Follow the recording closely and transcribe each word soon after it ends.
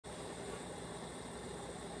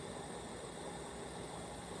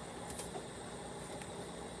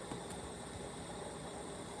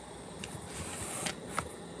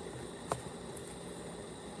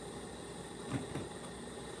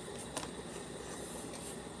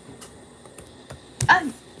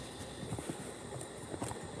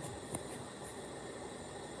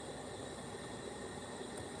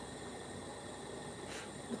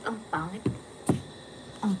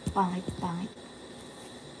pangit, pangit.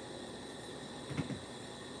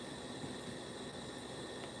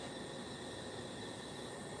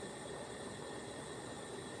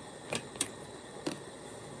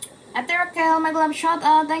 Ate Raquel, my love, shout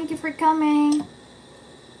out. Thank you for coming.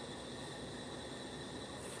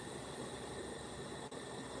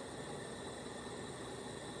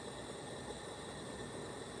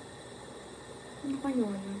 Ano pa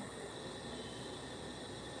yun?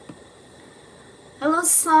 Hello,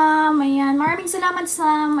 Sam. Ayan. Maraming salamat,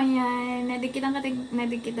 Sam. Ayan.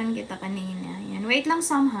 Nadikitan kita kanina. Ayan. Wait lang,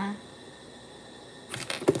 Sam, ha?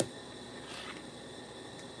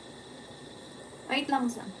 Wait lang,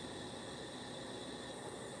 Sam.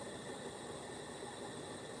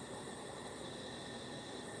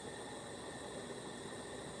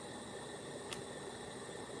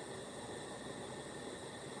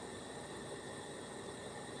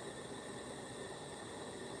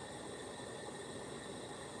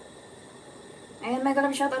 Ayan, mega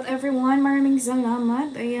love shoutout everyone. Maraming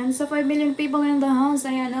salamat. Ayan, sa 5 million people in the house.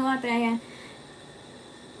 Ayan, ate, ayan.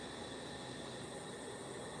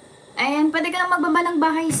 Ayan, pwede ka lang magbaba ng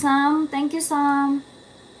bahay, Sam. Thank you, Sam.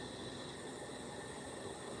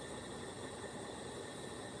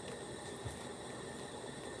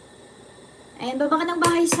 Ayan, baba ka ng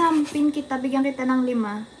bahay, Sam. Pin kita, bigyan kita ng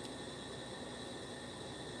 5.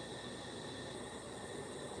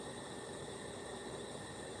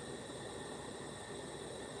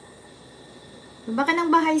 Baba ka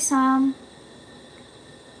ng bahay, Sam.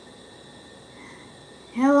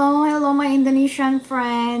 Hello, hello my Indonesian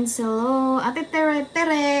friends. Hello. Ate Tere,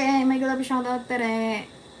 Tere. May love shout out,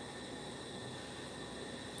 Tere.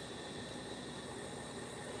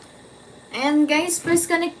 And guys, please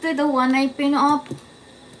connect to the one I pin up.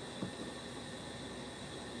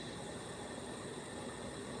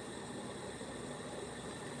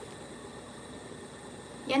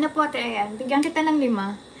 Yan na po, ate. Ayan. Bigyan kita ng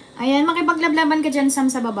 5. Ayan, makipaglablaban ka dyan, Sam,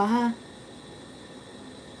 sa baba, ha?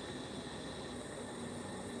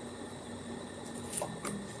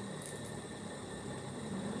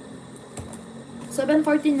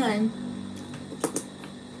 $7.49.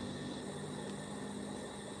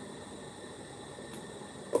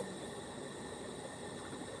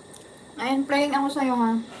 Ayan, playing ako sa'yo,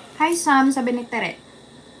 ha? Hi, Sam, sabi ni Tere.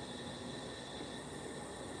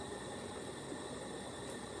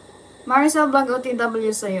 Maricel Vlog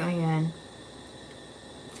OTW sa'yo, ayan.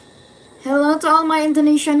 Hello to all my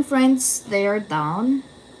Indonesian friends. They are down.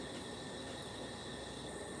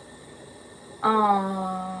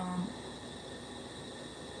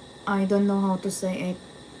 I don't know how to say it.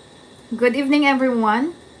 Good evening,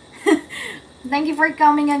 everyone. Thank you for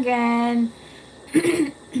coming again.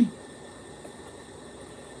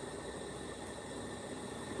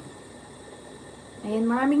 Ayan,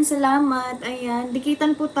 maraming salamat. Ayan,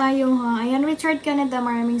 dikitan po tayo, ha. Ayan, Richard Canada,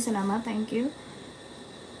 maraming salamat. Thank you.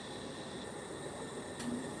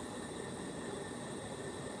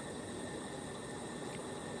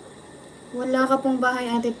 Wala ka pong bahay,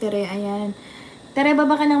 ate Tere. Ayan. Tere,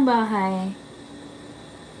 baba ka ng bahay.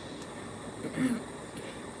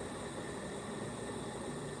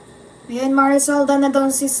 Ayan, Marisol, na daw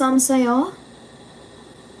si Sam sa'yo.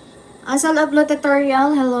 Asal upload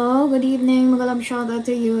tutorial. Hello, good evening. Magalab shoutout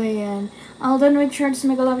to you. Ayan. Alden Richards,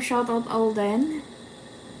 magalab shoutout, Alden.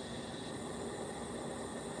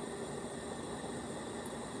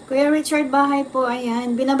 Kuya Richard, bahay po.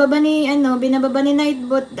 Ayan. Binababa ni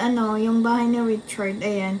Nightbot, yung bahay ni Richard.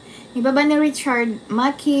 Ayan. Ibaba ni Richard.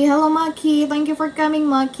 Maki. Hello, Maki. Thank you for coming,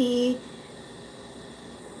 Maki.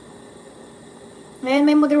 Ayan,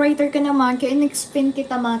 may moderator ka na, Maki. In-expin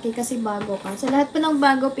kita, Maki, kasi bago ka. Sa lahat po ng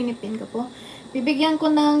bago, pinipin ko po. Bibigyan ko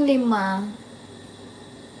ng 5.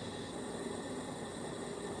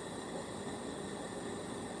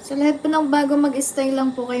 Sa lahat po ng bago, mag-stay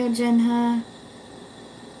lang po kayo dyan, ha.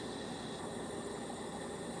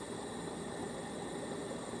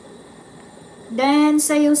 Then,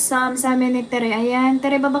 sa'yo, Sam, sa amin ni Tere. Ayan,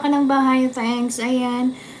 Tere, baba ka ng bahay. Thanks.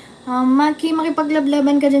 Ayan. Maki,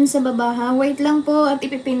 makipaglablaban ka dyan sa baba, ha? Wait lang po at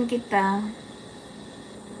ipipin kita.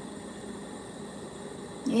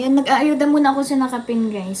 Ayan, nag-aayuda muna ako sa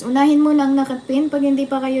nakapin, guys. Unahin muna ang nakapin pag hindi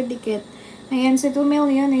pa kayo dikit. Ayan, sa 2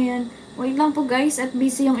 million, ayan. Wait lang po, guys, at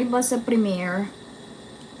busy yung iba sa premiere.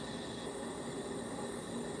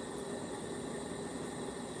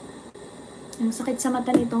 Ang sakit sa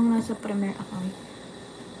mata nitong nasa premiere ako.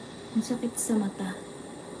 Ang sakit sa mata.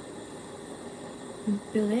 Ang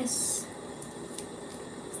bilis.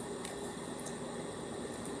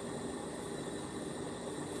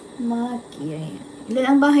 Maki, ayan. Ilan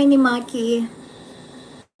ang bahay ni Maki?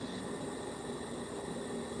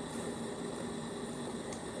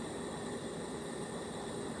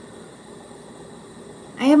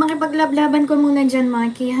 Ay, makipaglaban ko muna dyan,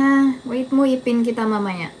 Maki, ha? Wait mo, ipin kita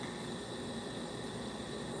mamaya.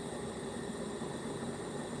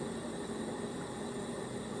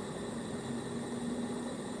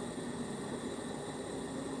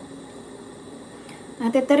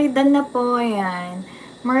 Ate Teridan na po, ayan.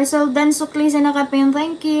 Marcel Dan Sukli sa nakapin,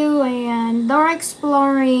 thank you, ayan. Dora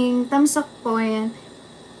Exploring, tamsak po, ayan.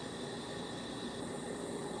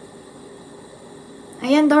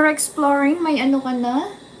 Ayan, Dora Exploring, may ano ka na?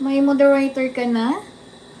 May moderator ka na?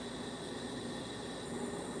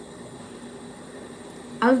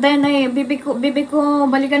 Alden, ay, bibi ko,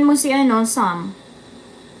 balikan mo si ano, Sam.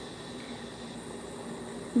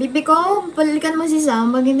 Bibi ko, balikan mo si Sam.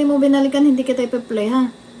 Pag hindi mo binalikan, hindi kita ipa-play, ha?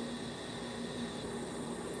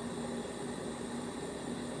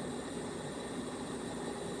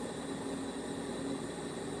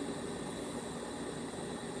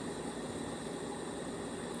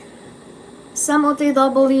 Sam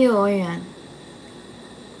OTW, ayan.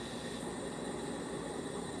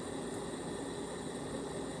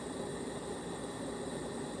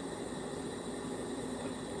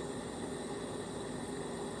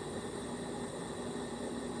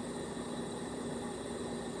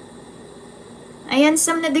 Ayan,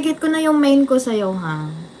 Sam, nadikit ko na yung main ko sa'yo, ha?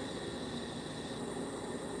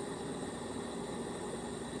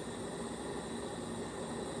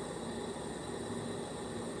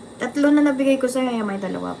 Tatlo na nabigay ko sa'yo, may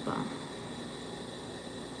dalawa pa.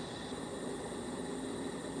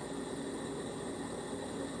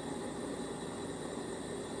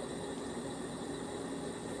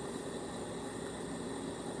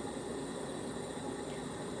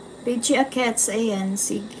 Peachy Akets, ayan,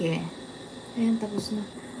 sige. Ayan, tapos na.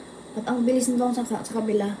 At ang bilis nito sa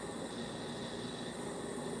kabila.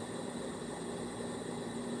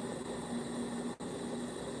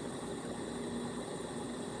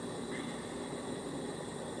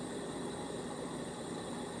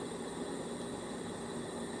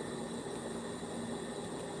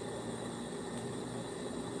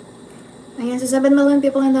 Ayan, sa 7 million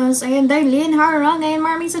people in the house. Ayan, Darlene, harang. Ayan,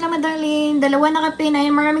 maraming salamat, Darlene. Dalawa nakapin.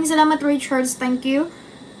 Ayan, maraming salamat, Richards. Thank you.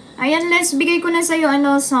 Ayan, Les, bigay ko na sa'yo,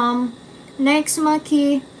 ano, Sam. Next,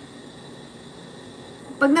 Maki.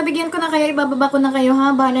 Pag nabigyan ko na kayo, ibababa ko na kayo,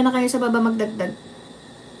 ha? Bahala na kayo sa baba magdagdag.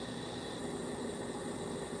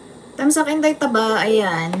 Tamsak Inday Taba,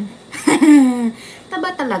 ayan.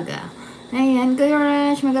 Taba talaga. Ayan, Kuya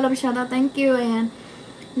Rash, magalab shoutout. Thank you, ayan.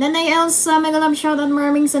 Nanay Elsa, magalab shoutout.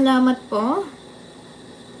 Maraming salamat po.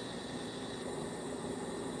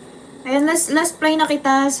 Ayan, last play na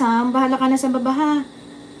kita, Sam. Bahala ka na sa baba, ha?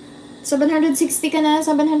 760 ka na,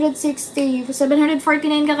 760.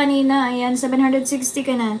 749 ka kanina, ayan, 760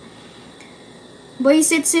 ka na. Boy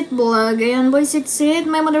Sit Vlog, ayan, Boy Sit,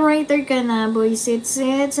 may moderator ka na, Boy Sit.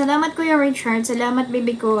 Salamat, Kuya Richard, salamat,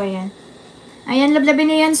 baby ko, ayan. Ayan, lablabin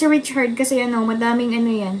niya yan si Richard kasi ano, madaming ano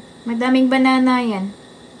yan, madaming banana yan.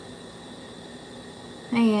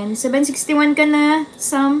 Ayan, 761 ka na,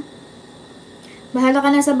 Sam. Bahala ka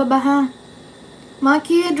na sa baba, ha?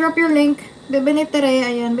 Maki, drop your link. Bebe ni Tere,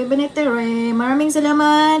 ayan, Bebe ni Tere. Maraming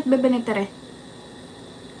salamat, Bebe ni Tere.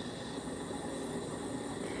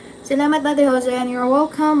 Salamat, Ate Jose, and you're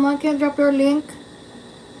welcome. Maki, drop your link.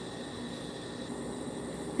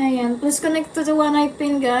 Ayan, please connect to the one I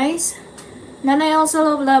pin, guys. Nanay Elsa,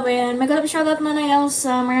 love, ayan. Magalap shoutout, Nanay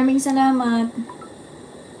Elsa. Maraming salamat.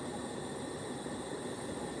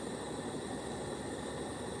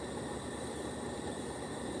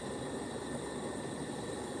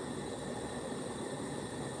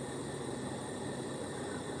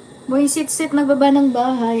 Boy Sit, nagbaba ng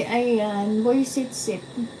bahay. Ayan, Boy Sit.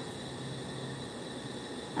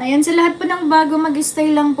 Ayan, sa lahat po ng bago,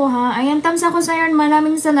 mag-stay lang po, ha. Ayan, thumbs ako sa iron.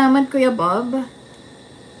 Maraming salamat, Kuya Bob.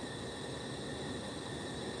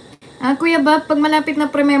 Kuya Bob, pag malapit na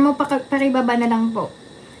premiere mo, pakibaba na lang po.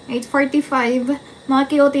 8:45.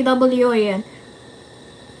 Maki OTW, ayan.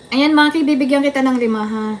 Ayan, Maki, bibigyan kita ng 5,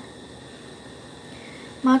 ha.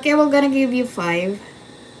 Maki, I will gonna give you 5.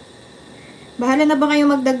 Bahala na ba kayo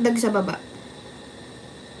magdagdag sa baba?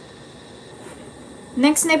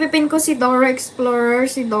 Next na ipipin ko si Dora Explorer,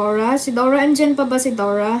 si Dora. Si Dora, andyan pa ba si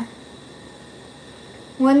Dora?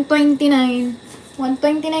 129.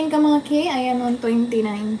 129 ka, mga K? Ayan,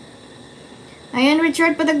 129. Ayan,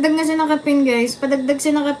 Richard, padagdag na si nakapin, guys. Padagdag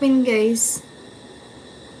si nakapin, guys.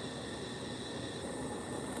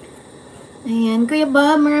 Ayan, Kuya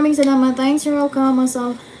Bob, maraming salamat. Thanks, you're welcome.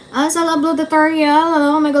 Asal upload tutorial.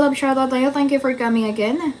 Hello, mega love shoutout tayo. Thank you for coming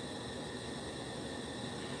again.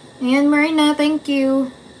 Ayan, Marina, thank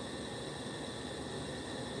you.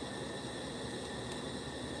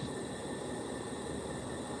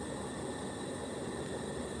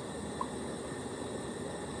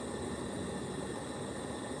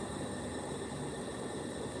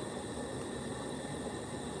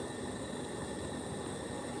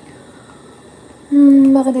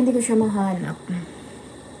 Bakit hindi ko siya mahanap?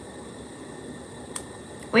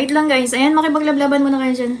 Wait lang guys. Ayan, makipaglablaban muna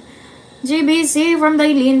kayo dyan. JBC from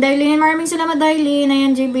Dailin. Dailin, maraming salamat Dailin.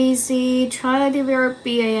 Ayan, JBC. Chad VRP.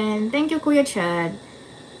 Ayan. Thank you, Kuya Chad.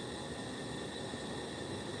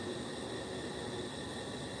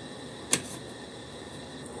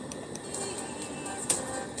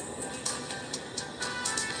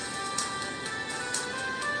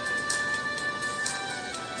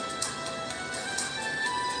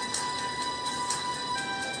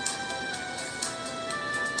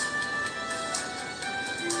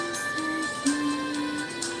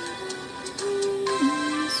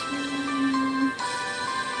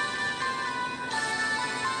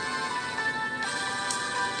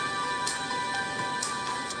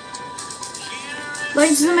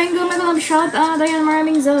 Lloyd's Domingo, may love shout out. Ayan,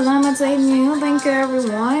 maraming salamat sa inyo. Thank you,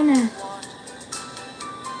 everyone.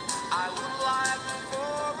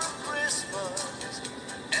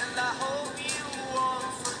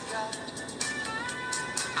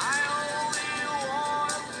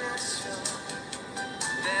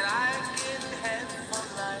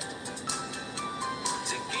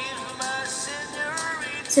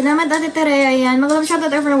 Salamat Ate Tere. Ayan, mag-love shout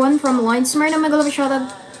out everyone from Lloyd's. Meron mag-love shout out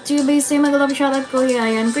JBC, mag-love shoutout Kuya.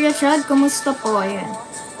 Ayan. Kuya Chad, kumusta po? Ayan.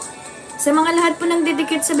 Sa mga lahat po ng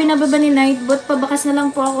didikit sa binababa ni Nightbot, pabakas na lang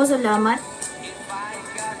po ako. Salamat.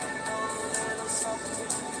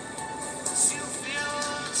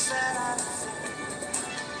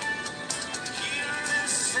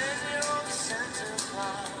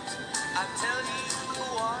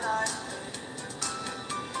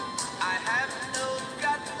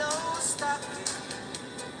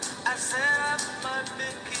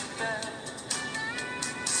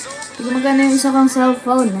 Gumagana yung isa kong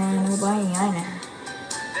cellphone na ano ba yan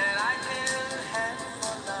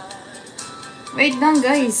Wait lang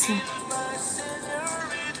guys.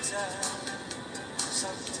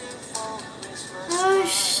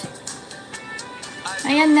 Gosh.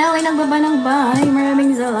 Ayan, Nelly nagbaba ng bahay.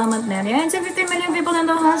 Maraming salamat Nelly. Ayan, 15 million people in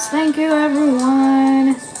the house. Thank you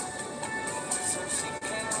everyone.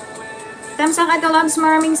 Tamsak Ate Labs.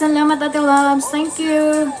 Maraming salamat Ate Labs. Thank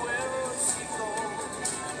you.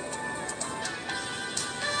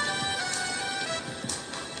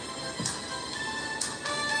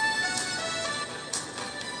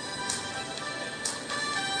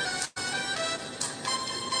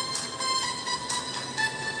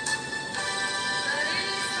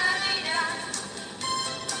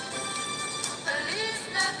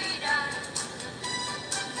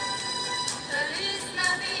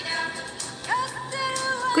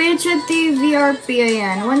 Kuya Chad TVRP,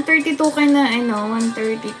 ayan. 132 ka na,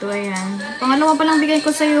 132, ayan. Pangalawa pa lang bigay ko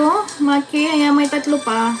sa'yo, Maki. Ayan, may 3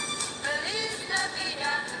 pa.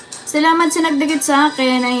 Salamat sa nagdikit sa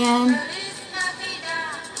akin, ayan.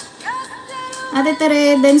 Ate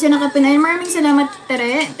Tere, din siya nakapin. Ayan, maraming salamat,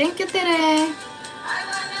 Tere. Thank you, Tere.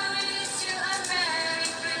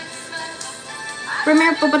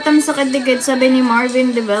 Premier po patam sa kadigit, sabi ni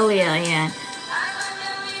Marvin Develia, ayan.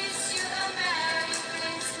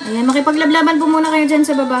 Ayan, makipaglablaban po muna kayo dyan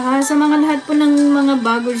sa baba ha. Sa mga lahat po ng mga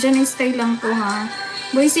bago dyan, stay lang po ha.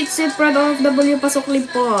 Boy Sit, proud of W, pasukli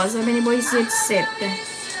po. Sabi ni Boy Sit.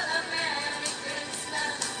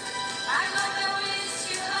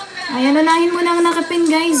 Ayan, unahin muna ang nakapin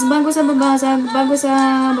guys. Bago sa baba.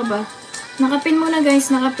 Nakapin muna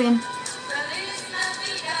guys, nakapin.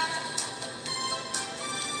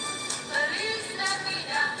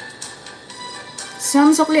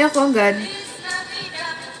 Sukli ako agad.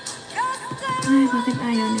 Ay, bakit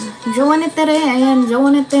ayaw nila? Joanne Tere, ayan,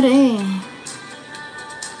 Joanne Tere.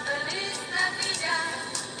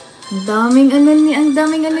 Ang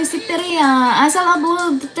daming ano si Tere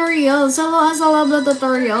Asalablo tutorial. Asalablo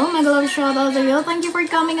tutorial. Mega love shout out to you. Thank you for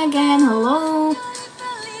coming again. Hello.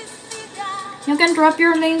 You can drop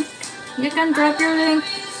your link.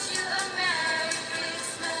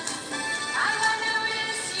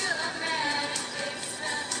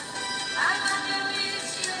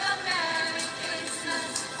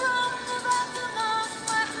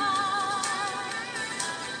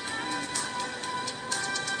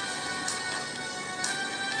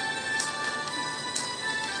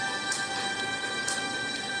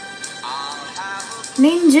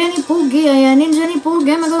 Ninja ni Pugi, ayan,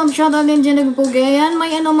 mag-love shoutout Ninja ni Pugi, ayan,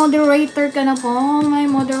 may moderator ka na po,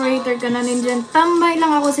 Ninja, tambay lang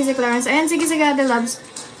ako si Clarence, ayan, sige, Ate Loves,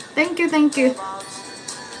 thank you,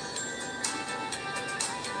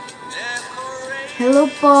 hello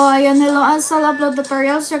po, ayan, hello, Asal Upload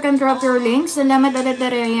Tutorials, you can drop your links, salamat Ate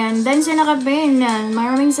Tere, ayan, dan siya nakabin,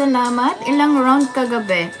 maraming salamat, ilang round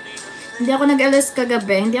kagabi, Hindi ako nag-LS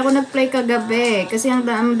kagabi. Hindi ako nag-play kagabi. Kasi ang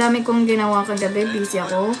dami kong ginawa kagabi. Busy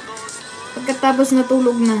ako. Pagkatapos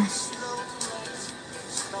natulog na.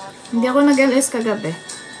 Hindi ako nag-LS kagabi.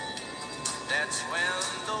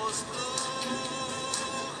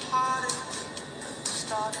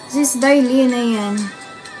 Sis Dailin, ayan.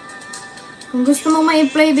 Kung gusto mo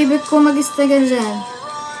ma-play, bibig ko mag-stay ka dyan.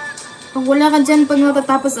 Pag wala ka dyan, pag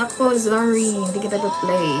natatapos ako, sorry, hindi kita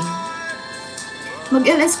to-play.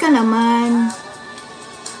 Mag-LS ka naman.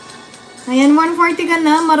 Ayan, 140 ka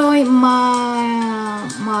na,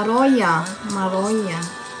 Maroya.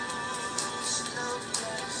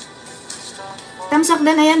 Tamsak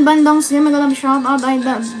din, ayan, Bandong Slim, magalang shout out, ay,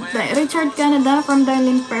 Richard Canada from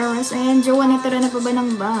Darlene Paris, ayan, Jowa, natira na pa ba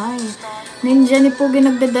ng bahay? Ninja ni Pugi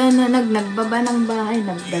nagbaba ng bahay,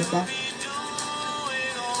 nagdada.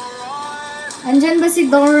 Andyan ba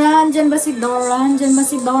si Dora?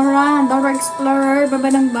 Dora Explorer, baba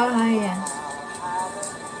ng bahay, ayan.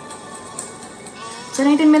 So,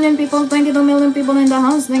 19 million people, 22 million people in the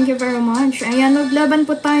house, thank you very much. Ayan, naglaban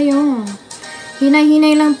po tayo.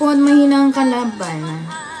 Hinay-hinay lang po at mahina ang kalaban.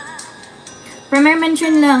 Premier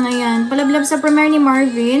mention lang, ayan. Palablab sa premier ni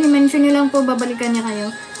Marvin. I-mention nyo lang po, babalikan niya kayo.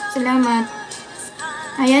 Salamat.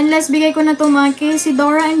 Ayan, last bigay ko na to, Maki. Si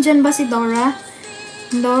Dora, andyan ba si Dora?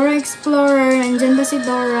 Dora Explorer, andyan ba si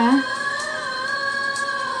Dora?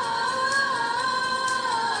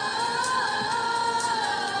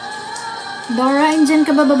 Dora, andyan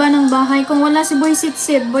ka ba baba ng bahay? Kung wala si Boy Sit,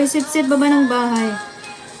 baba ng bahay.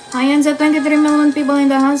 Ayan, sa 23 million people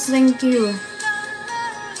in the house, thank you.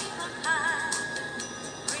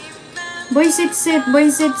 Boy sit,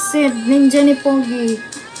 Ninja ni Pogi.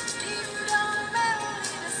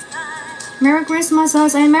 Merry Christmas,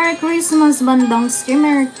 house, and Merry Christmas, Bandongski.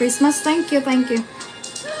 Merry Christmas, thank you.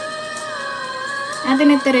 Ate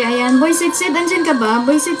Netere, ayan. Boy sit, andyan ka ba?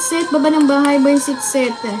 Boy sit, baba ng bahay, boy sit.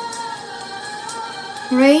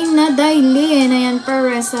 Reyna Dailin, ayan,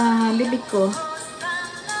 para sa bibig ko.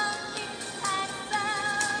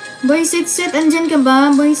 Boy sit, andyan ka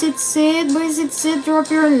ba? Boy sit,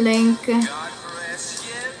 drop your link.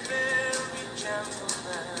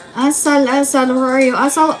 Asal, where are you?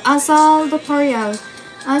 Asal tutorial,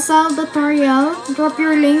 drop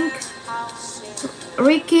your link.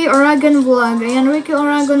 Ricky Oragon Vlog, ayan, Ricky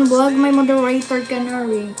Oragon Vlog, may moderator ka na,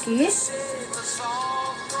 Ricky.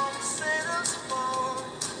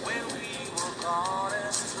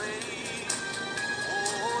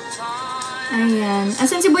 Ayan.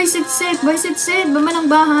 Asan si Boy Sit? Baba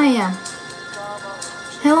ng bahay.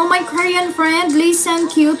 Hello, my Korean friend,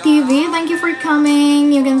 Listen QTV. Thank you for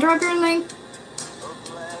coming. You can drop your link.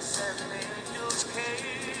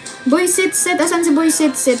 Boy Sit. Asan si Boy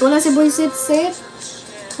Sit? Wala si Boy Sit.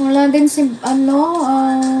 Wala din si,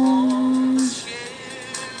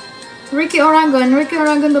 Ricky Oragon,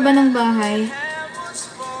 baba ng bahay.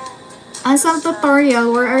 Asal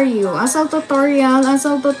tutorial, where are you? Asal tutorial,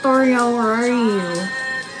 where are you?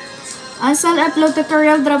 Asal upload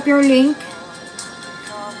tutorial, drop your link.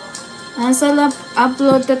 Asal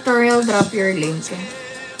upload tutorial, drop your link.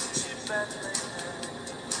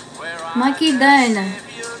 Maki Dan.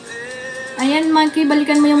 Ayan, Maki,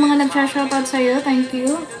 balikan mo yung mga nagsha-shoutout sa'yo. Thank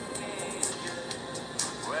you.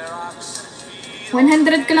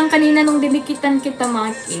 100 ka lang kanina nung dinikitan kita,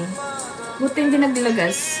 Maki. Buti hindi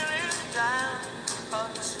naglagas.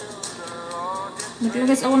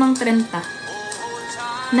 Naglagas ako ng 30.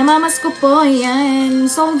 Namamas ko po, ayan.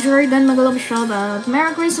 Soul Jordan, mag-love shoutout.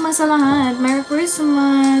 Merry Christmas sa lahat. Merry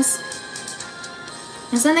Christmas.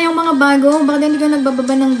 Nasaan na yung mga bago? Bakit hindi ka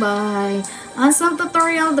nagbababa ng bahay? Asal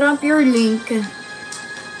tutorial, drop your link.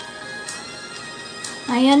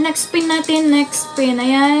 Ayan, next pin natin,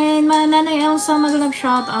 Ayan, Nanay Elsa, mag-love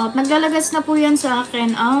shoutout. Naglalagas na po yan sa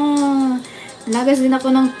akin. Lagas din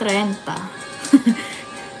ako ng 30.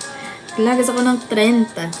 Lagas ako ng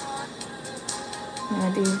 30.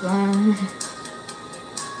 Diba?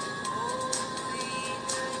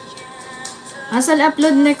 Asal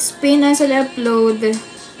upload next pin. Asal upload.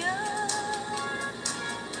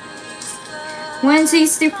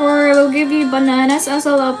 164 will give you bananas.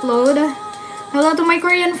 Asal upload. Hello to my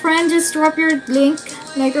Korean friend. Just drop your link.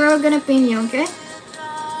 Like we're all gonna pin you, okay?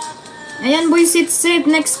 Ayan, Boy Sit.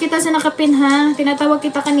 Next kita sa nakapin, ha? Tinatawag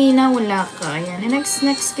kita kanina, wala ka. Ayan,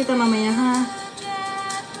 next kita mamaya, ha?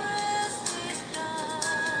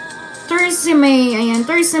 Thursday May. Ayan,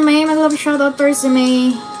 Thursday May. Mag-love shoutout, Thursday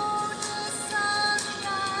May.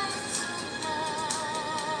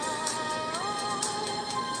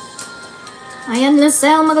 Ayan,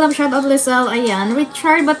 Lizelle. Mag-love shoutout, Lizelle. Ayan,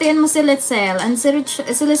 Richard, batiin mo si Lizelle.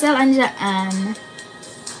 Si Lizelle andyan.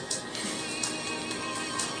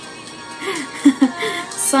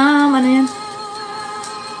 Sam, ano yan?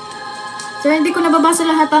 Sir, hindi ko nababasa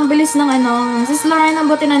lahat ang bilis ng ano. Sis Lorena,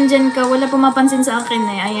 buti nandyan ka. Wala pumapansin sa akin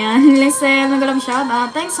eh. Ayan. Lisel, magalang shout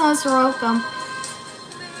out. Thanks, host. You're welcome.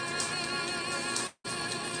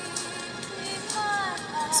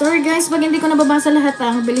 Sorry guys, pag hindi ko nababasa lahat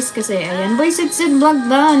ang bilis kasi. Ayan. Boy, sit vlog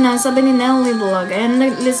down. Sabi ni Nelly vlog. Ayan,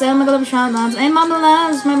 Lisel, magalang shout out. Ayan, Mama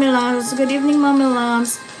Loves, Mami Loves. Good evening, Mami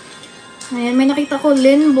Loves. Ayan, may nakita ko,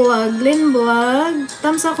 Lynn Vlog. Lynn Vlog.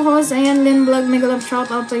 Thumbs up host. Ayan, Lynn Vlog. Mega love shout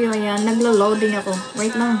out to you. Ayan, naglo-loading ako.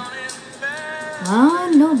 Wait lang.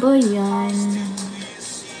 Ano ba yan?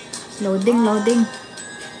 Loading. Loading.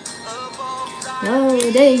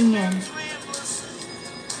 Yan.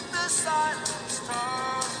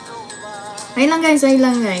 Ayun lang guys.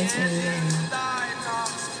 Ayan.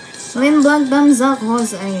 Lynn Vlog, thumbs up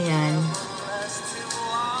host. Ayan.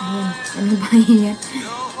 Ano ba yan?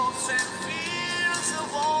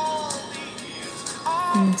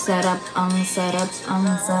 Ang sarap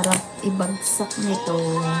ibagsak nito.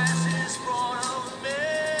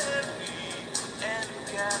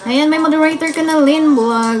 Ayan, may moderator ka na, Lynn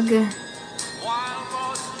Vlog.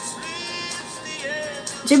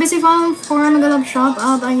 GBC Farm for Magalab shout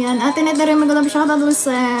out. Ayan, Ate Nedere Magalab shout out,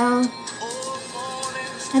 Lucelle.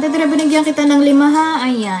 Ate Nedere, binigyan kita ng 5 ha.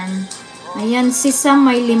 Ayan, si Sam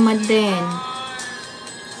may 5 din.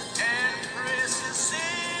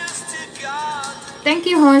 Thank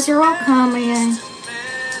you, host. You're welcome. Ayan.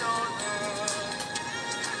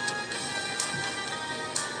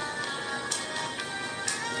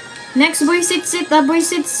 Next, boy, sit.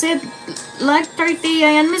 Like 30.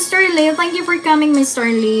 Ayan, Mr. Lee. Thank you for coming, Mr.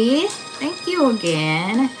 Lee. Thank you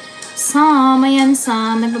again. Sam. Ayan,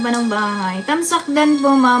 Sam. Nagbaba ng bahay. Tamsak din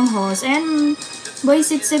po, ma'am host. And, boy,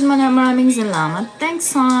 sit mo na. Maraming salamat.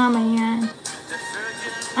 Thanks, Sam. Ayan.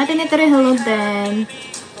 Ate Nitere, hello din.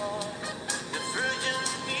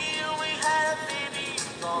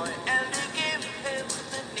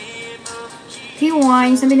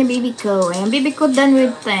 P1, sabi na baby ko. Ayan, baby ko done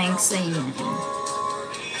with thanks. Ayan.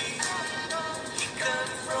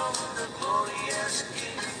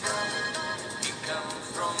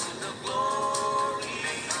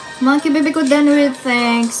 Monkey, baby ko done with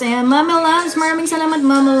thanks. Ayan, Mama Loves. Maraming salamat,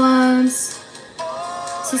 Mama Loves.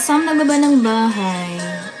 Si Sam nagbaba ng bahay.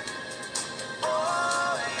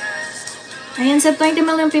 Ayan, sa 20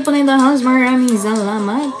 million people in the house. Maraming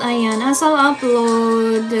salamat. Ayan, asal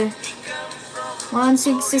upload.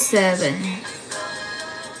 167.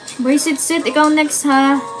 Boy, sit. Ikaw next,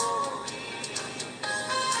 ha?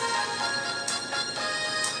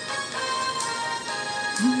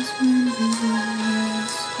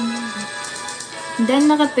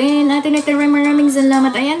 Dan nakapin. Ate Tere, maraming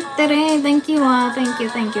salamat. Ayan, Tere. Thank you, ha? Thank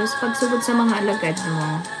you. Sa pagsugod sa mga alagad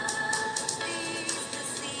mo.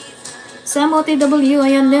 Sam OTW,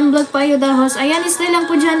 ayan, Len Vlog pa yung dahos. Ayan, stay lang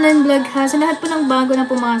po dyan, Len Vlog ha. Sa lahat po ng bago na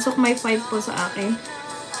pumasok, may 5 po sa akin.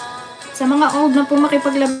 Sa mga old na po,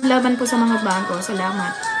 makipaglaban po sa mga bago.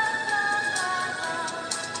 Salamat.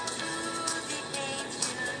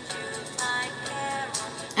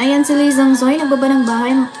 Ayan, si Lizang Zoy, nagbaba ng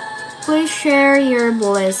bahay. Please share your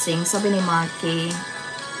blessings, sabi ni Maki.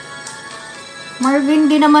 Marvin,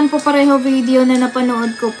 di naman po pareho video na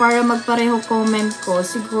napanood ko para magpareho comment ko.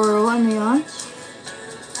 Siguro, ano yun?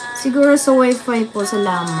 Siguro sa wifi po.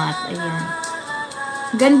 Salamat. Ayan.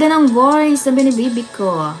 Ganda ng voice, sabi ni baby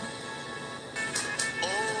ko.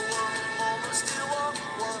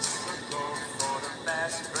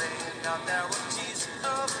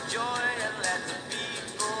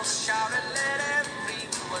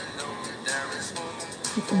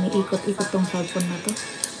 Ito, may ikot-ikot tong cellphone na to.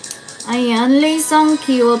 Ayan, Laysang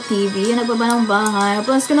Q TV. Nagbaba ng bahay.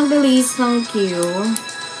 Plus ko nag-release ng Q.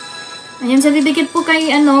 Ayan, sa didikit po kay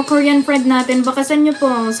Korean friend natin. Bakasan nyo po.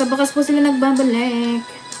 Sa bakas po sila nagbabalik.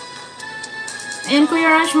 Ayan, Kuya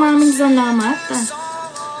Rush, maraming salamat.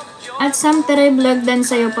 At Sam Tere Vlog dan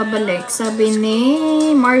sa'yo pabalik. Sabi ni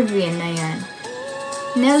Marvin. Ayan.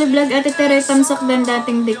 Nelly Vlog, Ate Tere, tamsak dan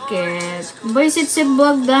dating dikit. Boy Sit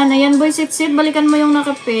Vlog dan. Ayan, Boy Sit, balikan mo yung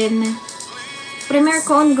nakapin. Premiere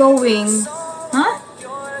ko ongoing. Ha?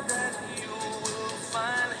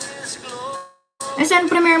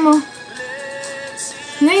 Saan premiere mo?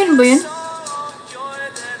 Ngayon ba yun?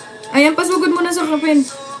 Ayan, pasugod mo na sa kapin.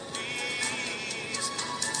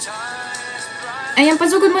 Ayan,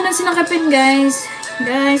 pasugod mo na si nakapin, guys.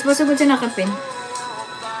 Guys, pasugod si nakapin.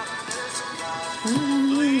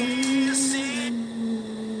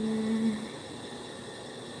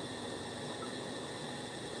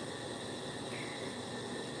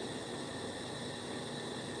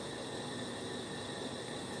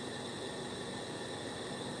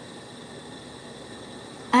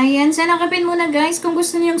 Ayan, sanakapin muna guys. Kung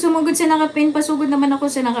gusto niyong sumugod sanakapin, pasugod naman ako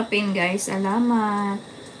sanakapin guys. Salamat.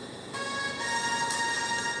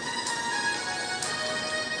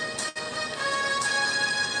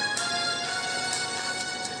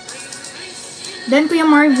 Dan Kuya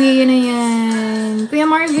Marvin, ayan. Kuya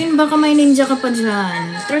Marvin, baka may ninja ka pa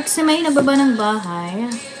dyan. Trek si May nababa ng bahay.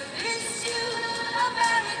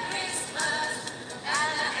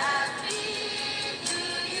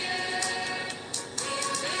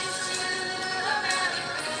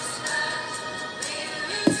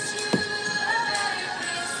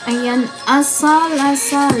 Ayan, asal.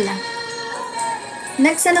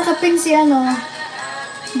 Next na nakapin si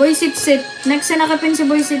Boy Sit. Next na nakapin si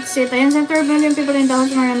Boy Sit. Ayan, San Carmen yung people in the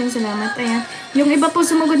house. Maraming salamat. Ayan. Yung iba po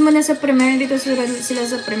sumugod muna sa premiere. Dito sila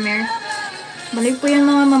sa premiere. Balik po yan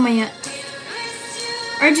mga mamaya.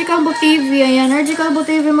 RG Calvo TV. Ayan, RG Calvo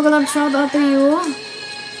TV. Magalang shout out to you.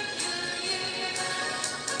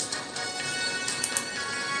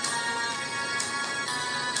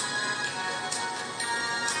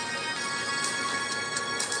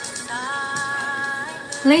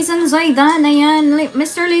 Laysang Zoy Dan, ayan.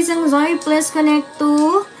 Mr. Laysang Zoy, please connect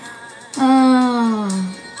to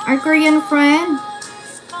our Korean friend,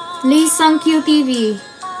 Laysang QTV.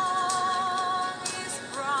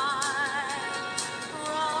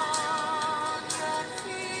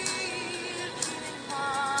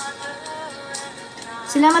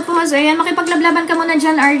 Salamat po, Jose. Ayan, makipaglablaban ka muna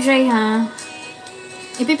dyan, RJ, ha?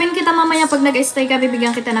 Ipipin kita mamaya pag nag-stay ka,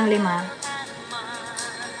 bibigyan kita ng 5.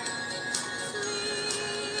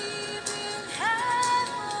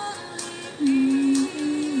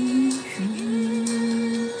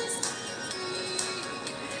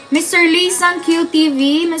 Mr. Lee Sang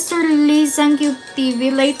QTV, Mr. Lee Sang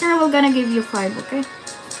QTV, later we're gonna give you 5, okay?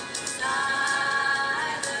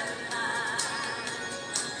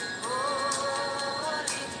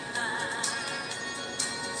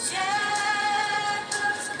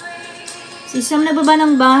 Si Sam nababa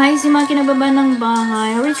ng bahay, si Maki nababa ng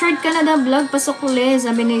bahay. Richard Canada Vlog, pasok ulit,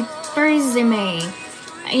 sabi ni Thursday May.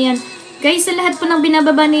 Ayan. Guys, sa lahat po ng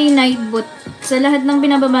binababa ni Nightbot,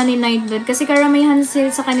 kasi karamihan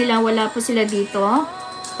sila sa kanila, wala po sila dito.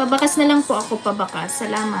 Pabakas na lang po ako, pabakas.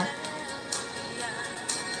 Salamat.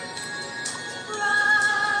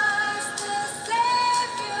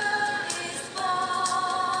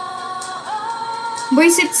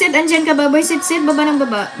 Boy Sit, andyan ka ba? Boy Sit, baba ng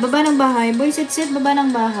baba. Baba ng bahay. Boy Sit, baba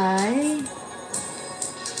ng bahay.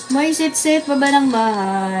 Boy Sit, baba ng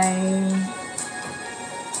bahay.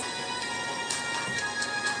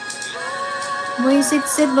 Boy Sit,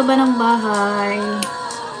 baba ng bahay.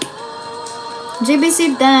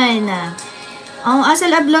 GBC done.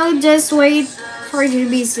 Asal upload, just wait for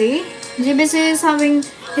GBC. GBC is having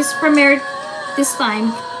his premiere this time.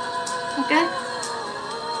 Okay?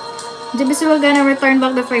 GBC will gonna return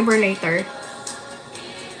back the fiber later.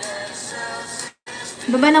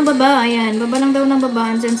 Baba ng baba, ayan. Baba lang daw ng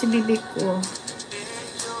baba. Andyan si bibig ko.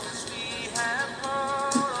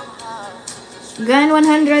 Gun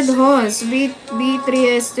 100 host.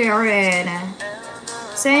 B3 STRN.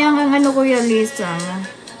 Sayang ang Kuya Lisang.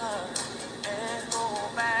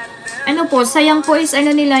 Sayang po is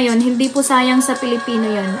nila yon. Hindi po sayang sa Pilipino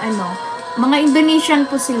yon. Mga Indonesian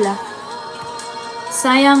po sila.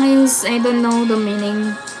 Sayang is, I don't know the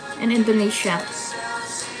meaning in Indonesia.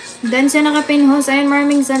 Dan siya nakapin host. Ayan,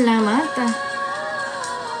 maraming salamat.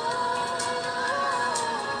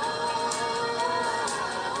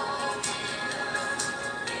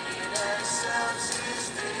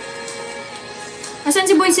 Asan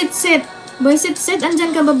si Boy Sit? Boy Sit,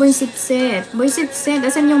 andyan ka ba, Boy Sit? Boy Sit,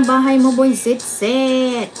 asan yung bahay mo, Boy Sit?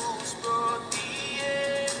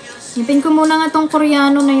 Ipin ko muna nga tong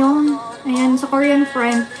Koreano na yun. Ayan, sa Korean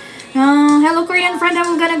friend. Hello, Korean friend,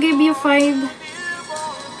 I'm gonna give you 5.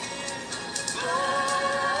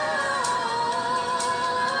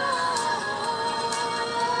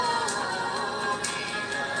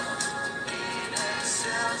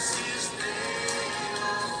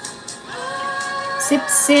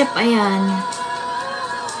 Sip, ayan.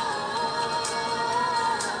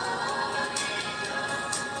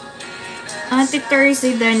 Ate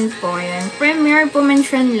Thursday din po, ayan. Premiere po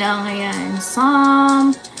mention lang, ayan.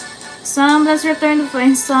 Sam, let's return to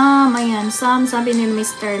find Sam, ayan. Sam, sabi ni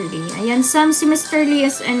Mr. Lee. Ayan, Sam, si Mr. Lee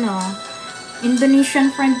is,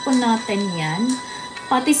 Indonesian friend po natin yan.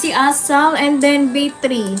 Pati si Asal, and then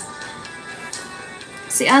B3.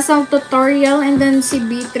 Si Asal Tutorial, and then si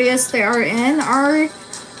B3 STRN are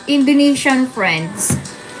Indonesian friends.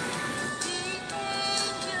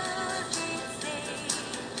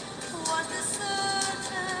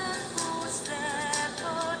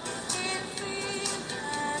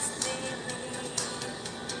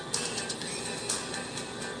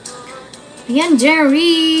 Ayan,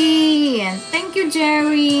 Jerry! Thank you,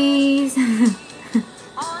 Jerry!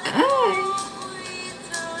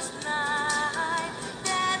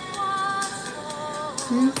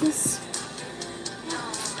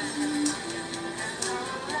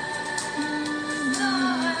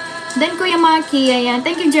 Then, Kuya Maki, ayan.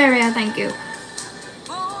 Thank you, Jerry. Thank you.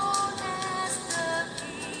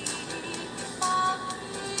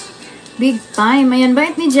 Big time. Ayan,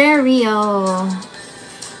 bait ni Jerry, oh.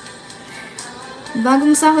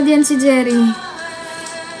 Bagong sahod yan si Jerry.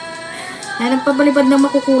 Ay, nagpapalipad ng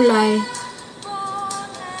makukulay.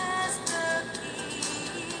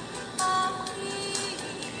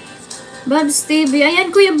 Babs TV. Ayan,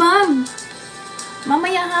 Kuya Bob.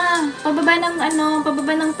 Mamaya ha. Pababa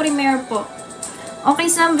ng premiere po. Okay,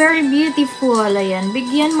 Sam, very beautiful. Ayan,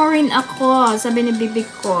 bigyan mo rin ako. Sabi ni bibig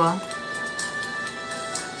ko.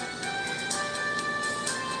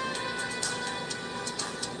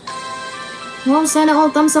 Wow, sana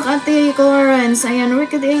all thumbs up Ate Clarence. Ayan,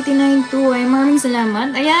 Rickett 89 Ay, maraming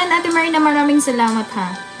salamat. Ayan, Ate Marina, maraming salamat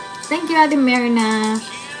ha. Thank you, Ate Marina.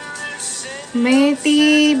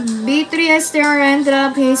 Meti B3 STRN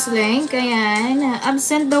drop his link. Ayan,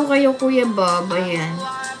 absent daw kayo, Kuya Bob. Ayan.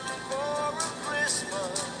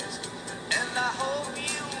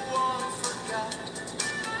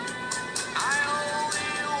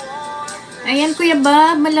 Ayan, Kuya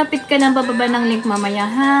Bob, malapit ka na bababa ng link mamaya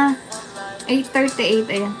ha.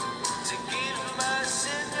 8:38, ayan.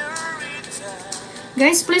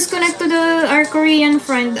 Guys, please connect to our Korean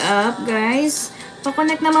friend app, guys.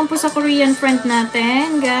 Pa-connect naman po sa Korean friend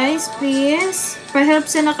natin, guys, please.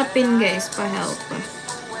 Pa-help sa nakapin, guys, pa-help.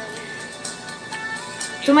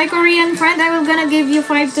 To my Korean friend, I will gonna give you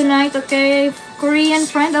 5 tonight, okay? Korean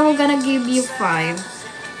friend, I will gonna give you 5.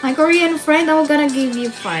 My Korean friend, I will gonna give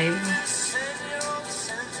you 5.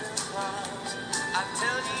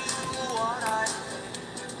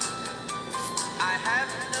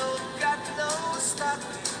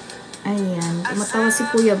 Ayan, tumatawa si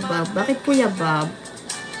Kuya Bob. Bakit Kuya Bob?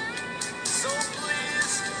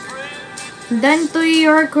 Done to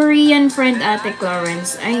your Korean friend, Ate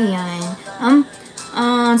Clarence. Ayan.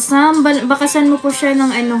 Sam, bakasan mo po siya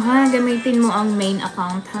ng ano ha. Gamitin mo ang main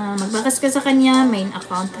account ha. Magbakas ka sa kanya, main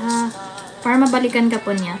account ha. Para mabalikan ka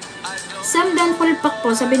po niya. Sam, done full pack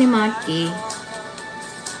po, sabi ni Maki.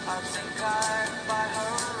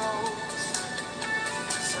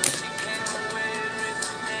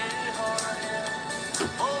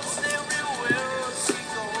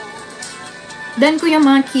 Dan Kuya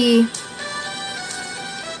Maki.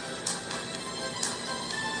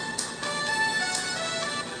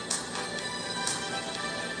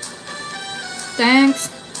 Thanks.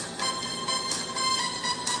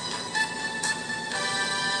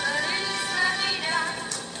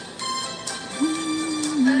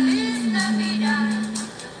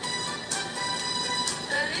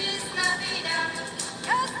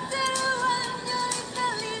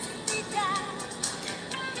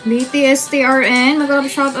 BTSTRN, mag-love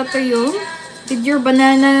shout out to you. Did your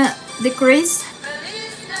banana decrease?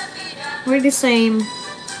 We're the same.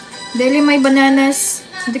 Daily my bananas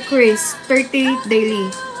decrease. 30 daily.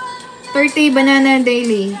 30 banana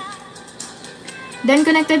daily. Then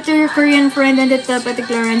connected to your Korean friend on the top, Ate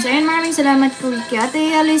Clarence. Ayan, maraming salamat po. Ate,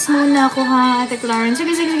 alis muna ako ha, Ate Clarence.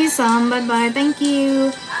 Sige, Sam. Bye-bye. Thank you.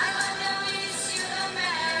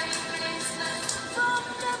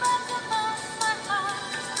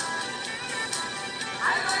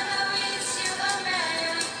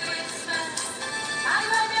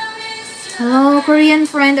 Hello, Korean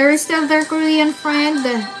friend. Are you still there, Korean friend?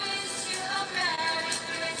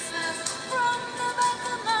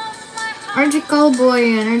 RG Cowboy.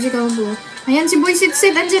 RG Cowboy. Ayan, si Boy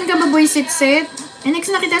Sit-Sit. Andyan ka ba, Boy Sit-Sit? Next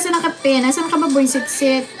na kita sa nakape. Nasaan ka ba, Boy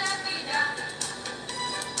Sit-Sit?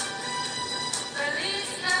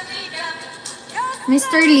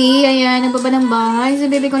 Mr. Lee. Ayan, nagbaba ng bahay. Si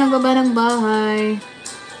baby ko nagbaba ng bahay.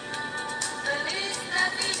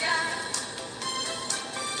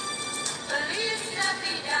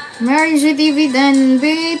 Mary J TV then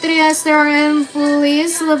B3SRM,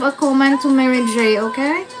 please leave a comment to Mary J,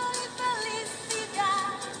 okay?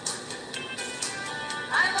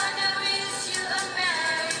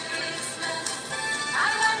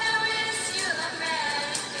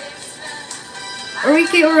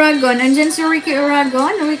 Ricky Oragon, andyan si Ricky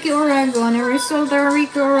Oragon? Ricky Oragon, are you still there,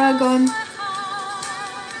 Ricky Oragon?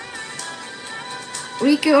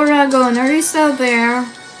 Ricky Oragon, are you still there?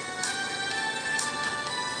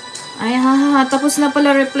 Ay, haha, tapos na pala,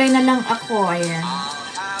 reply na lang ako. Ayan.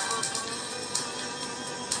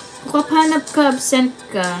 Kung hanap ka, absent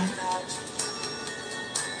ka.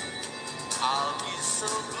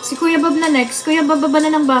 Si Kuya Bob na next. Kuya Bob, baba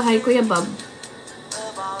na ng bahay, Kuya Bob.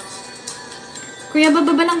 Kuya Bob,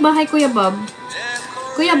 baba ng bahay, Kuya Bob.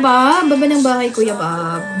 Kuya Bob, baba ng bahay, Kuya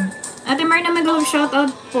Bob. Ate Marna, mag-love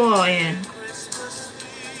shoutout po. Ayan.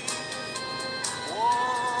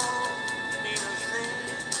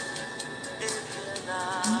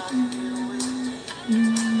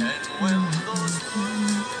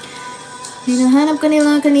 Hinahanap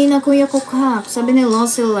kanila kanina Kuya Kukhak. Sabi ni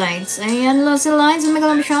Lossy Lights. Ayan, Lossy Lights.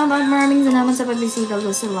 Mag-love shoutout. Maraming salamat sa pagbisita,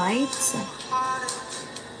 Lossy Lights.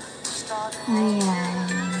 Ayan.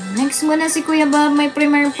 Next muna si Kuya Bob. May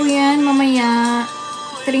premiere po yan. Mamaya.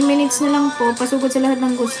 3 minutes na lang po. Pasugod sa lahat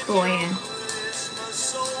ng gusto. Ayan.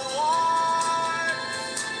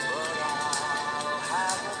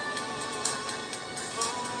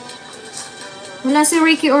 Wala si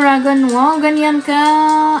Ricky Oragon. Wow, ganyan ka.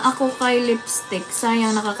 Ako kay lipstick.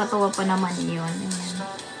 Sayang, nakakatawa pa naman yun. Ayan.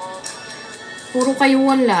 Puro kayo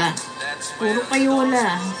wala. Puro kayo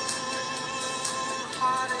wala.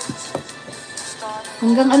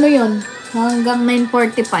 Hanggang ano yun? Hanggang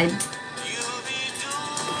 9:45.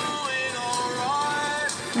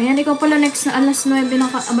 Ayan, ikaw pala next na alas 9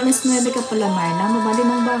 ka pala, Marna. Mabali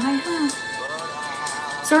ng bahay, ha?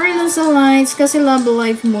 Sorry lang sa lights, kasi love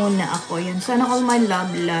life muna ako. Yun, sana all my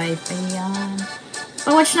love life. Ayan.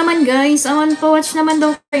 Pa-watch naman, guys. Pa-watch naman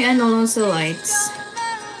daw kay ano lang sa lights.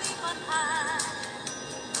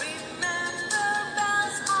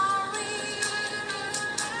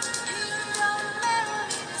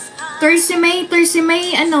 Thursday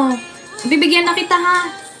May, ano, bibigyan na kita, ha?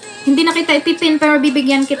 Hindi na kita ipipin, pero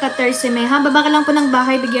bibigyan kita Thursday May, ha? Baba ka lang po ng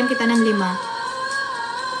bahay, bigyan kita ng 5.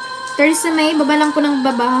 Thursday May, baba lang po ng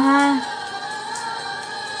baba, ha?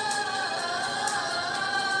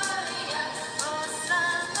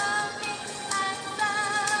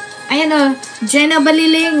 Ayan o, Jenna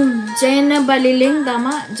Baliling,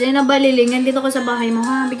 tama? Jenna Baliling, nandito ko sa bahay mo,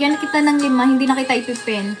 ha? Bigyan kita ng 5, hindi na kita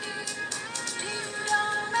ipipin.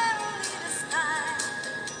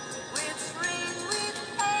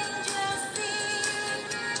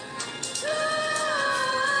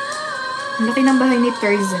 Laki ng bahay ni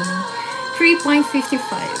Tarzan. 3.55.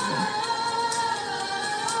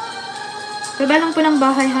 Baba lang po ng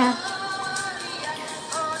bahay, ha?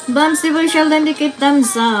 Bams, Dival Sheldon, Dikitan,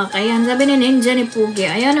 Zak. Ayan, sabi ni Ninja ni Pogi.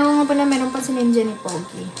 Ayan, oo nga pala, meron pa si Ninja ni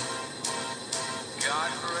Pogi.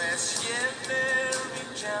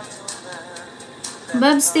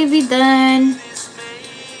 Babs TV Dan.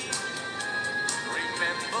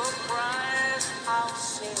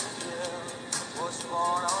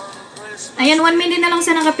 Ayan, 1 minute na lang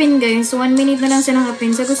siya nakapin, guys. 1 minute na lang siya nakapin.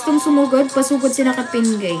 Sa gustong sumugod, pasugod siya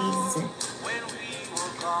nakapin, guys.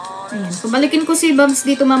 Ayan, pabalikin ko si Babs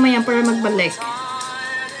dito mamaya para magbalik.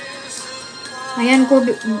 Ayan,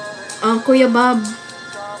 Kuya Bob.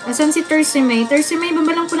 Asan si Thursday May? Thursday May,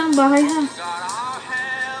 baba lang po ng bahay, ha?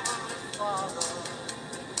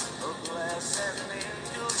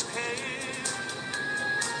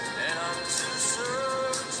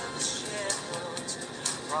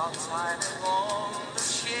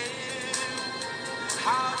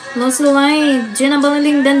 Lost Light, Jenna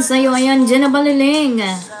Baliling dan sa'yo. Ayan, Jenna Baliling.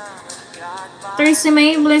 Thursday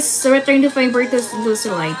May, bless return to fiber to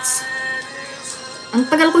Lost Lights.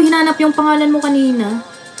 Ang tagal ko hinanap yung pangalan mo kanina.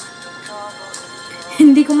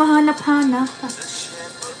 Hindi ko mahanap-hanap.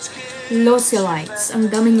 Lost Lights.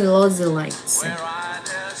 Ang daming Lost Lights.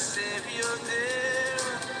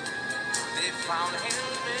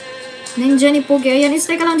 Ninja ni Pogi. Ayan,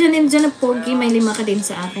 stay ka lang dyan, Ninja ni Pogi. May 5 ka din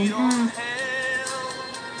sa akin, ha?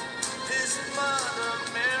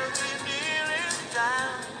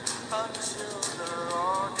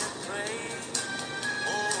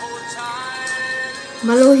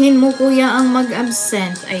 Baluhin mo, kuya, ang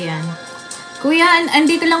mag-absent. Ayan. Kuya,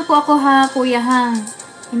 andito lang po ako, ha, kuya, ha.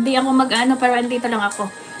 Hindi ako mag-ano, pero andito lang ako.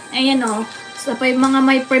 Ayan, o. Sa mga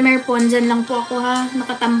may premiere po, andyan lang po ako, ha.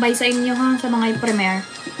 Nakatambay sa inyo, ha, sa mga premiere.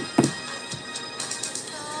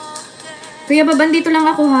 Kuya Bab, andito lang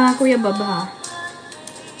ako, ha. Kuya Bab, ha.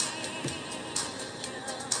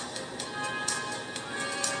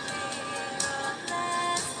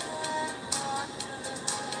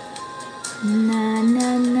 Na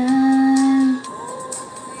na na.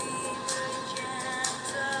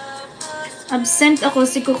 Absent ako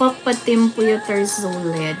si Kukak Patim Puyo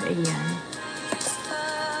Tarzoled. Ayan.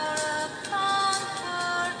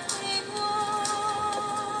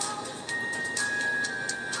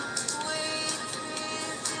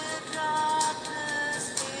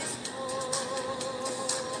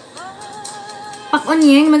 Pak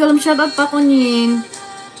Onyeng, magalam shoutout Pak Onyeng.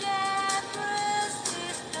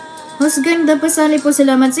 Mas ganda pa sali po,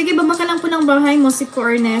 salamat. Sige, baba ka lang po ng bahay mo, si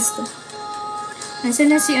Cornest. Nasaan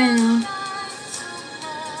na si ano?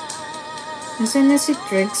 Nasaan na si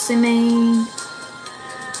Trix? Si may...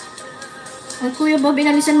 Ay, Kuya Bob,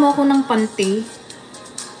 inalisan mo ako ng panty.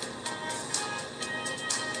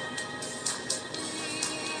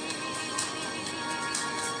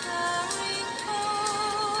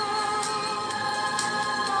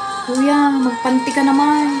 Kuya, magpanty ka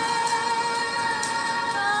naman.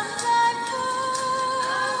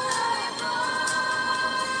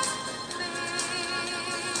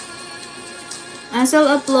 Asal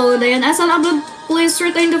upload. Ayan, Asal upload. Please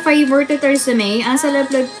return the favor to Thursday May. Asal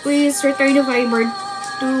upload. Please return the favor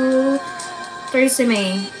to Thursday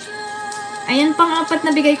May. Ayan, pang-apat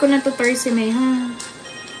na bigay ko na to Thursday May, ha?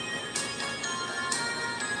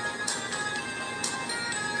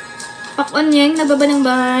 Pakon yang nababa ng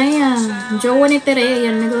bahay. Jowa ni Tere.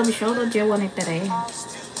 Ayan, may grabe shoutout. Jowa ni Tere.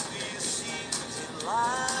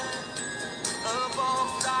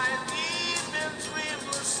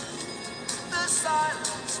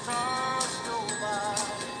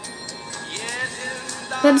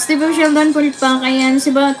 Pabs, di ba Sheldon full pack? Ayan,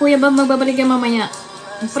 si ba, Kuya Bob magbabalik ka mamaya.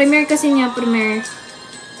 Premiere kasi niya, premiere.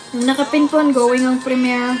 Yung nakapin po ongoing ang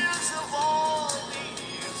premiere.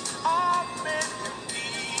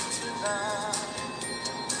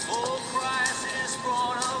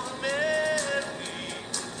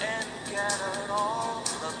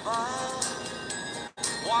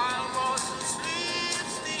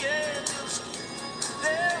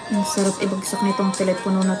 Ang sarap ibagsak nitong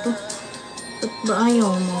telepono na to. Ba't ba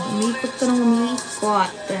ayaw mo? Umiikot ka ng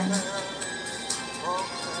umiikot.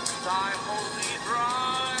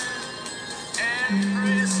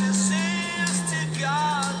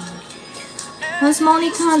 Mas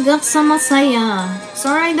maulit hagak sa masaya.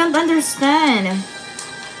 Sorry, I don't understand.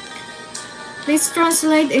 Please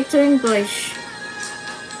translate it to English.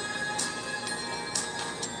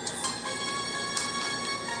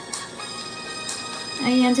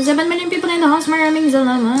 Ayan, so 7 million people in the house. Maraming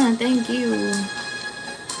salamat. Thank you.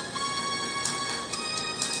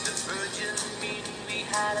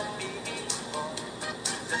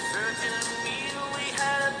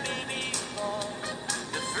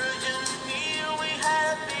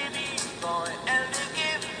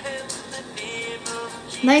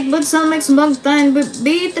 Nightbot Cellmix Bugtan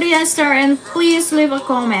B3SR and please leave a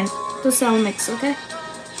comment to Cellmix, okay?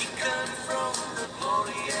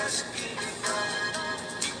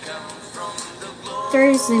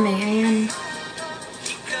 Thursday May, ayan.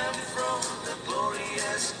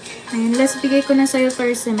 Ayan, last bigay ko na sa'yo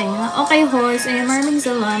Thursday May, ha? Okay, horse. Ayan, maraming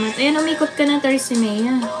salamat. Ayan, umikot ka na Thursday May,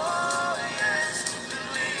 ha?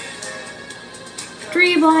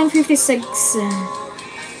 3.56.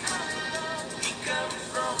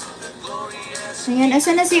 Ayan,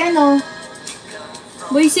 asan na si ano?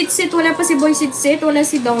 Boy Sit-Sit, wala pa si Boy Sit-Sit, wala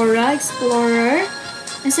si Dora, Explorer.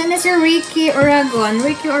 Asan na si Ricky Oragon?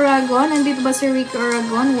 Ricky Oragon? Andito ba si Ricky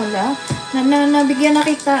Oragon? Wala. Nabigyan na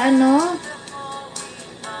kita, ano?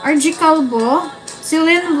 RG Calvo? Si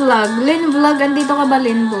Lynn Vlog. Lynn Vlog, andito ka ba,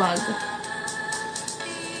 Lynn Vlog?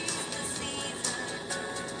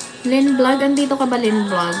 Lynn Vlog, andito ka ba, Lynn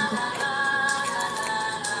Vlog?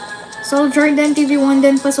 Soul Jordan TV1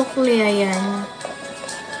 din pasukli, ayan.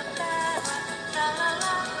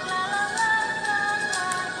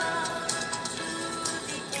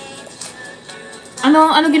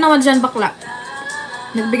 Ano ginawa dyan, bakla?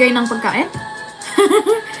 Nagbigay ng pagkain?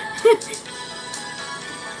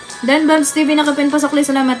 Then, Babs TV, nakapin pasukli,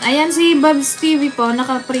 salamat. Ayan si Babs TV po,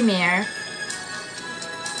 naka-premiere.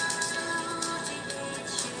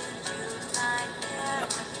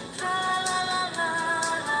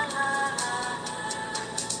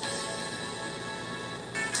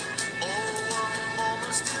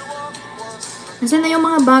 Asan na yung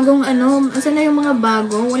mga bagong ano? Asan na yung mga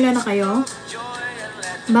bagong? Wala na kayo?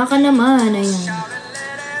 Baka naman, ayan.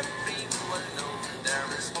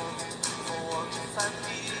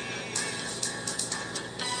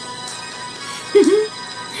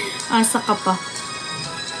 Asa ka pa.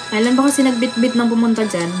 Kailan ba kasi nagbit-bit ng pumunta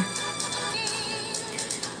dyan?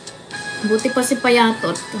 Buti pa si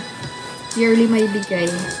Payatot. Yearly may bigay.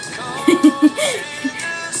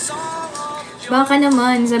 Baka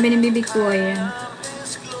naman, sabi ni Bibi ko, ayan.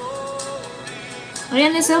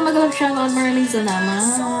 Ayan, Lizelle, mag-love shoutout. Maraming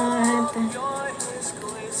salamat.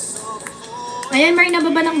 Ayan, Marina,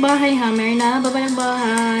 baba ng bahay, ha? Marina, baba ng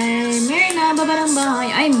bahay. Marina, baba ng bahay.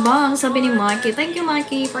 Ay, bang, sabi ni Maki. Thank you,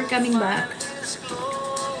 Maki, for coming back.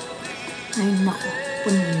 Ay, naku.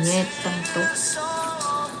 Punyet, tanto.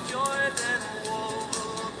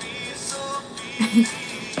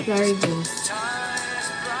 Sorry, guys.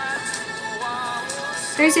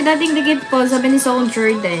 Kasi dating dikit po, sabi ni Soul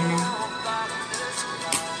Jordan.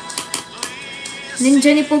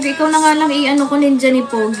 Ninja ni Pogi, ikaw na nga lang i-ano ko, Ninja ni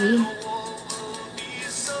Pogi.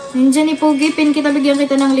 Ninja ni Pogi, pin kita, bigyan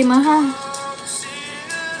kita ng 5 ha.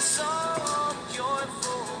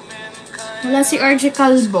 Wala si RJ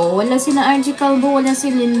Calvo, wala si na RJ Calvo, wala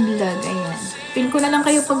si Lindblog, ayan. Pin ko na lang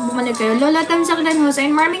kayo pag bumalik kayo. Lola Tamsak Dan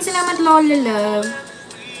Hussein, maraming salamat Lola Love.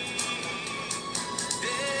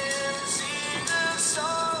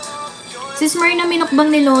 Sis Marina minukbang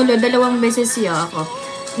ni Lolo, 2 beses siya ako.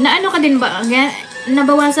 Na ano ka din ba?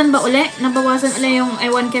 Nabawasan ba uli? Nabawasan uli yung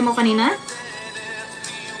 1K mo kanina?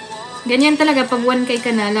 Ganyan talaga pag 1K ka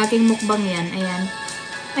na, laking mukbang yan. Ayan.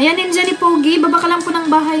 Ayan, Ninja ni Pogi. Baba ka lang po ng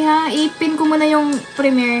bahay ha. Ipin ko muna yung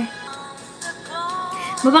premiere.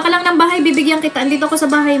 Baba ka lang ng bahay, bibigyan kita. Andito ako sa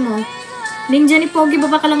bahay mo. Ninja ni Pogi,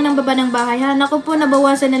 baba ka lang ng baba ng bahay ha. Naku po,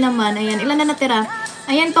 nabawasan na naman. Ayan, ilan na natira?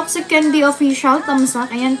 Ayan, Toxic Candy Official.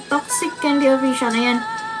 Tamsak. Ayan, Toxic Candy Official. Ayan.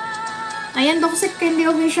 Ayan, Toxic Candy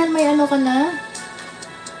Official. May ano ka na?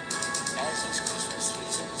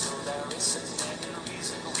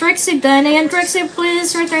 Trixie Dan. Ayan, Trixie,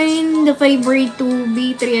 please return the favorite to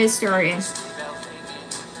B3 story.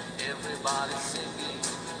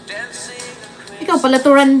 Ikaw pala to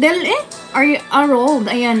Randel eh. Harold.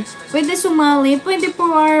 Ayan. Pwede sumali. Pwede po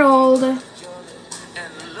Harold.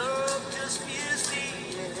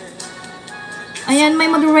 Ayan, may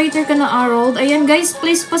moderator ka na, Harold. Ayan, guys,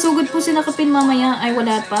 please, pasugod po si Nakapin mamaya. Ay,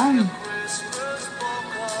 wala pa.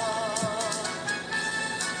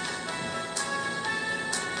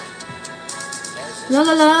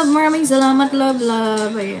 Love, maraming salamat,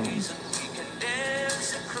 love. Ayan.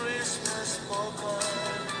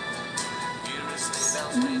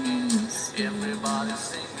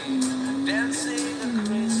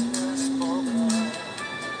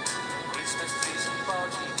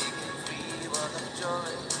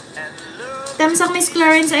 Tamsak Miss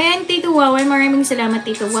Clarence. Ayan, Tito Wawan. Maraming salamat,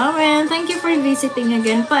 Tito Wawan. Thank you for visiting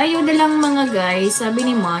again. Paayo na lang mga guys, sabi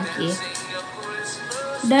ni Maki.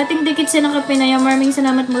 Dating dikit siya nakapinaya. Maraming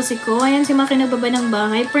salamat musiko. Ayan, si Maki nagbaba ng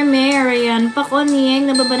bahay. Premiere, ayan.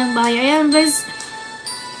 Pakonyeng nagbaba ng bahay. Ayan, guys.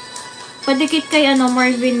 Padikit kay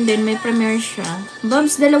Marvin din. May premiere siya.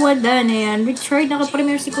 Bobs, 2 dan. Ayan. Richard,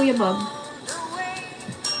 naka-premiere si Kuya Bob.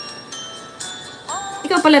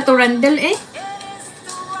 Ikaw pala to, Randall eh.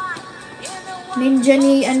 Ninja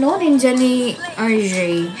ni RJ.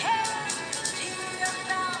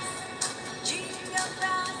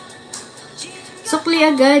 Sukli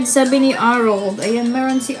agad, sabi ni Harold. Ayan,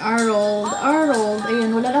 meron si Harold.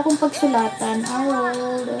 Ayan, wala na akong pagsulatan.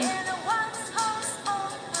 Harold.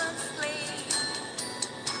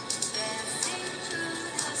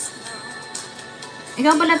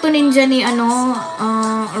 Ikaw pala to Ninja ni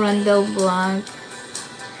Randall Blanc.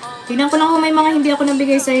 Tingnan ko lang kung may mga hindi ako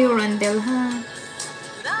nabigay sa iyo, Randall, ha?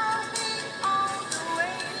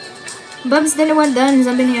 Babs, 2 dan,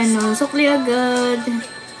 sabi ni sukli agad.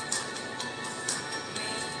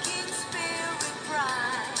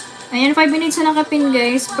 Ayan, 5 minutes na nakapin,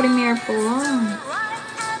 guys. Premiere po.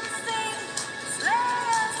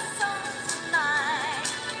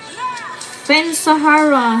 Fen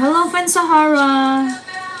Sahara. Hello, Fen Sahara.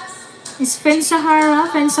 Is Fen Sahara?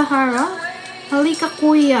 Halika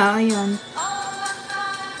kuya, ayan.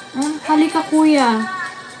 Halika kuya.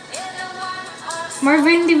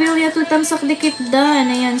 Marvin Di Villa, Tamsak dikit dan.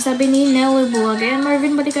 Ayan, sabi ni Nelly Bulag. Ayan,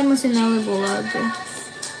 Marvin, balikan mo si Nelly Bulag.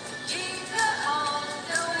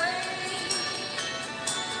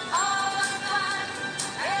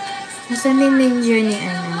 Nasaan din Ninja ni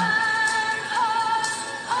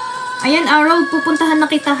Ayan, Harold, pupuntahan na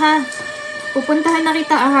kita ha.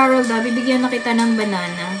 Harold ha. Bibigyan na kita ng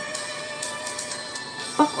banana.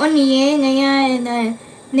 Pakonyeng, ayan.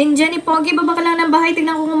 Ninja ni Pogi, baba ka lang ng bahay.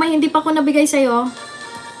 Tignan ko kung may hindi pa ako nabigay sa'yo.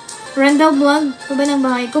 Randall Vlog, baba ng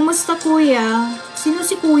bahay. Kumusta kuya? Sino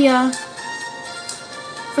si kuya?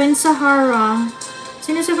 Friend Sahara.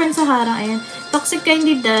 Sino si Friend Sahara? Ayan. Toxic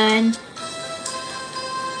Candy Dan.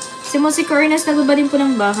 Si Musika Ernest, nagbaba din po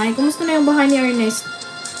ng bahay. Kumusta na yung bahay ni Ernest?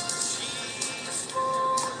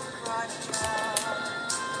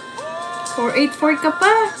 $484 ka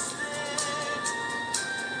pa.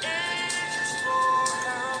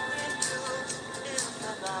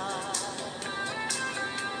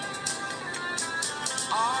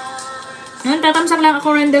 Tatamsak lang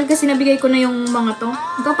ako, Randall, kasi nabigay ko na yung mga to.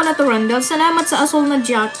 Ikaw pala to, Randall. Salamat sa asol na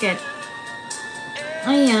jacket.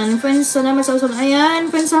 Ayan, friends, salamat sa asol.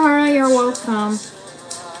 Ayan, friends Sahara, you're welcome.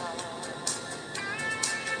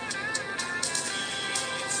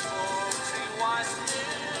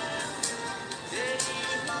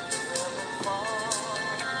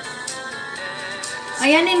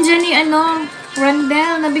 Ayan, ninja ni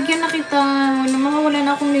Randel, nabigyan na kita. Wala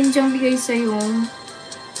na akong ninjang bigay sa'yo.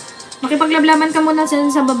 Makipaglablaban ka muna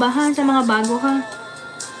sa baba ha, sa mga bago ha.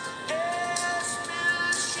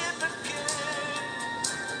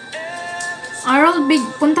 Harold,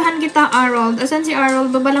 puntahan kita, Harold. Asan si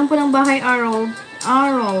Harold? Baba lang po ng bahay, Harold.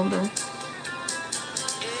 Harold.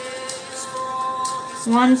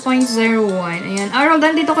 1.01. Ayan. Harold,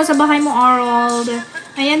 andito ka sa bahay mo, Harold.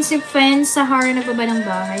 Ayan si Fen Sahara, nagbaba ng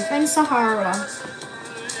bahay. Fen Sahara.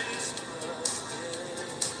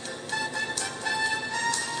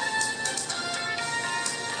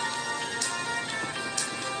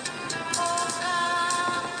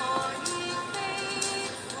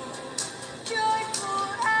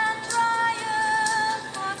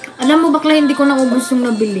 Alam mo, bakla, hindi ko naubos yung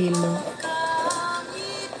nabili mo.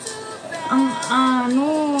 Ang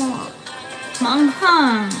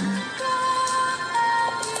maanghang.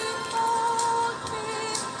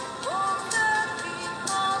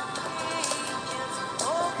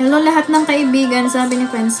 Hello lahat ng kaibigan, sabi ni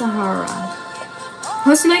Friend Sahara.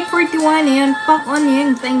 Who's like 41? Ayan, Pak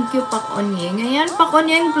Onyeng. Thank you, Pak Onyeng. Ayan, Pak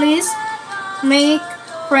Onyeng, please make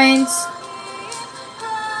friends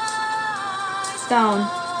down.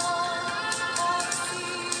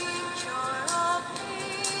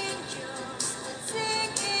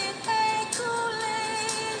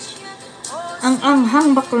 Ang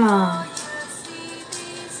anghang, bakla.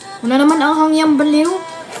 Wala naman anghang yan, baliw.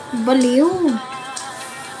 Baliw.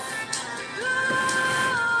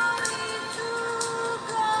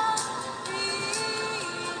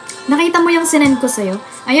 Nakita mo yung sinend ko sa'yo?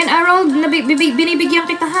 Ayan, Harold, binibigyan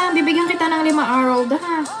kita ha. Bibigyan kita ng 5, Harold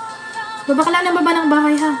ha. Baba ka lang ng baba ng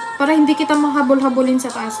bahay ha. Para hindi kita mahabol-habulin sa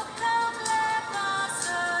taas.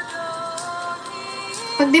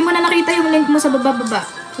 Pag di mo na nakita yung link mo sa baba-baba,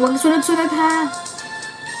 huwag sunod-sunod ha.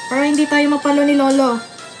 Para hindi tayo mapalo ni Lolo.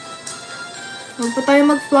 Huwag pa tayo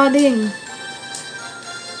mag-flooding.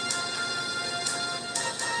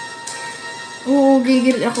 Oo,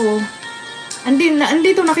 gigil ako.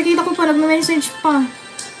 Andito, nakikita ko pa, nag-message pa.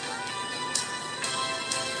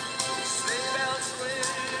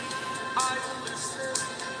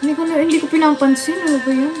 Hindi ko pinapansin. Ano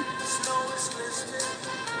ba yun?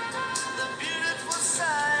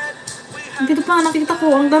 Dito pa, nakita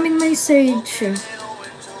ko, ang daming message.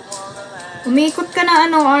 Umikot ka na,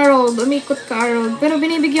 Harold. Umikot ka, Harold. Pero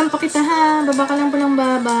binibigyan pa kita, ha. Baba ka lang po ng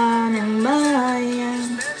baba ng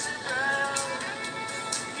bayan.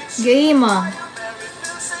 Game,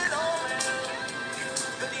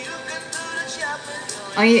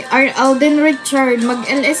 Ay, Alden Richard,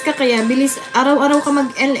 mag-LS ka kaya? Bilis, araw-araw ka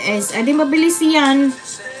mag-LS. Di mabilis yan.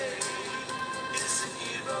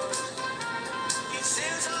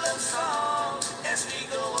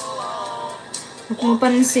 Huwag mo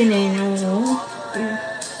pansinin, no?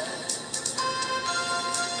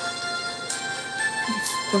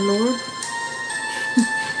 It's the Lord.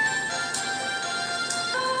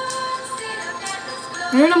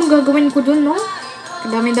 Ano naman gagawin ko dun, no?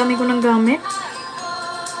 Dami-dami ko ng gamit.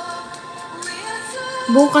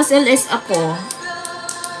 Bukas LS ako.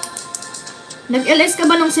 Nag-LS ka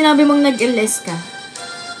ba nung sinabi mong nag-LS ka?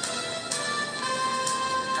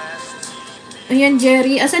 Ayan,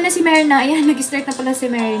 Jerry. Asan na si Merna? Ayan, nag-start na pala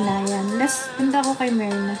si Merna. Ayan. Last, punta ko kay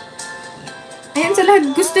Merna. Ayan, sa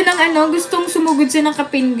lahat gusto ng gustong sumugod siya ng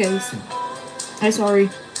kapin, guys. Ay,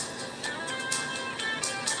 sorry.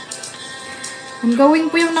 Ang gawin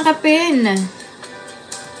po yung nakapin.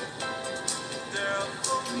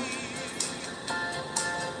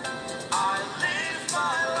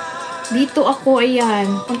 Dito ako, ayan.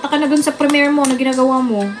 Punta ka na dun sa premiere mo na ginagawa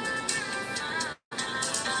mo.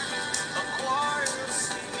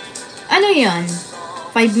 Ano yan?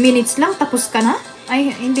 5 minutes lang, tapos ka na? Ay,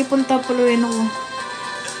 hindi punta puluin ako.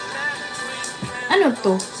 Ano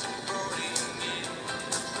to?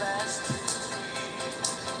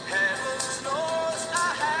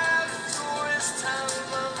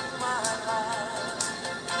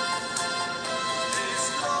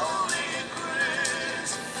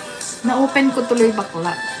 Na-open ko tuloy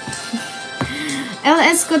bakla.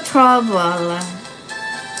 LS ko travel.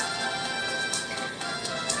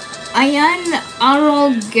 Ayan,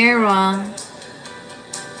 Harold Guerra.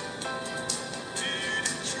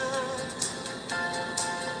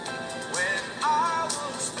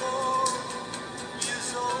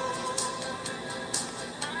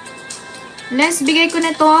 Last bigay ko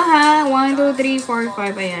na to ha. 1, 2, 3, 4,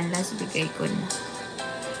 5. Ayan, last bigay ko na.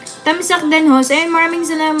 Tamsak din ho. Ayan, maraming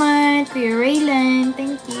salamat. Kuya Raylan,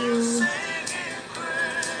 thank you.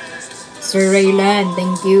 Sir Raylan,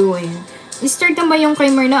 thank you. Ayan. I-start na ba yung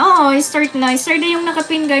kay Merna? Oo, i-start na. I-start na yung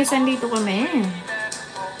nakapin, guys. Andito kami.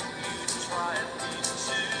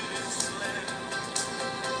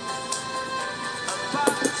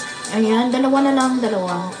 Ayan, dalawa na lang,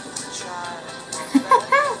 dalawa.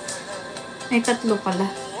 Ay, tatlo pala.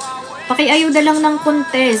 Pakiayuda lang ng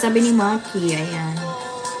konti, sabi ni Maki. Ayan.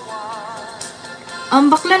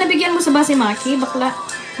 Bakla, nabigyan mo sa ba si Maki? Bakla.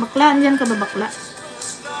 Bakla, andyan ka ba, bakla?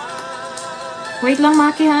 Wait lang,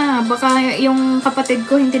 Maki, ha. Baka yung kapatid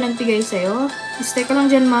ko hindi nagbigay sa'yo. Stay ka lang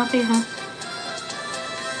dyan, Maki, ha.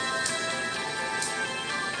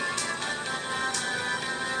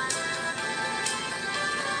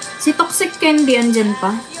 Si Toxic Candy, andyan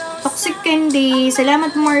pa. Toxic Candy,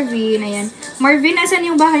 salamat Marvin. Ayan. Marvin, asan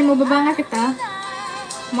yung bahay mo? Baba nga kita.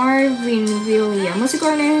 Marvin Villa.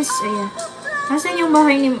 Musicornes, ayan. Asan yung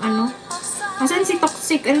bahay ni, ano? Asan si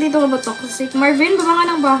Toxic? Andito ba Toxic? Marvin, baba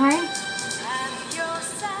nga ng bahay.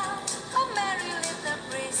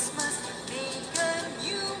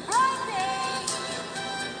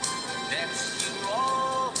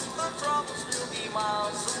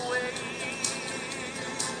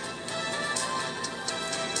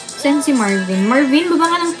 Saan si Marvin? Marvin, baba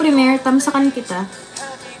nga ng premier. Tamsakan kita.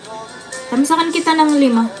 Tamsakan kita ng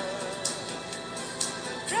 5.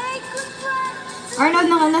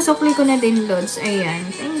 Arnold, nasukli ko na din, Lods. Ayan.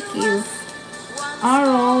 Thank you.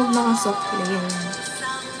 Arnold, nakasukli. Ayan.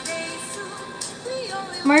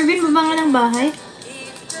 Marvin, baba nga ng bahay.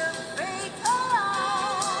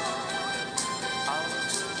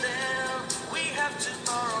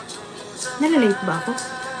 Nalalate ba ako?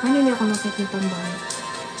 Hindi ako nakikita ang bahay.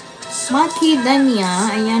 Maki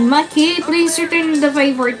Danya. Ayan. Maki, please return the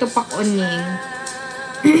favor to Pak Oning.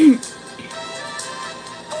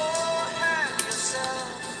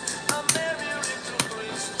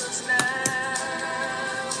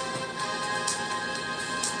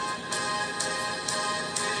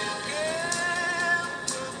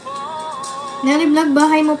 Nelly Vlog,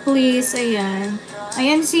 bahay mo please. Ayan.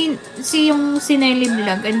 Ayan si Nelly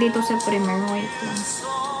Vlog. Andito sa primer. Wait lang.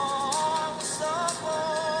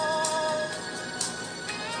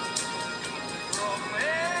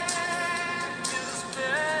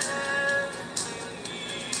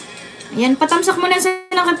 Ayan, patamsak muna sa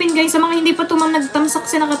nakapin guys. Sa mga hindi pa tumang nagtamsak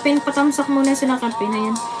sa nakapin, patamsak muna sa nakapin.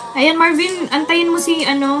 Ayan. Ayan Marvin, antayin mo si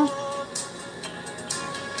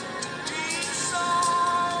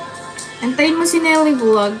antayin mo si Nelly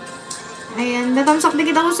Vlog. Ayan, natamsak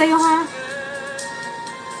dikit ako sa'yo ha.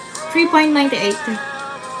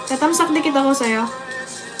 3.98. Tatamsak dikit ako sa'yo.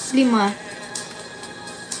 5.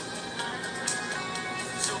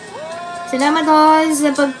 Salamat ho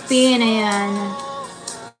sa pagpin. Ayan.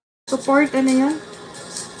 Support, ano yun?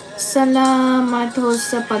 Salamat ho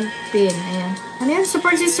sa pagpin. Ayan. Ano yan?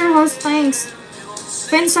 Support sister host, thanks.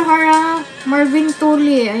 Fen Sahara, Marvin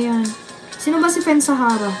Tuli. Ayan. Sino ba si Fen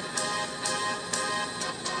Sahara?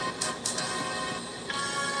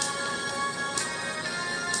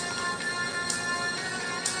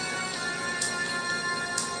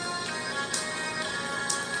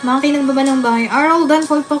 Maki, nagbaba ng bahay. Arnold, done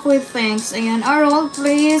full pack with thanks. Ayan. Arnold,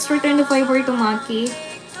 please return the favor to Maki.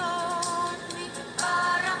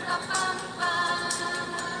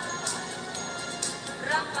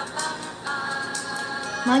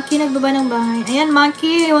 Maki, nagbaba ng bahay. Ayan,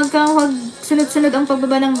 Maki, wag sunod-sunod ang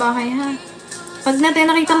pagbaba ng bahay, ha? Pag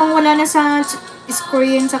nakita mong wala na sa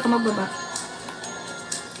screen, saka magbaba.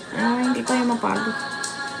 Ay, hindi tayo mapagod.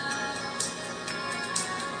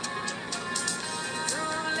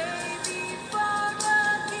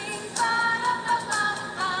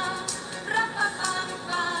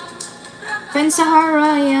 Fen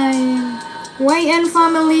Sahara, ayan. YN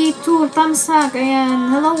Family 2, Tamsak,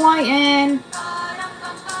 ayan. Hello, YN.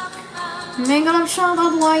 Mega love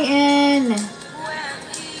shoutout, YN.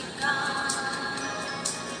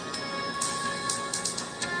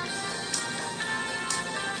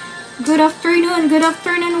 Good afternoon,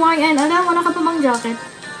 YN. Alam, wala ka pa bang jacket?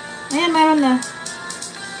 Ayan, meron na.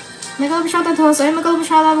 Mega love shoutout, host. Ayan, mega love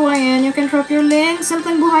shoutout, YN. You can drop your link.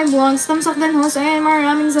 Simpleng Buhay Vlogs. Tamsak din, host. Ayan,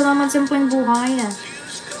 maraming salamat, Simpleng Buhay.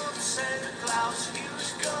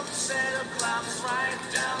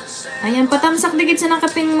 Ayan, patamsak dikit sa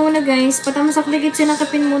nakapin muna, guys. Patamsak dikit sa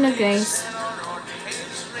nakapin muna, guys.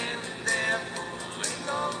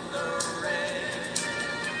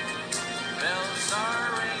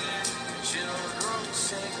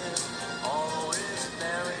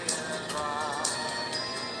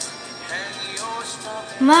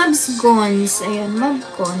 Mabs Gons. Ayan, Mab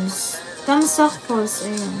Gons. Tamsak Hos.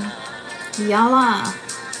 Ayan. Yala.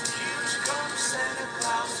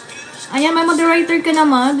 Ayan, may moderator ka na,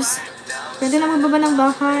 Mabs. Pwede na magbaba ng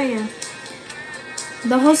bahay.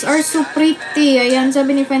 The hosts are so pretty. Ayan,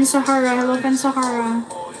 sabi ni Fen Sahara. Hello, Fen Sahara.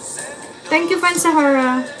 Thank you, Fen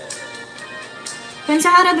Sahara. Fen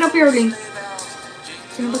Sahara, drop your link.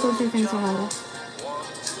 Sino ba to si Friend Sahara?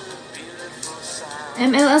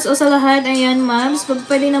 MLS o sa lahat. Ayan, Mams.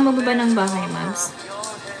 Pwede na mababa ng bahay, Mams.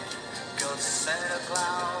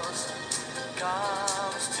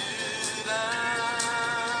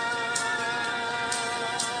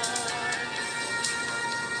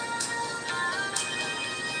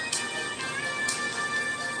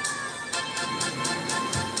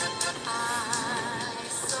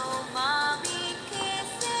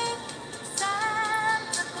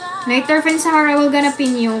 Later, Friend Sahara, will gonna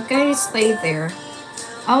pin you. Okay, stay there.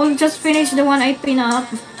 I will just finish the one I pin up.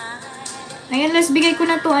 Ayan, let's bigay ko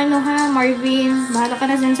na to, ano ha, Marvin. Bahala ka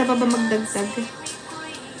na dyan sa baba magdagdag.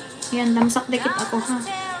 Ayan, damsak dikit ako ha.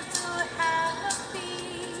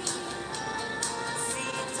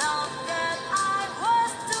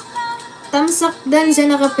 Tamsak din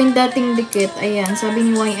siya nakapin dating dikit. Ayan, sabi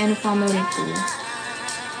ni YN Family 2.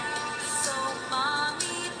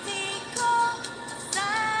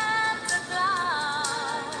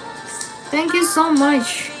 Thank you so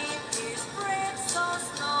much.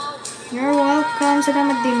 You're welcome.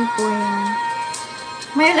 Salamat din po yan.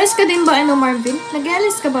 May LS ka din ba, ano, Marvin?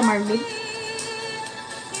 Nag-LS ka ba, Marvin?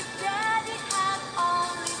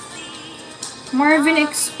 Marvin,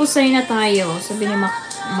 expose na tayo. Sabi ni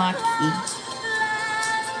Maki.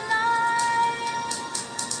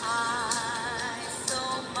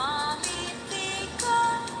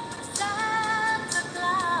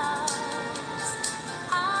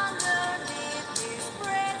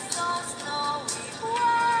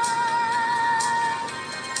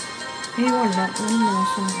 Ay, wala. Wala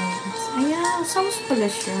siya ng oras. Ayan, songs pala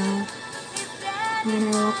siya. When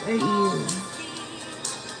I walk at you.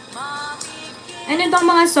 Ano itong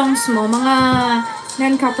mga songs mo? Mga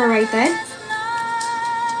non-copyrighted?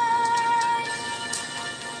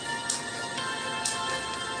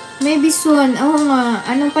 Maybe soon. Oo nga.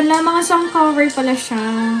 Ano pala? Mga song cover pala siya.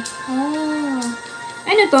 Oh.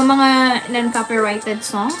 Ano to? Mga non-copyrighted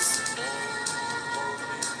songs?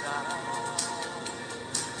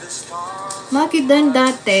 Bakit dan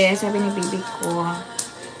dati, sabi ni baby ko.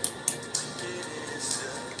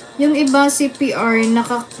 Yung iba CPR,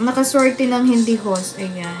 nakaswerte ng hindi host.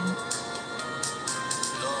 Ayan.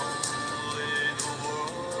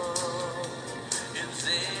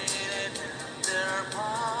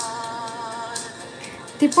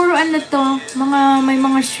 Tipuro ano to, may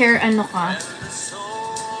mga share ano ka.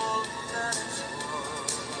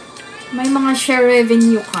 May mga share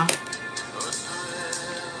revenue ka.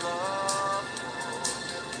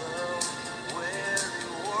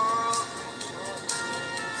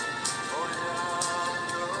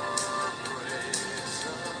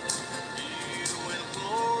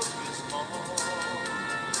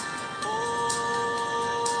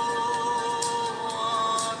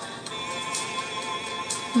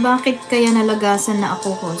 Bakit kaya nalagasan na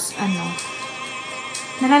ako, host? Ano?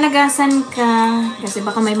 Nalalagasan ka kasi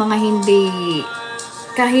baka may mga hindi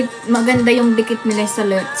kahit maganda yung dikit nila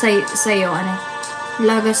sa'yo, ano?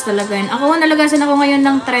 Lagas talaga yun. Ako, nalagasan ako ngayon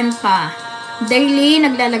ng 30. Daily,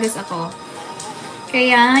 naglalagas ako.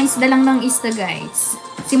 Kaya, isda lang ng isda, guys.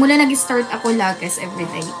 Simula nag-start ako lagas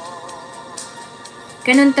everyday.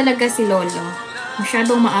 Ganun talaga si Lolo.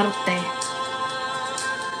 Masyadong maarte.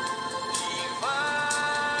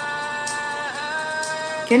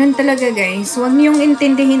 Ganun talaga, guys. Huwag niyong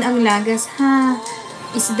intindihin ang lagas, ha?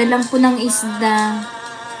 Isda lang po ng isda.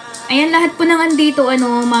 Ayan, lahat po ng andito,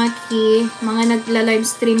 ano, Maki. Mga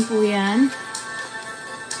nagla-livestream po yan.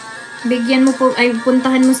 Bigyan mo po, ay,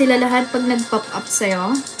 puntahan mo sila lahat pag nag-pop up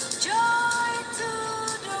sa'yo.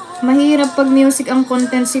 Mahirap pag music ang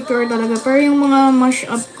content CPR talaga. Pero yung mga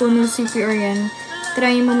mash-up ko no CPR yan,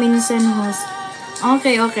 try mo minsan, host.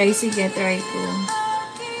 Okay, sige, try ko.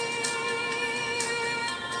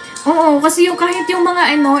 Oo, kasi yung kahit yung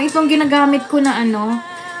mga ano, itong ginagamit ko na ano,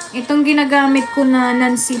 itong ginagamit ko na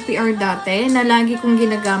non-CPR dati, na lagi kong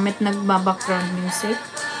ginagamit nagba-background music.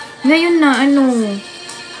 Ngayon na ano,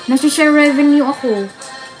 nasi-share revenue ako.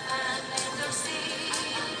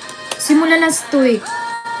 Simula last week.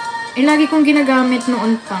 Lagi kong ginagamit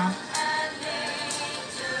noon pa.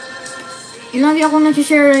 Lagi akong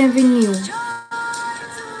nasi-share revenue.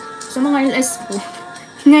 Sa mga LS ko.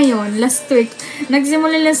 Ngayon, last week.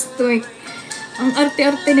 Nagsimula last week. Ang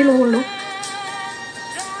arte-arte ni Lolo.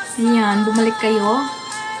 Ayan, bumalik kayo.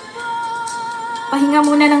 Pahinga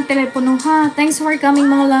muna ng telepono, ha? Thanks for coming,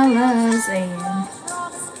 mga lalas. Ayan.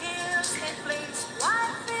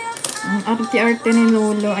 Ang arte-arte ni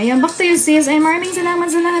Lolo. Ayan, back to you, sis. Ay, maraming salamat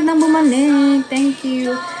sa lahat ng bumalik. Thank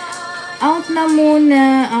you. Out na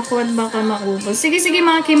muna ako at baka maubos. Sige,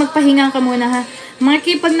 Maki, magpahinga ka muna, ha?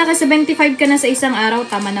 Maki, pag naka 75 ka na sa isang araw,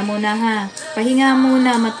 tama na muna ha. Pahinga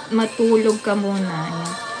muna, matulog ka muna.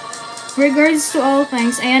 Ayan. Regards to all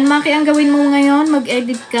things. Ayan, Maki, ang gawin mo ngayon,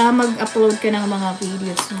 mag-edit ka, mag-upload ka ng mga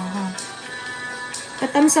videos mo ha.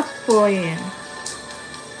 Patamsak po yan.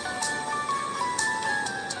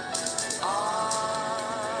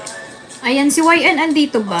 Ayan, si YN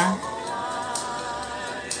andito ba?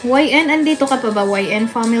 YN andito ka pa ba? YN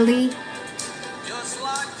family?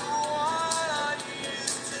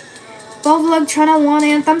 Vlog Channel 1.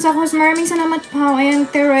 Ayan, tamsak host. Maraming salamat po. Ayan,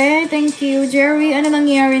 Tere. Thank you. Jerry, ano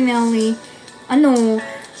nangyari, Nelly? Ano?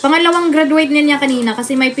 Pangalawang graduate niya kanina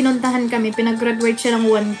kasi may pinuntahan kami. Pinag-graduate siya ng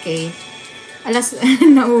 1K. Alas,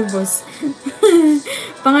 naubos.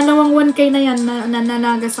 Pangalawang 1K na yan na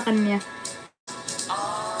nanaga sa kanya.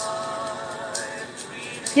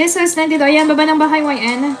 Yes, host, nandito. Ayan, baba ng bahay,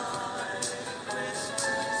 YN.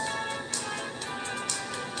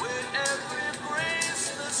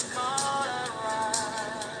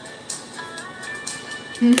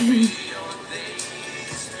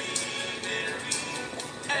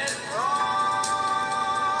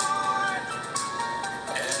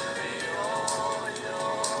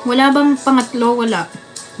 Wala bang pangatlo? Wala.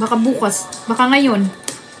 Baka bukas. Baka ngayon.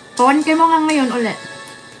 Pawan kayo mo nga ngayon ulit.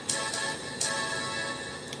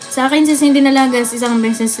 Sa akin, si Cindy Nalagas, isang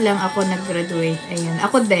beses lang ako nag-graduate. Ayan.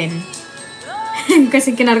 Ako din.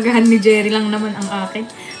 Kasi kinargahan ni Jerry lang naman ang akin.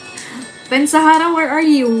 Ben Sahara, where are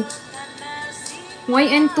you?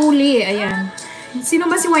 YN Tuli. Ayan.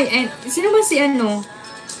 Sino ba si YN? Sino ba si ano?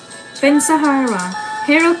 Ben Sahara.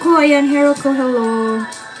 Hero ko. Ayan. Hero ko. Hello.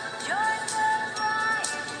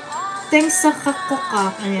 Thanks sa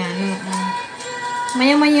kakokak. Ayan.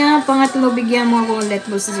 Maya-maya, pangatlo, bigyan mo ako ulit,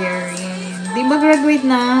 Boss Jerry. Di ba graduate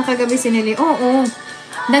na kagabi si Nelly? Oo.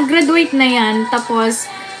 Nag-graduate na yan.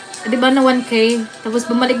 Tapos, di ba na 1K? Tapos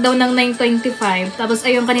bumalik daw ng 925. Tapos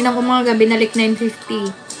ayun, kaninang umaga, binalik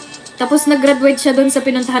 950. Tapos nag-graduate siya doon sa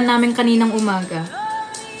pinuntahan namin kaninang umaga.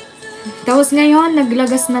 Tapos ngayon,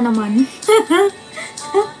 naglagas na naman.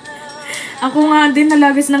 Ako nga din,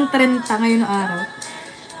 nalagas ng 30 ngayon araw.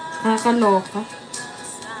 Nakakaloka.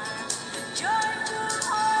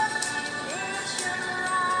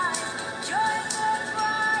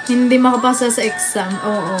 Hindi makapasa sa exam.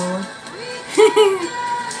 Oo.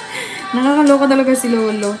 Nakakaloka talaga si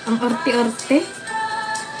Lolo. Ang arte-arte.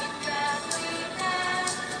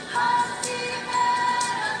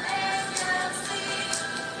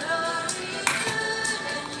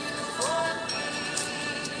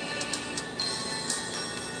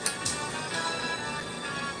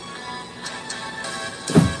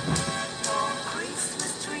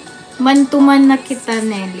 Mantuman na kita,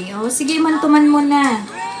 Nelly. O, sige, mantuman mo na.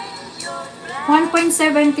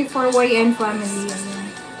 1.74 YN family.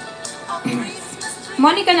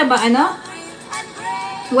 Monica na ba? Ano?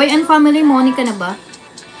 YN family, Monica na ba?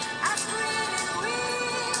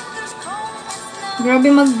 Grabe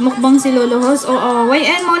magmukbang si Lolo Host. Oo,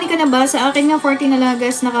 YN, Monica na ba? Sa akin nga 40 na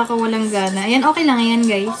lagas, nakakawalang gana. Ayan, okay lang yan,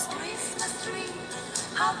 guys.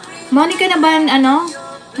 Monica na ba, ano?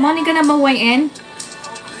 Monica na ba, YN?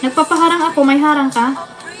 Nagpapaharang ako, may harang ka?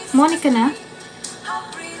 Monica na?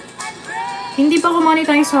 Hindi pa ko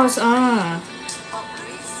monetize host.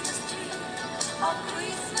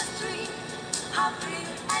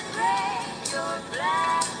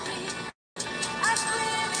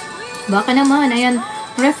 Baka naman, ayan.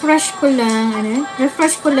 Refresh ko lang. Ano?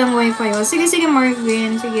 Refresh ko lang wifi. Sige, sige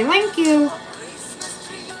Marvin. Sige, thank you.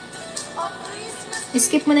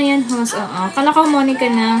 Skip mo na yan host. Kala ko Monica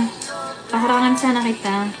na. Paharangan sana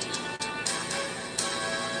kita.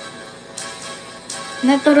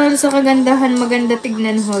 Natural sa kagandahan, maganda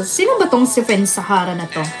tignan host. Sino ba tong si Fen Sahara na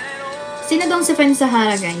to? Sino tong si Fen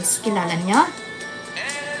Sahara, guys? Kilala niya?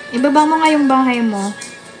 Ibaba mo nga yung bahay mo.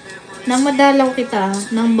 Nang madalaw kita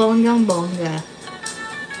ng bonggang bongga.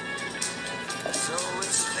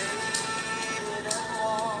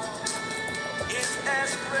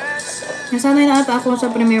 Nasanay na ata ako sa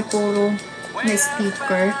Premiere Pro na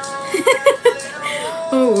sticker.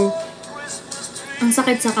 Oo. Ang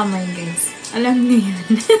sakit sa kamay, guys. Alam niyo yan.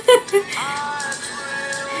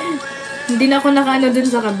 Hindi na ako nakaano dun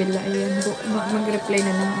sa kabila. Ayan. Mag-reply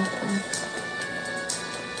na lang ako.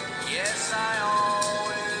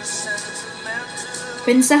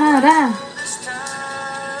 Pensahara.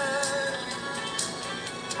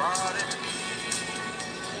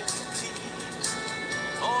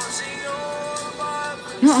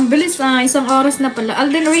 No, ang bilis pa. Isang oras na pala.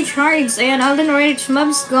 Alden Rich Hards. Ayan, Alden Rich.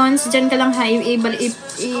 Mobs Guns. Diyan ka lang ha.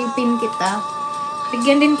 Ipin kita.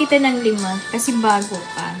 Bigyan din kita ng 5. Kasi bago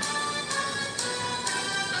ka.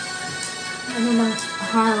 Ano nang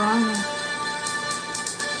harang.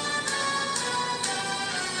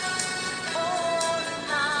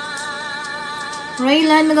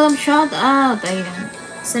 Raylan, magalang shout out. Ayan.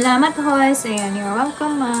 Salamat, host. Ayan, you're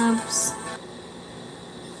welcome, Mabs.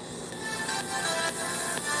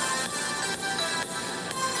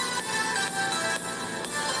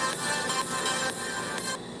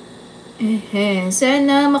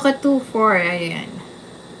 Sana maka 2-4. Ayan.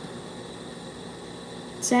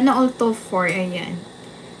 Sana all 2-4. Ayan.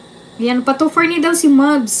 Ayan, pa 2-4 ni daw si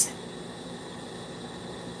Mabs.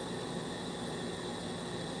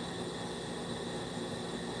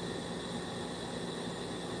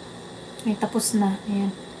 Ay, tapos na.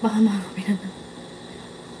 Ayan. Baka makakapin na.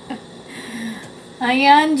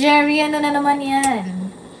 Ayan, Jerry. Ano na naman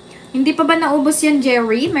yan? Hindi pa ba naubos yan,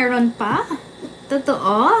 Jerry? Meron pa?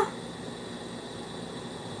 Totoo?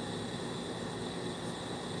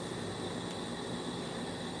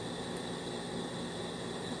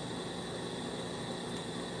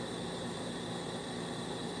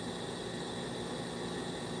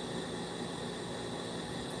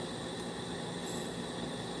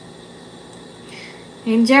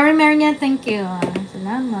 And Jerry Maria, thank you.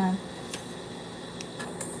 Salamat.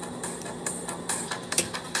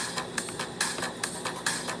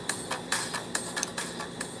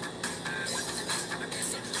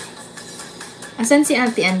 Asan si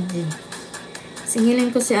Ate Angie?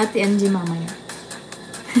 Singilin ko si Ate Angie mamaya.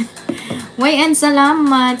 YN,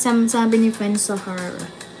 salamat. Sabi ni Fen Sahara.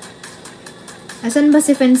 Asan ba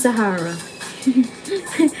si Fen Sahara?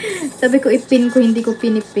 Sabi ko ipin ko, hindi ko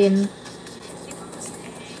pinipin.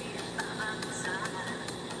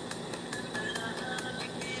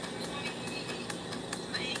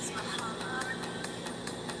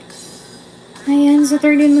 Ayan, sa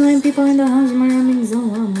 13 million people in the house, maraming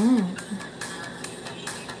salamat.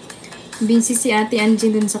 Busy si Ate Angie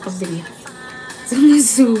dun sa kabila.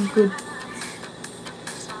 Sumusugod.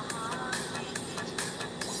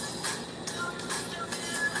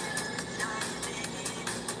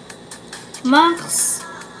 Max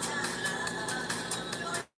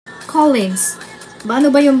Collins. Paano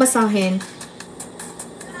ba yung basahin?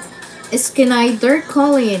 Schneider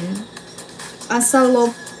Colin.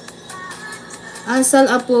 Asal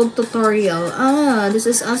upload tutorial. This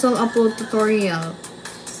is Asal upload tutorial.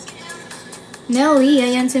 Nelly,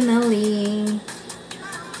 ayan si Nelly.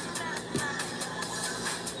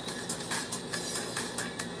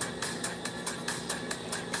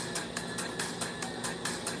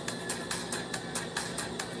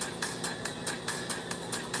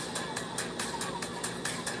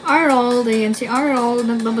 Harold, ayan si Harold.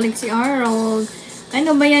 Nagbabalik si Harold.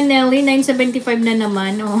 Ano ba yan, Nelly? 975 na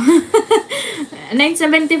naman, oh.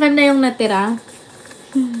 975 na yung natira.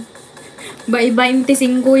 Ba,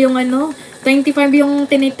 25 yung ano. 25 yung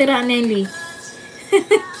tinitira, Nelly.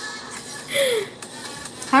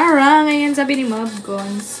 Hara, ngayon sabi ni Mob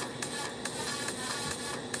Gons.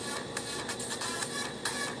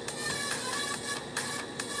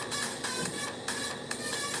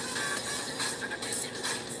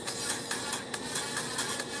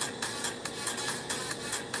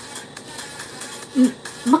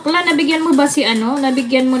 Bakla, nabigyan mo ba si ano?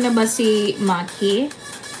 Nabigyan mo na ba si Maki?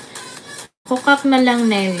 Kukak na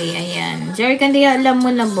lang, Nelly. Ayan. Jerry, kandi alam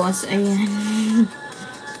mo na, boss. Ayan.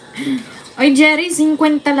 Oy, Jerry,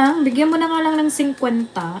 50 lang. Bigyan mo na nga lang ng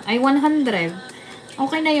 50. Ay, 100.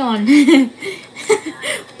 Okay na yon.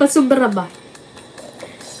 Pasubra ba?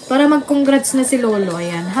 Para mag-congrats na si Lolo.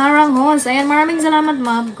 Ayan. Harang host. Ayan, maraming salamat,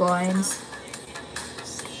 Mob Coins.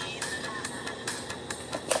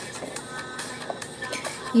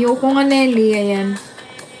 Yoko nga, Nelly. Ayan.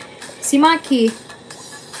 Si Maki.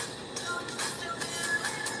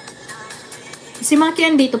 Si Maki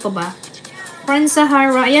andito pa ba? Friend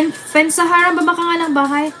Sahara. Ayan, Friend Sahara. Baba ka nga ng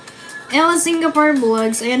bahay. Ella Singapore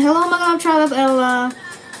Vlogs. Ayan, hello mga shoutout, Ella.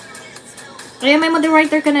 Ayan, may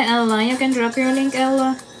moderator ka na, Ella. You can drop your link,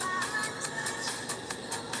 Ella.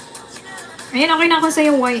 Ayan, okay na ako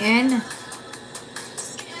sa'yo, YN.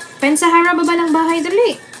 Friend Sahara, baba ng bahay.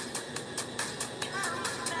 Dali.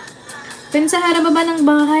 Friend Sahara, baba ng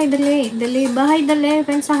bahay. Dali. Dali. Bahay, dali.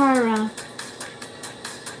 Friend Sahara.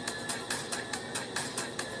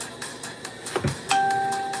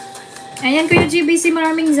 Ayan, Kuya GBC,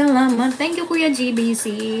 maraming salamat. Thank you, Kuya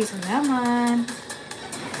GBC. Salamat.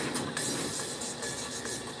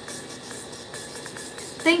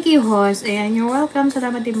 Thank you, host. Ayan, you're welcome.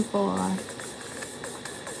 Salamat din po.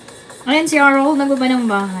 Ayan, si Arol, nagbaba ng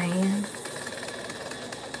bahay.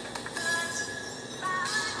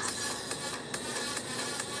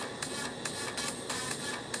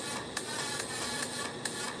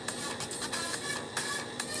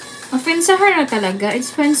 Friend Sahara talaga. It's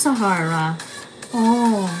Friend Sahara.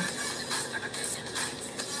 Oh.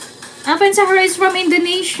 Friend Sahara is from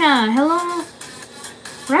Indonesia. Hello.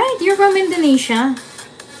 Right? You're from Indonesia.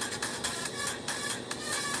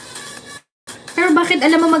 Pero bakit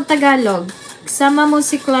alam mo mag-Tagalog? Sama mo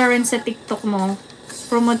si Clarence sa TikTok mo.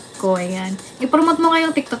 Promote ko, ayan. I-promote mo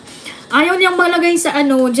kayong TikTok. Ayaw niyang malagay sa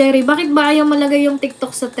ano, Jerry. Bakit ba ayaw malagay yung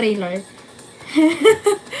TikTok sa trailer?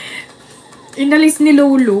 Inalis ni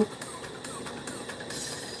Lolo.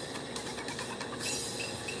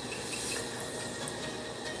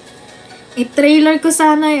 I-trailer ko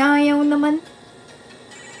sana ay ayaw naman.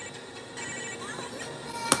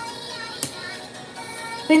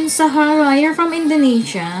 Sahara, you're from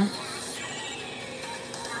Indonesia.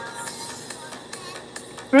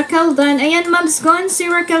 Raquel Dan. Ayan, Mabs, gone si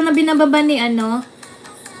Raquel na binababa ni ano.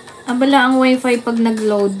 Abala ang wifi pag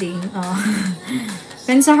nag-loading. Oh.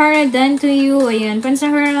 Sahara, Dan to you. Ayan,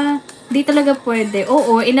 Sahara, di talaga pwede.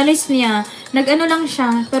 Oo, inalis niya. Nag-ano lang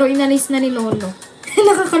siya, pero inalis na ni Lolo.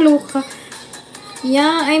 Nakakaluka.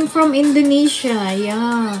 Yeah, I'm from Indonesia.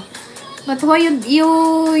 Yeah. But why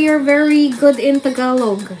you're very good in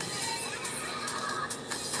Tagalog.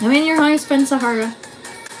 I mean, your highest Sahara.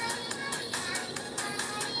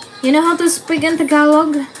 You know how to speak in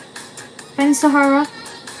Tagalog? Sahara?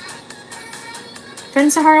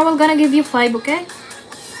 Sahara, we're gonna give you 5, okay?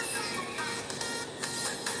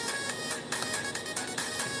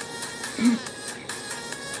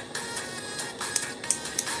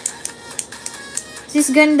 Sis,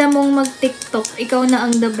 ganda mong mag-TikTok. Ikaw na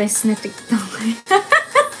ang the best na TikTok.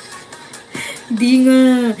 Di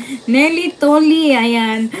nga. Nelly Tolly,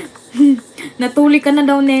 ayan. Natuli ka na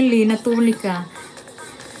daw, Nelly. Natuli ka.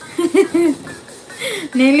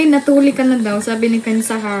 Nelly, natuli ka na daw, sabi ni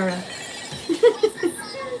Sahara.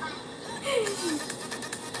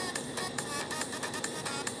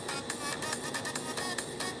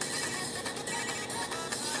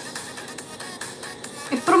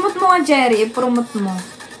 I-promote mo nga, Jerry. I-promote mo.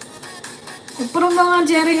 I-promote mo nga,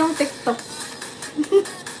 Jerry, yung TikTok.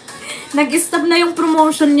 Nag-stop na yung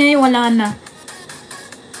promotion niya, wala na.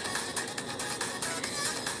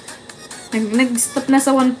 Nag-stop na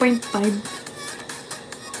sa 1.5.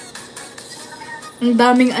 Ang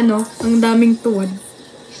daming ano, ang daming tuwad.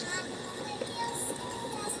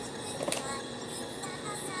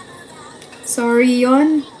 Sorry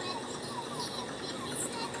yon.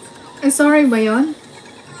 Sorry ba yon?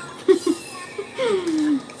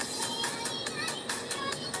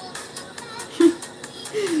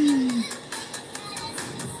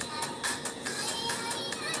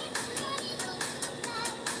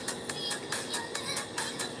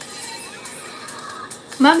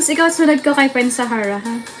 Mams, ikaw sunod ko kay Sahara,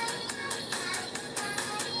 ha?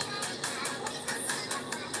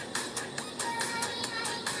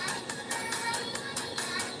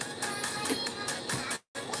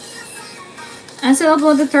 Answer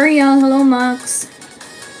upload tutorial. Hello, Max.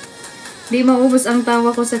 Di maubos ang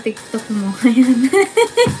tawa ko sa TikTok mo. Ayan.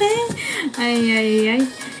 Ay.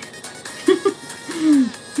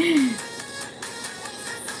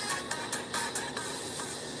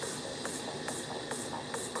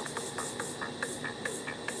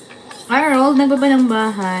 Harold, nagbaba ng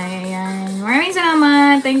bahay. Ayan. Maraming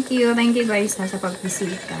salamat. Thank you. Thank you guys sa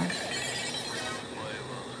pagbisita.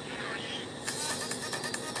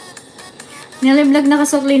 Niliblog na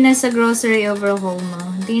kasukli na sa grocery overhaul mo.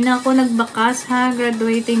 Hindi na ako nagbakas ha.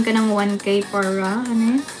 Graduating ka ng 1K para.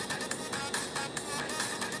 Ano yun?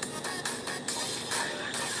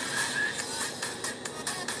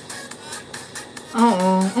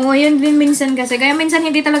 Oo, yun din minsan kasi. Kaya minsan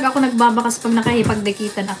hindi talaga ako nagbabakas pag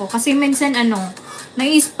nakahipag-dikitan ako. Kasi minsan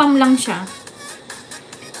nai-spam lang siya.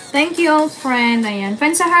 Thank you all, friend. Ayan.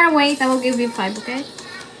 Sahara, wait. I will give you 5, okay?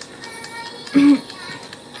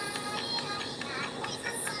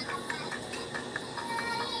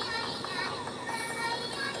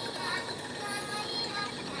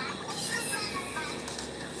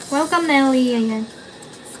 Welcome, Nelly. Ayan.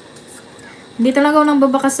 Hindi talaga ako nang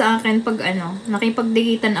babakas sa akin pag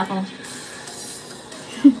nakipagdikitan ako.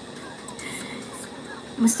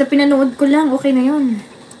 Basta pinanood ko lang, okay na yun.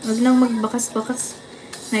 Huwag nang magbakas-bakas.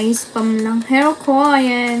 Na-spam lang. Hero ko,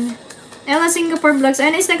 ayan. Ella Singapore Vlogs.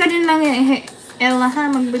 Ayan, is na ka din lang eh. Ella ha,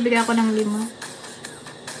 magbibigay ako ng 5.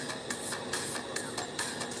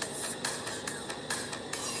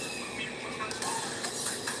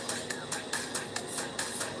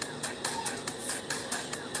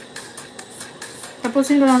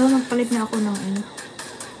 Tapusin ko lang ito, magpalit na ako ng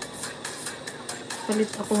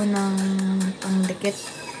palit ako ng pangdikit.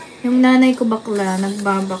 Yung nanay ko bakla,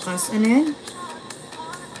 nagbabakas. Ano yan?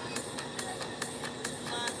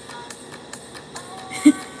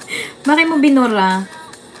 Bakit mo binura?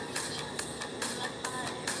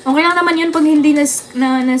 Okay lang naman yun pag hindi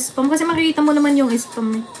na-spam. Kasi makikita mo naman yung spam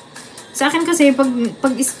eh. Sa akin kasi,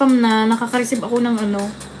 pag spam na, nakaka-receive ako ng ano.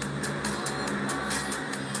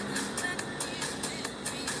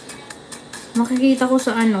 Makikita ko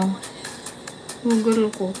sa ano.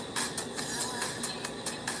 Google ko.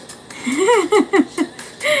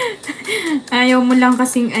 Ayaw mo lang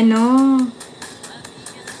kasing ano.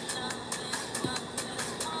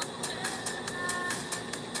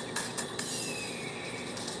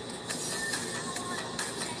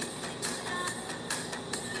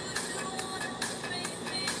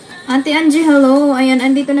 Ate Angie, hello. Ayan,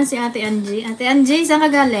 andito na si Ate Angie. Ate Angie, saan ka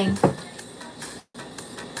galing?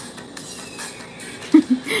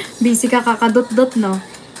 Busy ka, kakadot-dot, no?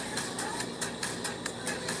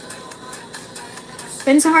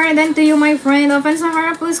 Pensahara then to you, my friend.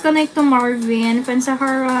 Pensahara, please connect to Marvin.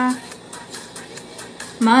 Pensahara.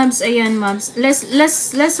 Mabs, ayan, Mabs.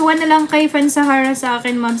 Less one na lang kay Pensahara sa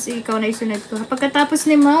akin, Mabs. Ikaw na isunod ko. Pagkatapos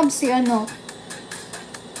ni Mabs, si ano?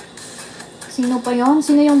 Sino pa yon?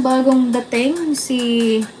 Sino yung bagong dating?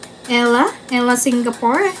 Si Ella? Ella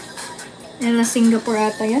Singapore? Ella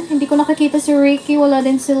Singapore ata yan. Hindi ko nakakita si Ricky. Wala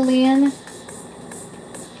din si Lian.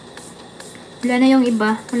 Wala na yung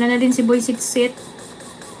iba. Wala na din si Boy Sit-Sit.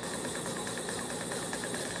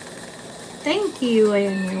 Thank you.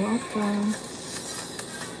 Ayan, you're welcome.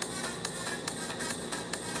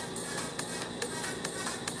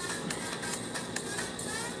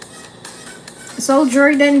 Sol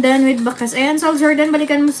Jordan done with Bakas. Ayan, Sol Jordan,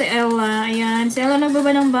 balikan mo si Ella. Ayan, si Ella nagbaba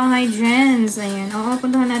ng bahay. Jens. Ayan. Oo,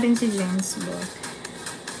 puntahan natin si Jens.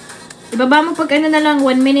 Ibaba mo pag ano na lang,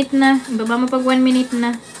 1 minute na. Ibaba mo pag 1 minute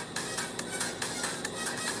na.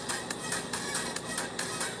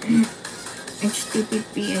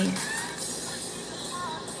 HTTP, ayan.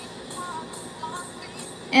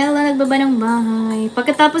 Ella, nagbaba ng bahay.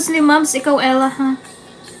 Pagkatapos ni Mabs, ikaw, Ella, ha?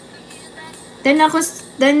 Dan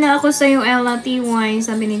na ako sa'yo, Ella, TY,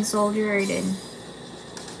 sabi ni Soldier din.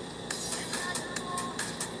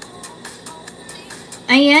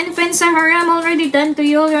 Ayan, Pensahara, I'm already done to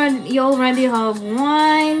you. You already have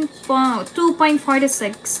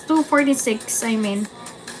 2.46. 246, I mean.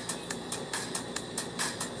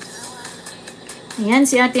 Ayan,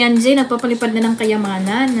 si Ate Angie, nagpapalipad na ng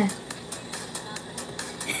kayamanan.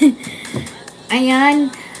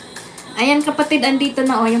 Ayan. Ayan, kapatid, andito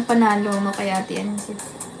na yung panalo mo kay Ate Angie.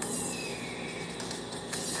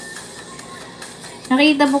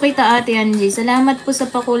 Nakita po kita, Ate Angie. Salamat po sa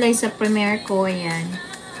pakulay sa premiere ko. Ayan.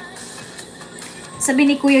 Sabi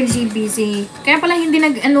ni Kuya GBC. Kaya pala hindi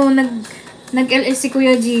nag-LS si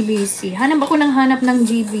Kuya GBC. Hanap ako ng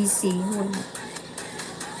GBC.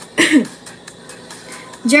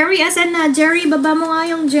 Jerry, asan na? Jerry, baba mo nga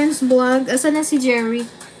yung Jen's vlog. Asan na si Jerry?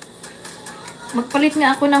 Magpalit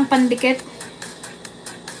nga ako ng pandikit.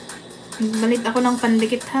 Magpalit ako ng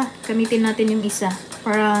pandikit, ha. Gamitin natin yung isa.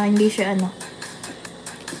 Para hindi siya ano.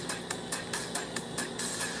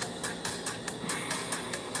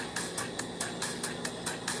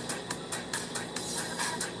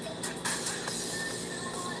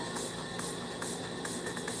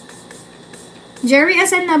 Jerry,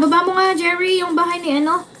 asan na? Baba mo nga, Jerry, yung bahay ni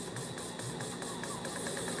ano.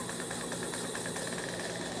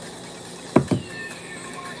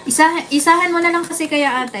 Isahan mo na lang kasi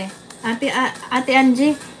kaya ate. Ate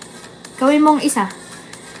Angie. Gawin mong isa.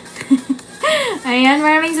 Ayan,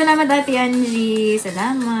 maraming salamat, Ate Angie.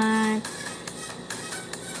 Salamat.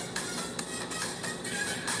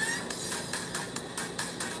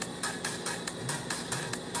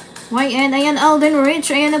 YN, ayan, Alden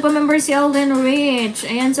Rich. Ayan, nagpa-member si Alden Rich.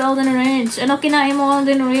 Ayan, si Alden Rich. Ano kinain mo,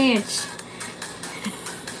 Alden Rich?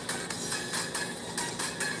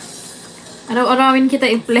 Araw-arawin kita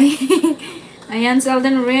i-play. Ayan, si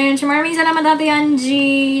Alden Rich. Maraming salamat, Ate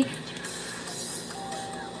Angie.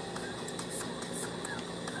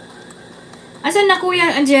 Asan na,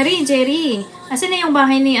 Kuya Jerry? Jerry. Asan na yung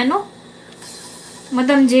bahay ni ano?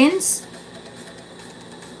 Madam Jens?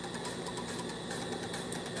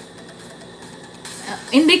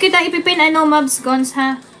 Hindi kita ipipin, ano, Mabs Gons,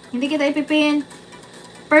 ha? Hindi kita ipipin.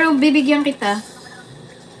 Pero bibigyan kita.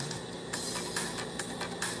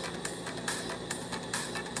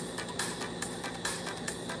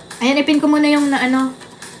 Ayan, ipin ko muna yung na, ano,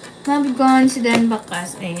 Mabs Gons, Dan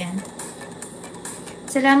Bakas. Ayan.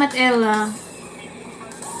 Salamat, Ella.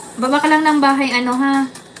 Baba ka lang ng bahay, ano,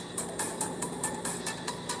 ha?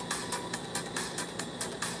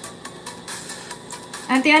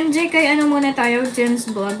 Ate Angie, kay ano muna tayo? Jen's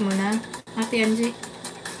vlog muna. Ate Angie.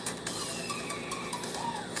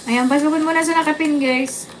 Ayan, pasukin muna sa nakapin,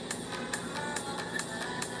 guys.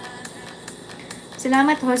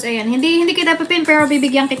 Salamat, host. Ayan. Hindi kita pipin, pero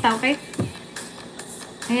bibigyan kita, okay?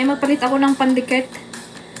 Ayan, magpalit ako ng pandikit.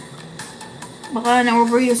 Baka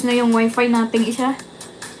na-overuse na yung wifi nating isa.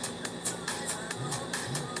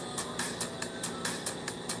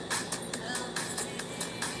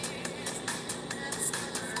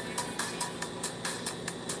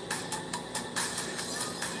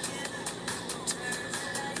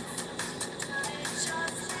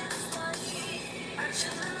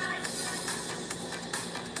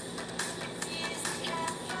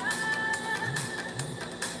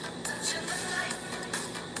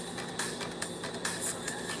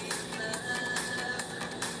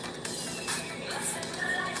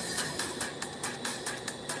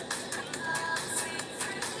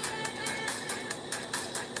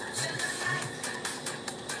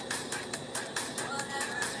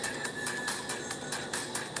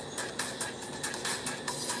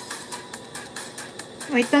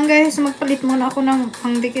 Wait lang guys, magpalit muna ako ng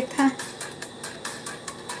pangdikit ha.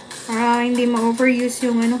 Para hindi ma-overuse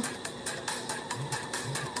yung ano.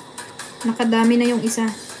 Nakadami na yung isa.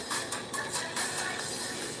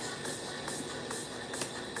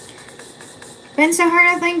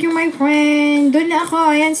 Pensahara, thank you my friend. Doon na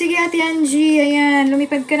ako. Ayan, sige Ate Angie. Ayan,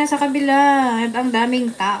 lumipad ka na sa kabila. At ang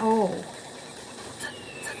daming tao.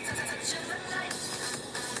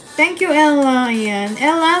 Thank you, Ella. Ayan.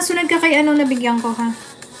 Ella, sunod ka kay ano nabigyan ko, ha?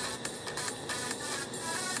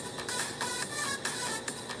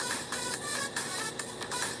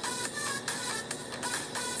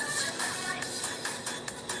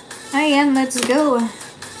 Ayan, let's go.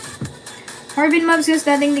 Marvin Mabs, guys,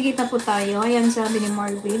 dating Dikita po tayo. Ayan, sabi ni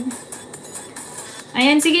Marvin.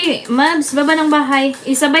 Ayan, sige. Mabs, baba ng bahay.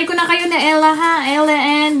 Isabay ko na kayo na Ella, ha? Ella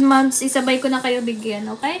and Mabs, isabay ko na kayo bigyan,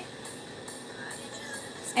 okay?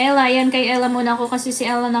 Ella, ayan kay Ella muna ako kasi si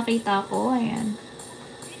Ella nakita ko. Ayan.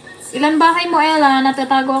 Ilan bahay mo, Ella?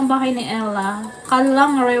 Natatago ang bahay ni Ella.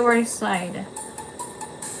 Kalang Riverside.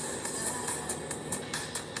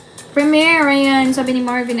 Premiere, ayan, sabi ni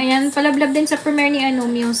Marvin. Ayan, palablab din sa premiere ni ano,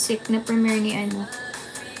 music na premiere ni ano.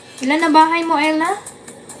 Ilan na bahay mo, Ella?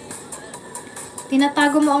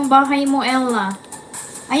 Tinatago mo ang bahay mo, Ella.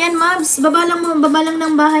 Ayan, Mabs, baba lang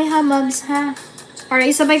ng bahay ha, Mabs, ha? Para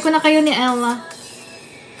isabay ko na kayo ni Ella.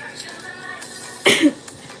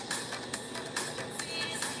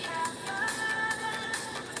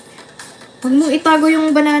 Huwag mo itago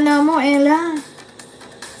yung banana mo, Ella.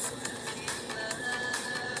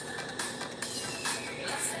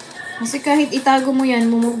 Kasi kahit itago mo yan,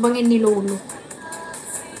 mumugbangin ni Lolo.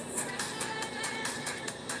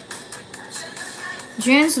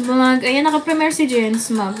 Jens Vlog. Ayan, naka-premiere si Jens,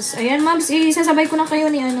 Mabs. Ayan, Mabs, isasabay ko na kayo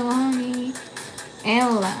ni ano, ni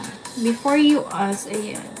Ella. Before you ask,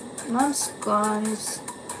 ayan. Mabs, guys.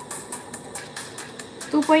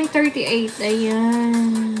 2.38,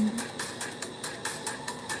 ayan.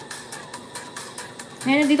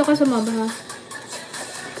 Ayan, nandito ka sa mob, ha?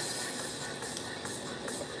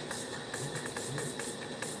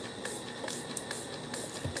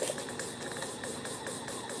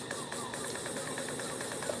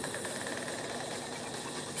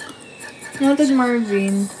 Noted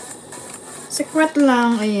Marvin. Secret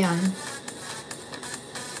lang, ayan.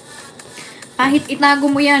 Kahit itago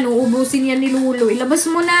mo yan, uubusin yan ni Lolo. Ilabas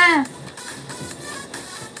mo na!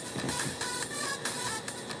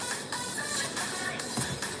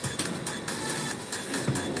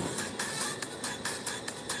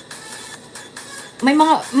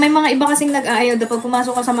 May mga iba kasing nag-aayaw pag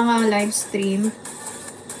pumasok ka sa mga live stream.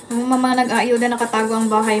 Yung mga nag-aayaw na nakatago ang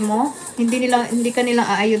bahay mo, hindi ka nila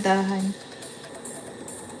aayudahan.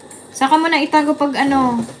 Saka mo na itago pag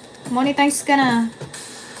ano, monetize ka na.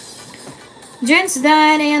 Jens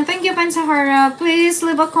Dan, ayan, thank you Pansahara. Please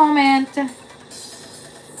leave a comment.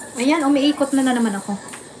 Ayan, umiikot na naman ako.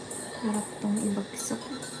 Harap tong ibagsak.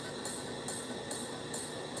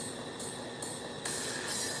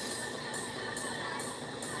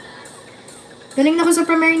 Galing na ko sa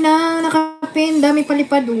premiere na nakapin. Dami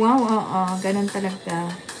palipad. Wow, oo. Ganun talaga.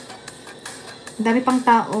 Dami pang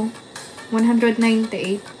tao.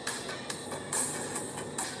 198.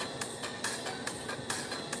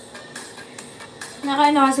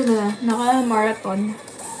 Naka-ano ka sila? Naka-marathon.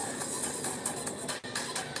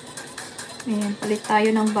 Ayan, palit tayo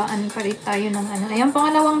ng baan. Palit tayo ng ano. Ayan,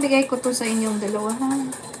 pangalawang bigay ko to sa inyong dalawa, ha?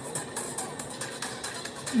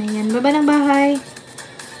 Ayan, baba ng bahay.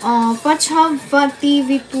 Pachhab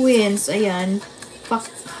TV Twins. Ayan.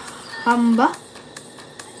 Pakhamba.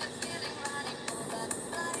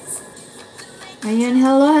 Ayan.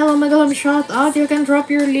 Hello, Magalam. Shout out. You can drop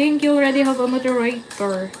your link. You already have a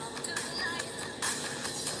moderator.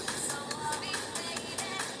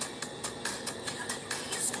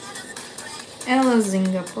 Ella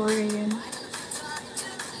Singapore, ayan.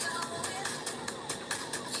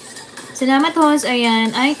 Salamat host,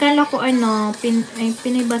 ayan. Ay, kala ko ano,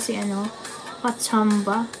 piniba si ano,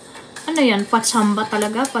 Pachamba. Ano yan? Pachamba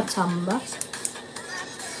talaga? Pachamba?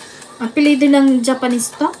 Apelido ng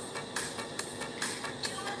Japanese to?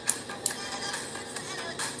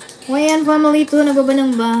 Ayan, family 2, nagbaba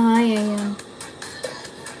ng bahay, ayan.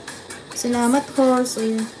 Salamat host,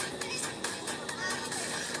 ayan.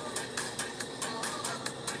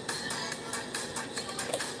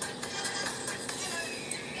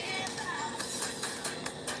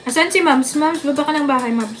 Asan si Mams? Mams, baba ka ng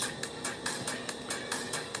bahay, Mams.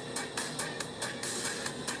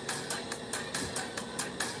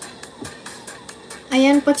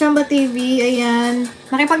 Ayan, Pachamba TV, ayan.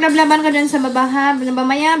 Makipaglablaban ka dyan sa baba, ha?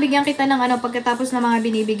 Mamaya, bigyan kita ng ano pagkatapos ng mga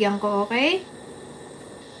binibigyan ko, okay?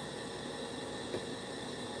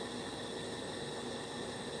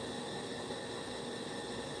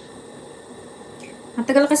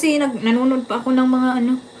 Matagal kasi nanonood pa ako ng mga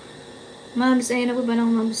ano. Mabs, ayun na ba ng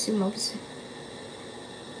Mabs si Mabs?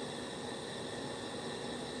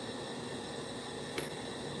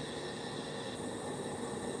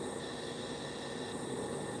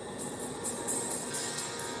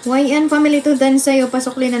 YN family to dan sa'yo,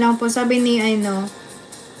 pasukli na lang po. Sabi ni, ano,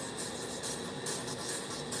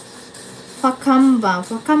 Fakamba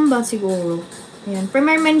siguro. Ayan,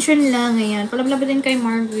 premier mention lang, ayan. Palablaba din kay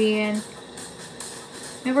Marvin.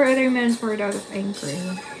 Never other men's word out of anger.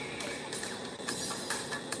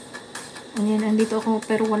 Ayan, andito ako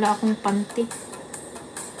pero wala akong panty.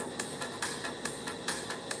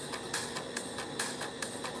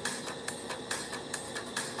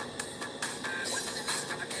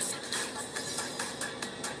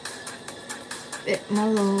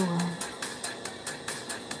 Malo.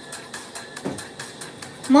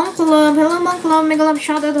 Monk Club. Hello, Monk Club. Mega love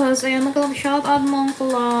shout out us. Ayan, mega love shout out, Monk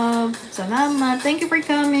Club. Salamat. Thank you for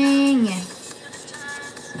coming.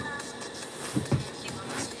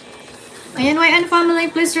 Ayan, YN family,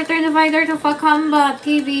 please return the fighter to Fakamba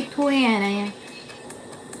TV Twin. Ayan.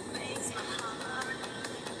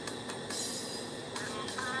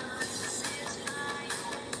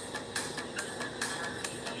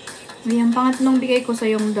 Ayan, pangatlong bigay ko sa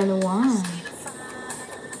yung dalawa.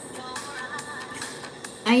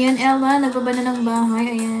 Ayan, Ella, nagbaba na ng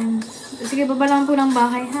bahay. Ayan. Sige, baba lang po ng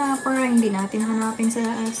bahay, ha? Para hindi natin hanapin sa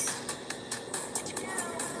taas.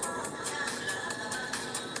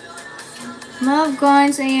 Mga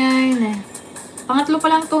guys, ayan. Pangatlo pa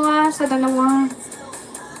lang to, ha? Sa dalawa.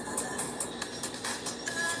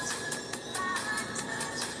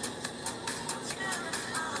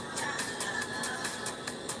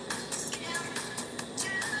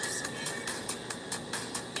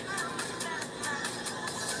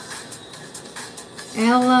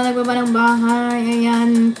 Ella, nagbaba ng bahay.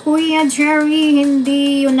 Ayan. Kuya Jerry,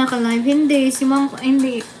 hindi yun naka-live. Hindi. Si Mom,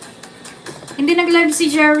 hindi. Hindi nag-live si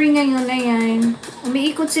Jerry ngayon. Ayan.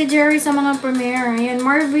 Umiikot si Jerry sa mga premiere. Ayan.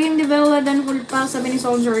 Marvin, Divella, dan full pa. Sabi ni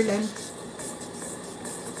Sol Jordan.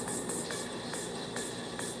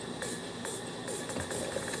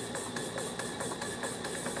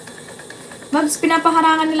 Mabs,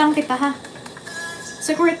 pinapaharangan nilang kita, ha?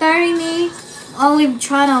 Secretary ni Olive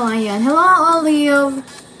Channel, ayan. Hello, Olive!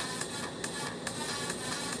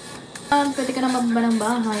 Pwede ka na mababa ng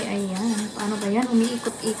bahay, ayan. Paano ba yan?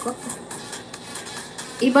 Umiikot-ikot.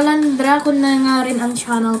 Ibalandra ko na nga rin ang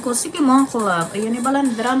channel ko. Sige, Monk Club. Ayan,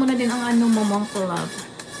 ibalandra mo na din ang ano mo, Monk Club.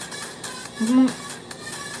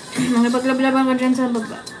 Magpaglablabang ka dyan sa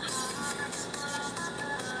baba.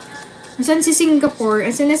 Saan si Singapore?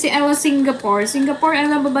 Saan na si Ella Singapore? Singapore,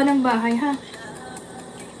 Ella, baba ng bahay, ha?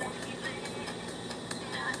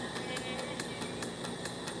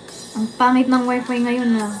 Ang pangit ng wifi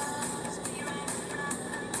ngayon, na.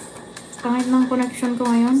 Pangit ng connection ko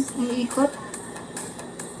ngayon. Umiikot.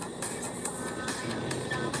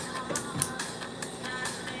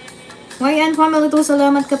 YN family to,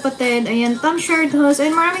 salamat kapatid. Ayan, Tom Shared Host.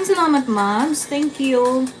 Ayan, maraming salamat, Mams. Thank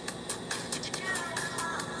you.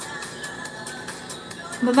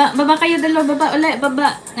 Baba kayo dalawa. Baba ulit,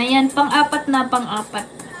 baba. Ayan, pang-apat na, pang-apat.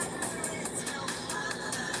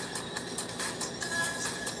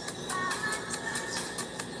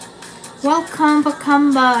 Welcome,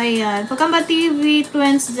 Pakamba. Ayan. Pakamba TV,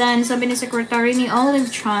 twins dyan. Sabi ni Secretary ni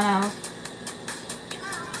Olive Channel.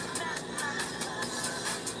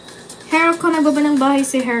 Hero ko, nagbaba ng bahay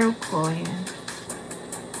si Hero ko. Ayan.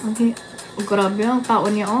 Okay. Oh, grabe ang tao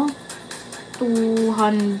niya, oh.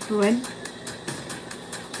 200.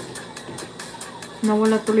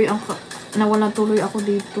 Nawala tuloy ako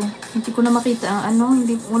dito. Hindi ko na makita ang ano.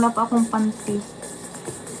 Wala pa akong panty.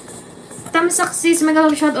 Patamsak sis, mega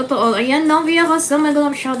love shoutout to all. Ayan, Novia Costa, mega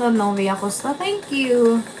love shoutout Novia Costa. Thank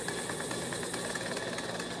you.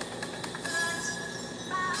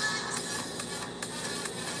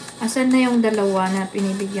 Asan na yung dalawa na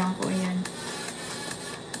pinibigyan ko? Ayan.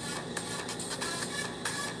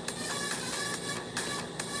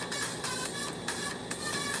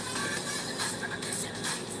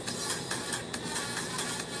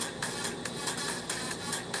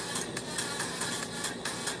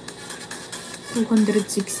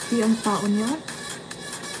 $260 ang tao niya.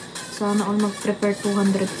 Sana all mag-prepare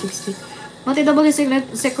 260. Matidabali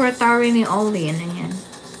secretary ni Olin. Ayan.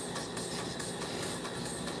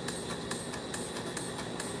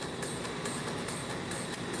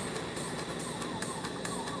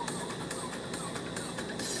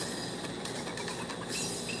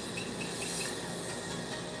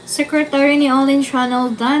 Secretary ni Olin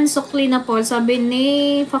Channel Dan. Sukli na po. Sabi ni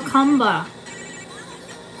Fakamba.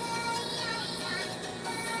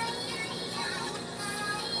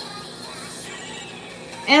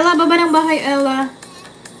 Ella, baba ng bahay, Ella.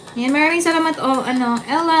 Ayan, maraming salamat. Oh, ano,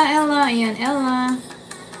 Ella. Ayan, Ella.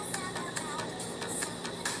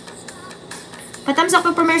 Patamsak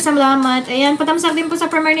po premiere, salamat. Ayan, patamsak din po sa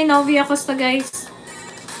premiere ni Novia Costa, guys.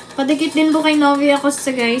 Padikit din po kay Novia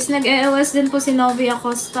Costa, guys. Nag-EOS din po si Novia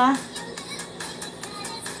Costa.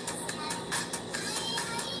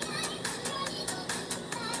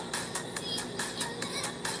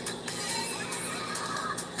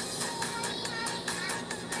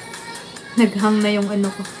 Naghang na yung ano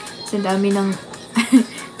ko. Sa dami ng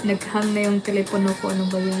naghang na yung telepono ko. Ano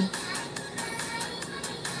ba yan?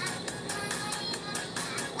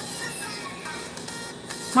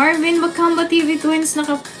 Marvin Macamba TV Twins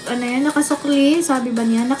ano yan, nakasukli. Sabi ba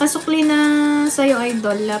niya? Nakasukli na sa'yo,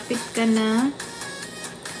 idol. Lapit ka na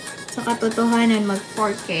sa katotohanan mag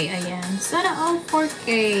 4K. Ayan. Sana all 4K.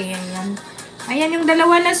 Ayan. Ayan yung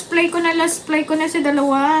dalawa. Last play ko na si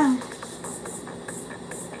dalawa.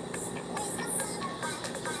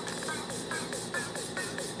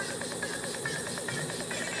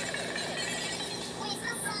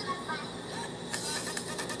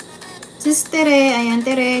 Sis Tere, ayan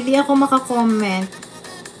Tere, di ako makakomment.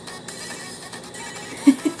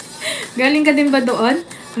 Galing ka din ba doon?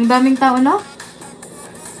 Ang daming tao na?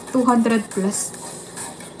 200 plus.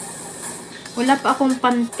 Wala pa akong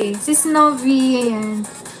panty. Sis Novi, ayan.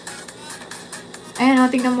 Ayan, o,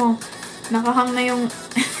 tingnan mo. Nakahang na yung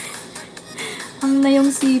hang na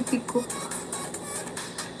yung sipi ko.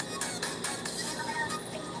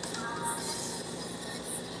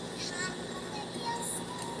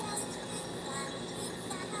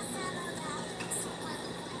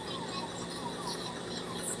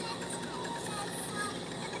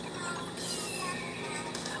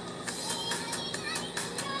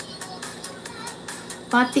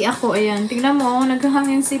 Pati ako, ayan. Tingnan mo,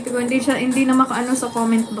 naghahang yung CP ko. Hindi na makaano sa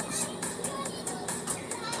comment box.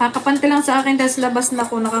 Kakapanti lang sa akin, tapos labas na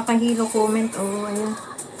ko. Nakakahilo comment. Oh, ayan.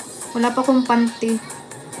 Wala pa akong panty.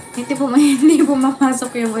 Hindi po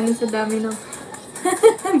mapasok yung ano sa dami ng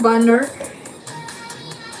banner.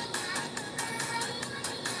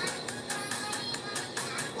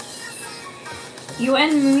 You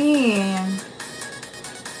and me.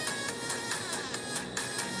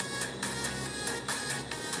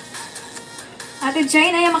 Ate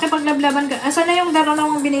Jane, ayan, makipaglablaban ka. Asan na yung daro na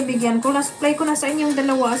akong binibigyan ko? Last play ko na sa inyong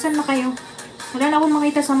dalawa. Asan na kayo? Wala na akong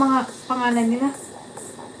makita sa mga pangalan nila.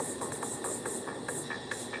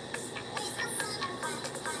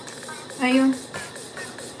 Ayun.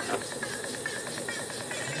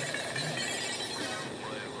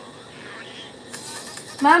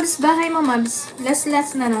 Mabs, bahay mo, Mabs.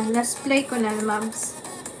 Last na na. Last play ko na, Mabs.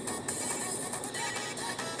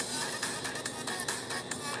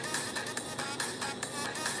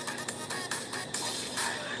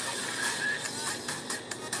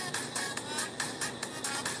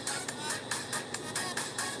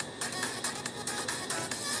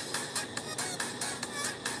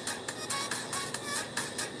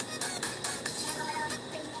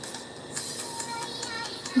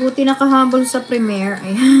 Buti nakahabol sa premiere.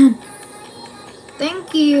 Ayan.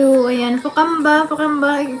 Thank you. Ayan. Fakamba.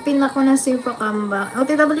 Ipin ako na si Fakamba.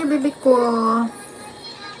 OTW baby ko.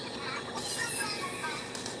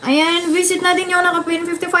 Ayan. Visit natin yung nakapin.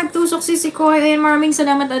 55 tusok si Sikoy. Ayan. Maraming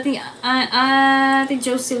salamat Ate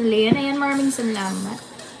Jocelyn. Ayan. Maraming salamat.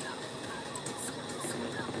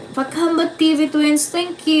 Fakamba TV Twins.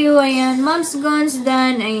 Thank you. Ayan. Mom's Guns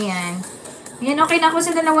done. Ayan. Yan, okay na ako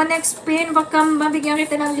sa dalawa. Next pin, Fakamba, bigyan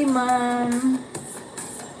kita ng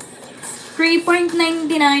 5. 3.99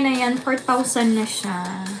 na yan. 4,000 na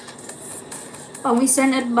siya.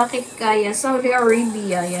 Pawisan at bakit kaya? Saudi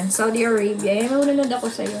Arabia. Yan, Saudi Arabia. Yan, maununod ako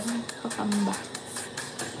sa'yo. Pakamba.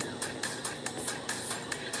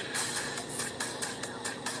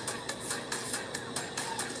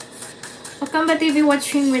 Pakamba TV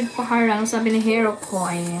watching with paharang, sabi ni Hero ko.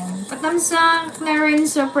 Ayan. Patamsak na rin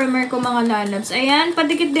sa premier ko mga lalabs. Ayan,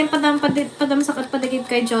 padikit din, patamsak at padikit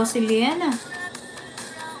kay Jocelyn.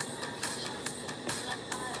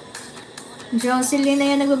 Jocelyn,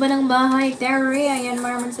 ayan, nagbaba ng bahay. Terry, ayan,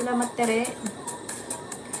 maraming salamat, Tere.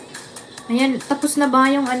 Ayan, tapos na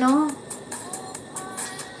ba yung ano?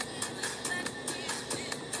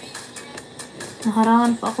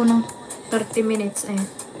 Nakarangan pa ako ng 30 minutes, ayan.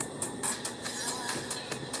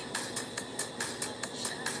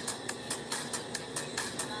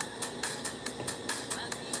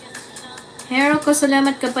 Hero ko,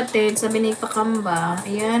 salamat kapatid, sabi ni Pakamba.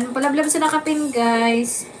 Ayan, palablab sa nakapin,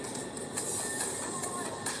 guys.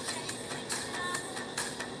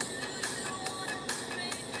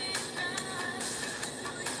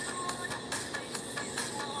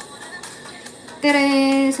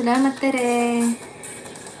 Tere, salamat Tere.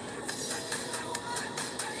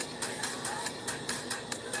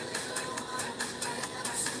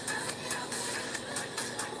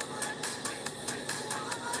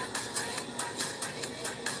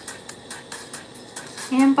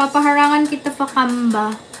 Ayan, papaharangan kita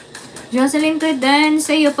Pakamba. Jocelyn ko dan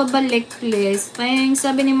sa iyo pabalik please. Thanks,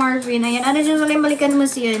 sabi ni Marvin. Ayan, ano Jocelyn, balikan mo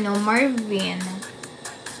si ano, Marvin.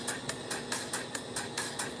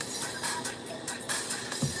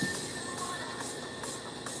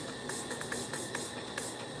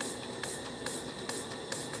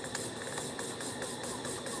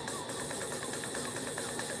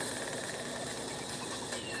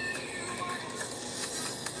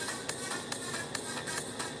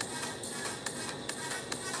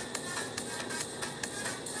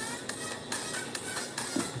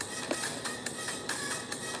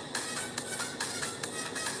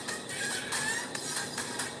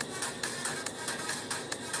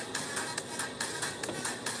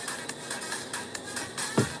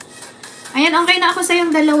 Ayan, okay na ako sa yung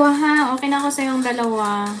dalawa ha. Okay na ako sa yung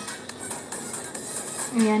dalawa.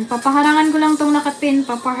 Ayan, papaharangan ko lang tong nakapin.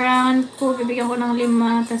 Papaharangan ko, bibigyan ko ng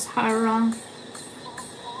 5, tas harang.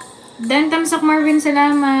 Dan Tamsak Marvin,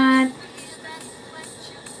 salamat.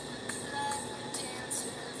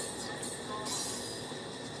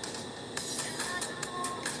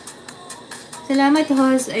 Salamat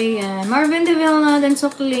host. Ayan, Marvin De Vilna, Dan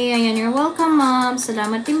Sukli. Ayan, you're welcome ma'am.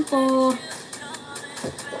 Salamat din po.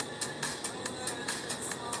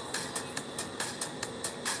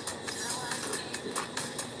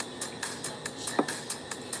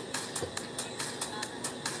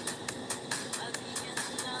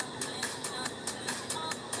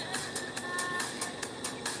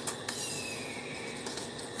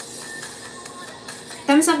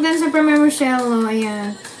 Tamsak din sa Premier Rochelle.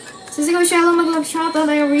 Ayan. Si Rochelle mag-love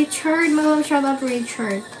shoutout. Ayan, Richard. Mag-love shoutout,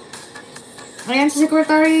 Richard. Ayan, si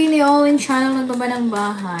Secretary ni All in Channel nagbaba ng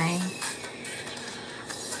bahay.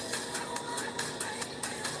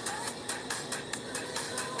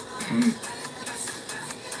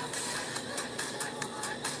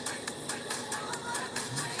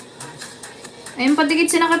 Ayan,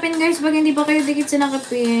 padikit sinakapin guys. Pag hindi pa kayo dikit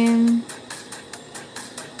sinakapin.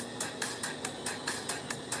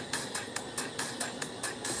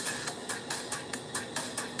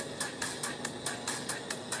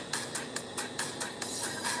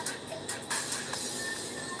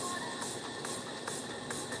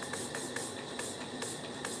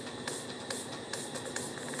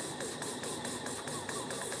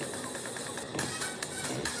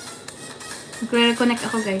 Reconnect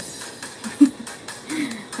ako guys.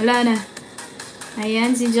 Wala na.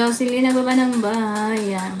 Ayan, si Jocelyn nagbaba ng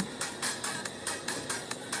bahay. Ayan.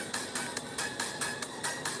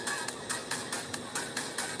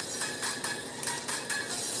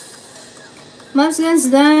 Moms Guns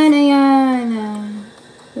Dan. Ayan.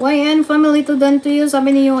 YN family to Dan to you.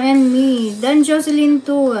 Sabi ni you and me. Dan Jocelyn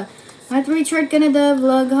too. At Richard Canada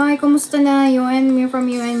Vlog. Hi, kumusta na? You and me from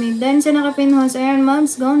you and me. Dan sa nakapin host. Ayan,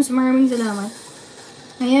 Moms Guns. Maraming salamat.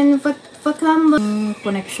 Ayan, Pakamba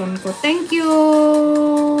connection ko. Thank you,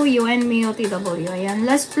 you and me, OTW. Ayan,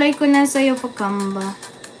 last play ko na sa'yo, Pakamba.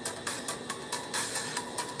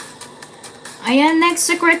 Ayan, next,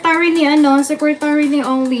 secretary ni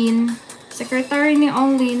Onglin. Secretary ni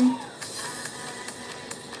Onglin.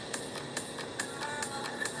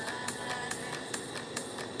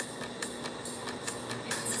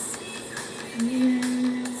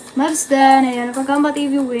 Mavs Dan, ayan, Pakamba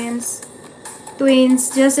TV wins. Twins,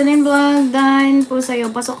 Jocelyn Vlog, dahil po sa'yo.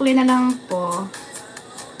 Pasokli na lang po.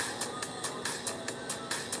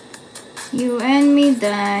 You and me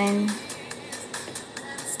done.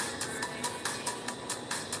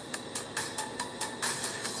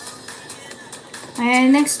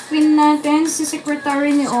 Ayan, next pin natin si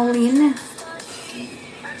Secretary ni Olin.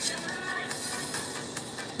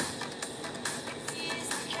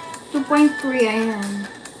 .3, ayan.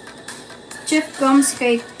 Chief comes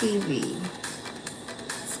kay TV.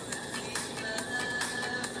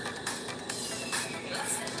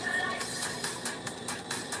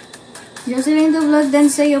 Jocelyn the vlog dan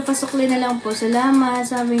sa'yo, pasukli na lang po. Salamat,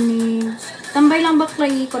 sabi ni... Tambay lang bakla,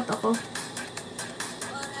 ikot ako.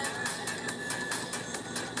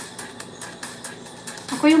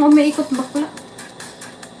 Ako yung umiikot bakla.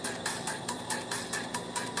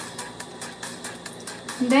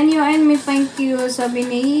 Then you and me, thank you, sabi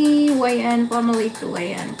ni YN Family 2,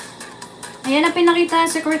 ayan. Ayan na pinakita,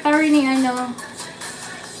 secretary ni ano,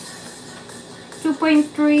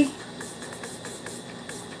 2.3.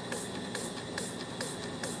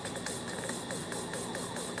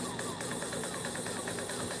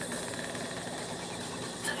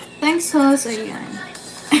 Thanks, host, ayan.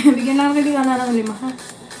 Bigyan lang ka na ng 5, ha?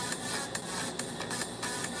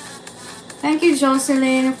 Thank you,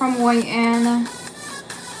 Jocelyn from YN.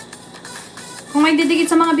 Kung may didikit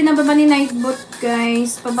sa mga binababa ni Nightbot,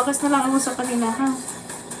 guys, pabakas na lang ako sa kanila, ha?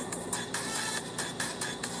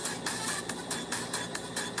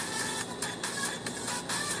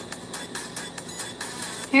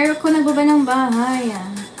 Hair ko nagbaba ng bahay, ah.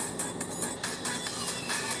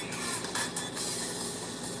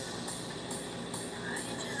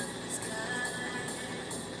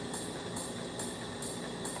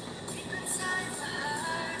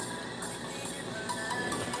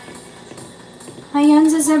 Ayan,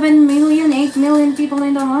 sa 7 million, 8 million people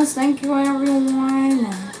in the house. Thank you, everyone.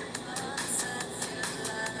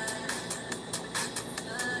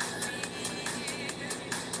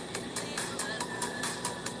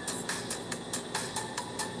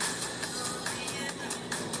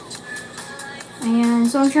 Ayan,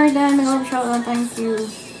 so Jordan, mag-love shout out. Thank you.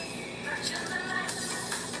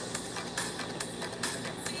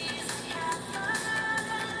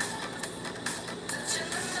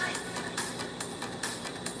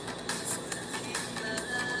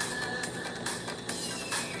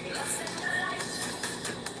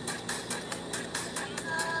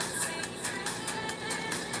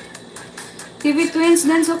 TV Twins,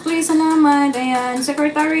 Dan Sukli, salamat. Ayan,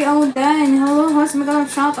 Secretary Audan. Hello, host, mag-love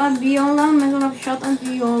shout out Viola. Mag-love shout out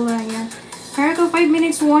Viola. Ayan. Herco, 5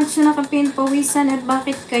 minutes watch na nakapin, pawisan at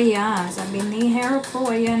bakit kaya? Sabi ni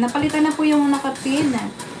Herco. Ayan, napalitan na po yung nakapin.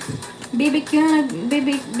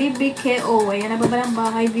 BBKO. Ayan, nababa ng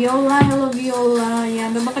bahay. Viola, hello Viola.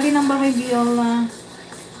 Ayan, nababa ka din ng bahay Viola.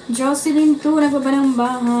 Jocelyn 2, nababa ng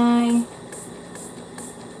bahay.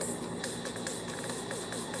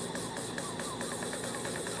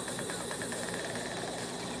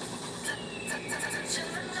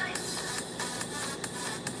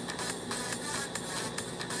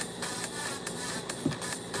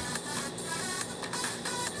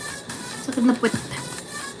 Sakit na puwet.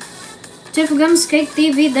 Chef Gums Cake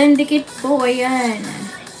TV, dan dikit po, ayan.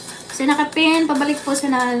 Kasi nakapin, pabalik po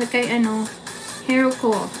sa kay ano, hero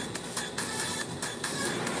ko.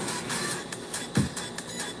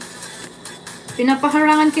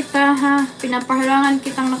 Pinapaharangan kita, ha. Pinapaharangan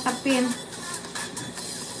kitang nakapin.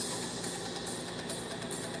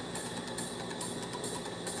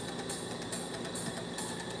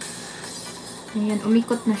 Ayan,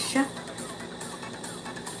 umikot na siya.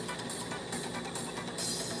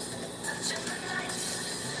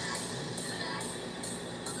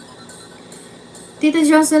 Tita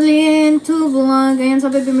Jocelyn, 2 vlog. Ayan,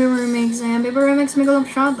 sabi Baby Remix. Ayan, Baby Remix, may galap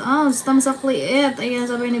shout out. Thumbs up liit. Ayan,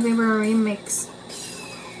 sabi ni Baby Remix.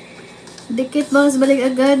 Dikit boss, balik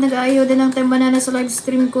agad. Nag-aayaw din ng time banana sa live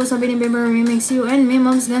stream ko. Sabi ni Baby Remix. You and me,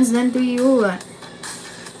 mom's guns done to you.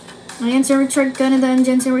 Ayan, si Richard Canada.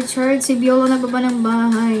 Andyan si Richard. Si Viola nagbaba ng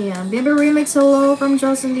bahay. Baby Remix, hello from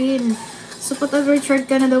Jocelyn. Support of Richard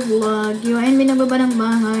Canada vlog. You and me nagbaba ng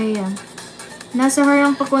bahay. Nasa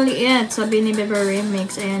harang pakuliit, sabi ni Bebe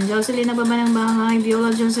Remix. Ayan, Jocelyn nagbaba ng bahay.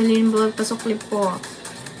 Viola Jocelyn vlog, pasok clip po.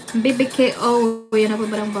 BBKO, yan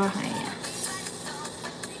nagbaba ng bahay.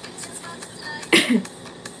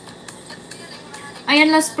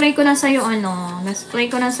 Ayan, last play ko na sa'yo, ano. Last play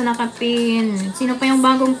ko na sa nakapin. Sino pa yung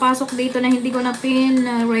bagong pasok dito na hindi ko napin?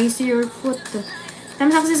 Raise your foot.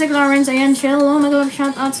 Tamsak si Clarence. Ayan, Shello. Mag-love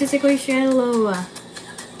shout out si Kuya Shello.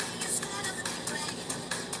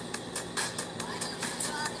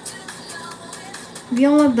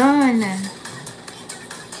 Viola done.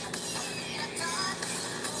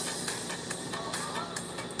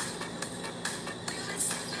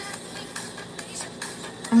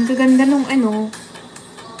 Ang gaganda nung ano,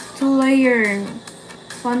 2-layer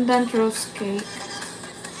fondant rose cake.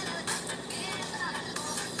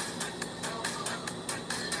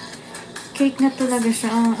 Cake na talaga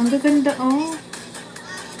siya. Ang gaganda, oh.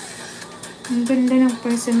 Ang ganda ng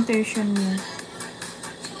presentation niya.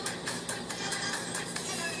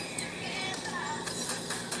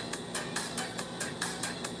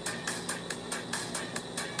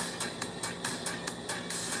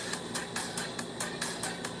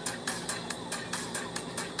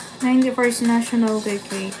 #91st National Day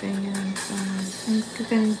Cake. Ayan. So, ang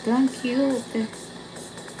gaganda. Ang cute.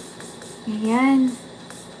 Ayan.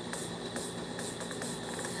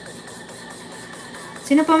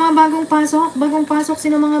 Sino pa mga bagong pasok? Bagong pasok.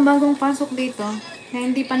 Sino mga bagong pasok dito? Na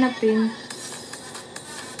hindi pa na-pin.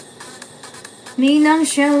 Ninang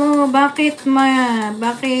Shello. Bakit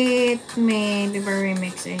may Diba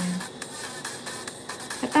Remix? Ayan.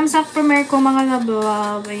 Patamsak premiere ko mga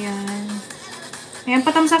love. Ayan. Ayan,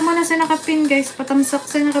 patamsak mo na sa nakapin, guys. Patamsak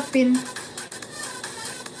sa nakapin.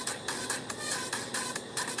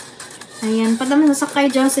 Ayan, patamsak kay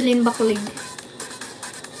Jocelyn Baklig.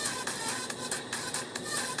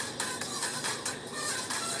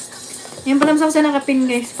 Ayan, patamsak sa nakapin,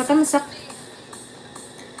 guys. Patamsak.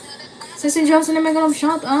 Sa si Jocelyn may galong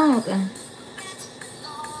shout out.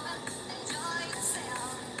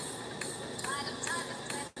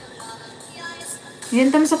 Ayan,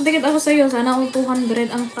 tamsak dikit ako sa'yo. Sana all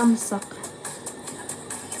 200 ang tamsak.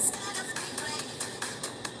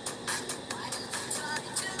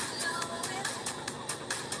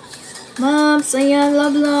 Maps, ayan,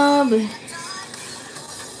 love.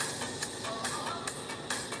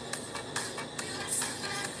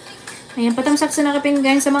 Ayan, patamsak sa nakapin,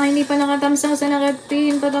 guys. Sa mga hindi pa nakatamsak sa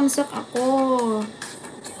nakapin, patamsak ako.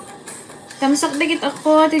 Tamsak dikit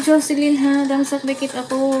ako, Ate Jocelyn, ha? Tamsak dikit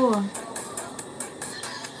ako.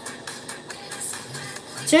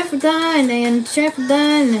 Chef Dan, ayan, Chef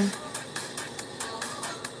Dan.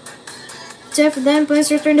 Chef Dan, please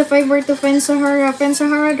return the favor to Fen Sahara. Fen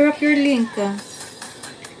Sahara, drop your link.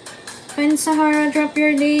 Fen Sahara, drop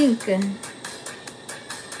your link.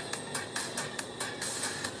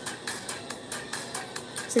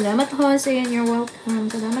 Salamat, Jose, and you're welcome.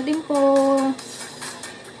 Salamat din po.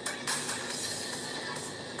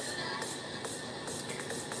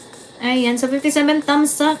 Ayan, sa 57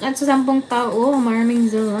 tamsak at sa 10 tao. Maraming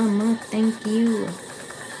salamat. Thank you.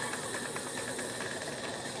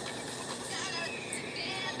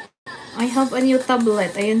 I have a new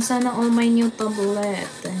tablet. Ayan, sana all my new tablet.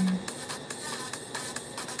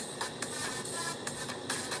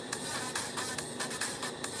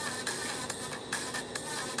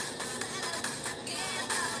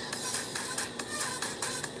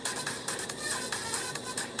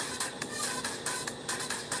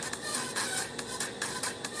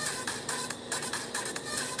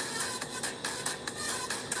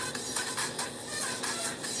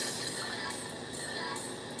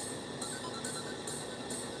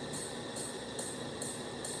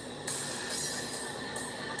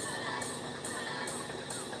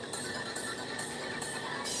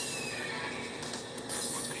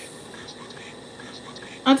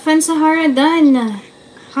 At Fan Sahara Dan.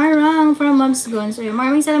 Harang from Mom's Gone. So,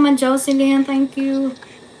 maraming salamat, Jocelyn. Thank you.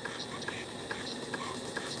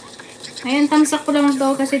 Ayan, tamsak ko lang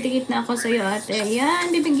daw kasi dikit na ako sa'yo, ate.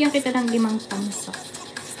 Ayan, bibigyan kita ng 5 tamsak.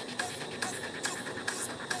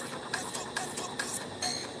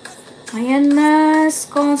 Ayan,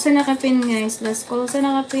 last call sa nakapin, guys. Last call sa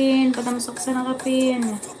nakapin. Patamsak sa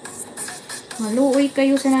nakapin. Maluoy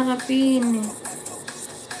kayo sa nakapin.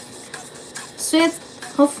 Sweet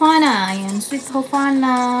Hofana. Ayan, Sweet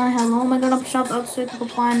Hofana. Hello, mag-alap shoutout, Sweet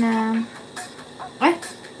Hofana. Ay,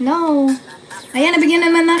 no. Ayan, nabigyan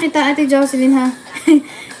naman na kita, Ate Jocelyn, ha.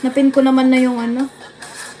 Napin ko naman na yung ano.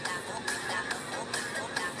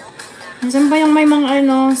 Saan pa yung may mga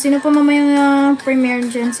ano? Sino pa mamayang premiere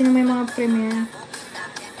dyan? Sino may mga premiere?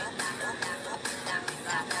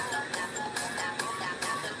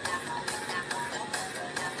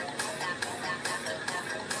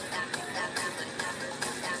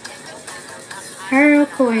 Hero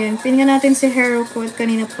ko, ayan. Pin nga natin si Hero ko at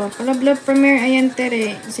kanina pa. Palablab premiere, ayan,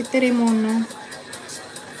 Tere. Si Tere muna.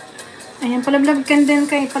 Ayan, palablab din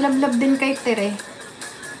kay Tere.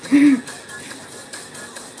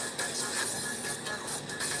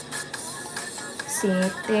 Si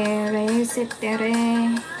Tere.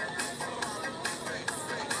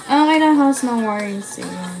 Okay na, house, no worries.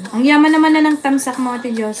 Ayan. Ang yaman naman na ng tamsak mo,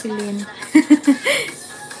 Ate Jocelyn.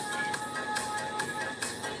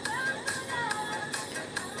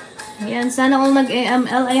 Ayan, sana all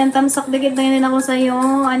nag-AML. Ayan, tamsak dikit na yun ako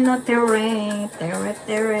sa'yo. Ano, tere. Tere,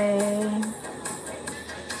 tere.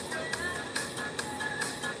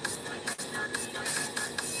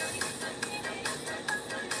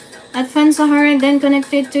 At Fan Sahara then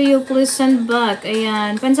connected to you, please send back.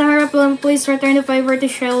 Ayan. Fan Sahara, please return the favor to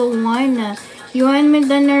Shell 1. Yuan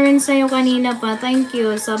Magdan na rin sa'yo kanina pa. Thank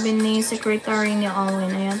you. Sabi ni Secretary ni Alwin.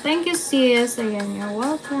 Ayan. Thank you, sis. Ayan. You're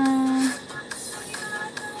welcome.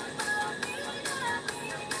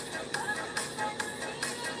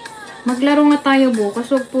 Maglaro nga tayo bukas.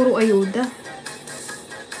 Huwag puro ayuda.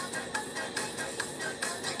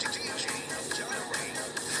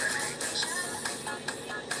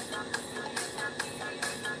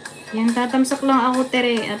 Yan, tatamsak lang ako,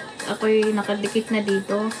 tere. At ako'y nakadikit na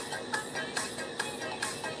dito.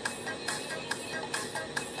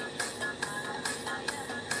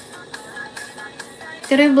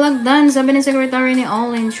 Tere vlog done, sabi ni Secretary ni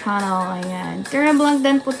All in Channel. Ayan. Tere vlog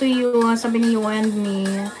done po to you, sabi ni you and me.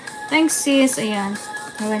 Thanks, sis. Ayan.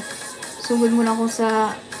 Okay. Sugod muna ako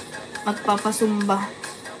sa magpapasumba.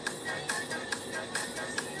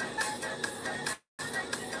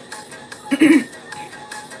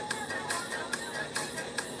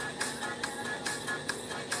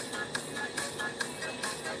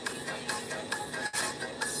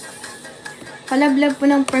 Palablab po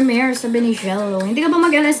ng premiere, sabi ni Jello. Hindi ka ba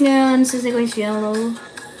mag-alas ngayon sa Segoy Jello?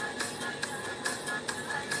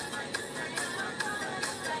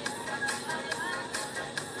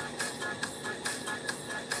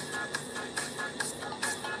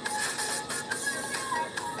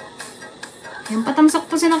 Ayan, patamsak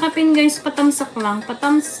po si nakapin guys. Patamsak lang.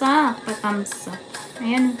 Patamsak. Patamsak.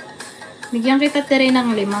 Ayan. Bigyan kita tere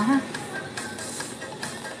ng 5 ha.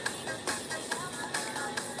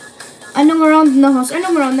 Anong round na host?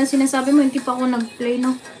 Anong round na sinasabi mo? Hindi pa ako nag-play,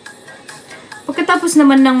 no? Pagkatapos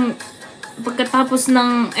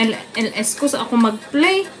ng LS ko, sa ako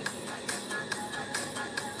mag-play.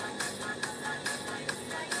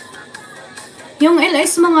 Yung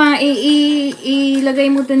LS mga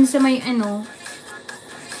ilagay mo dun sa may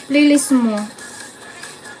playlist mo.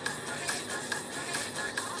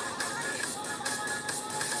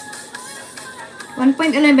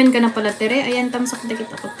 .11 ka na pala, tere. Ayan, tamsak na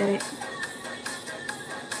kita ko, tere.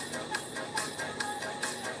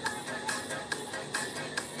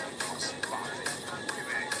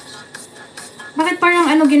 Bakit parang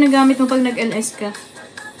ginagamit mo pag nag-LS ka?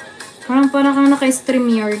 Parang kang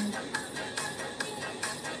naka-StreamYard.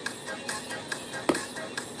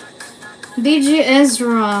 DJ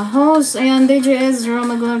Ezra, host. Ayan, DJ Ezra.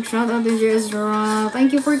 Mag-love shout out, DJ Ezra.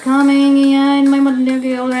 Thank you for coming. Ayan, may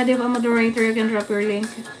already have a moderator. You can drop your link.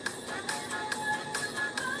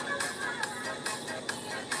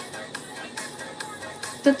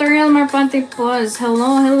 Tutorial Marpati Pause.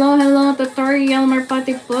 Hello, hello, hello. Tutorial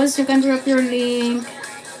Marpati Pause. You can drop your link.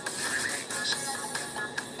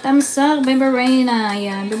 Tamsak, Baby Reina.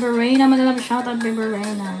 Ayan, Baby Reina. Mag-love shout out, Baby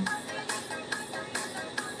Reina.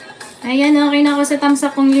 Ayan, okay na ako sa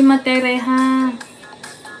tamsak kong 5 tere, ha.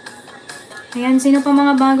 Ayan, sino pa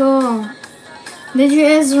mga bago?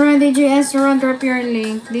 DJ Ezra, drop your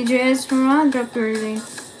link. DJ Ezra, drop your link.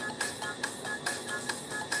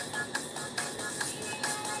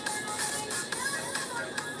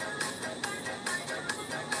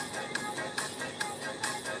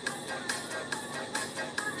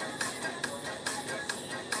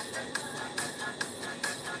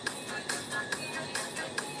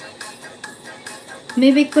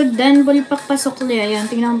 Maybe could then bulipak pasok liya.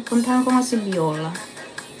 Ayan, puntahan ko nga si Viola.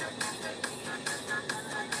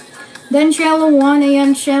 Then Shallow 1,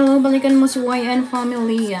 ayan, Shallow, balikan mo si YN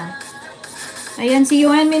family. Ayan, si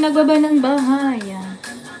YN may nagbaba ng bahay. Ayan.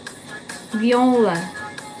 Viola.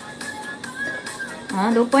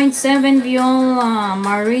 2.7 Viola.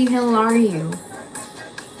 Marie Hilario.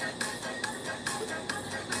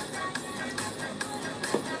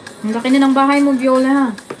 Ang laki na ng bahay mo, Viola, ha.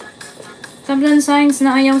 Tablan signs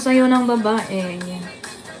na ayaw sa'yo ng babae. Ayan.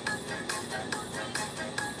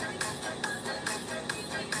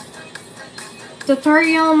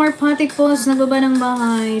 Tutorial Marpati Post, nagbaba ng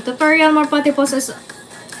bahay. Tutorial Marpati Post is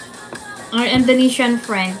our Indonesian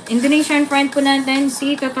friend. Indonesian friend po natin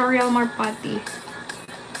si Tutorial Marpati.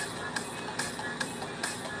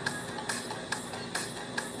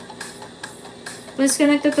 Please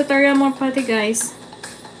connect to Tutorial Marpati, guys.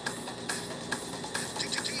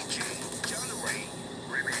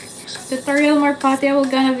 Tutorial Marpati, I will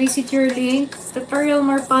gonna visit your link. Tutorial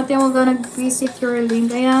Marpati, I will gonna visit your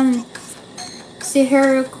link. Ayan. Si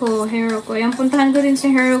Heroco. Ayan, puntahan ko din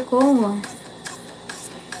si Heroco.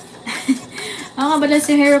 Ang kabala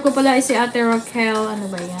si Heroco pala ay si Ate Raquel.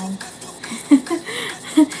 Ano ba yan?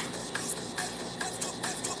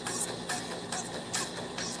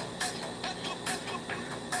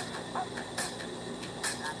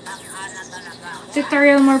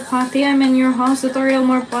 Tutorial more potty, I'm in your house. Tutorial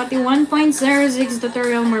more potty 1.06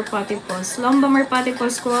 tutorial more potty post. Lomba more potty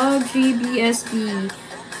post squad GBSB.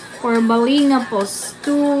 For Balinga post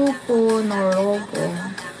 2 po Norogo.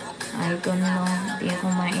 I don't know. Hindi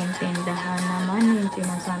ko maintindahan naman yung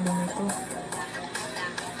sinasabi nito.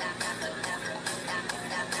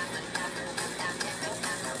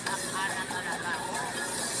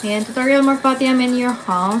 Ayan, tutorial more potty, I'm in your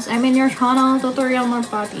house. I'm in your channel, tutorial more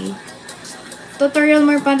potty. Tutorial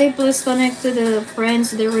more potty, please connect to the friends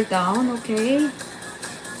there down, okay?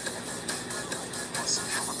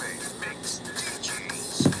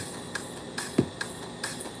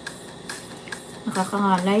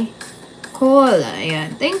 Nakakangalay. Cool,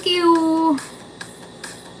 ayan. Thank you!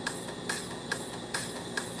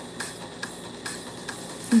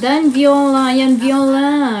 Dan Viola, ayan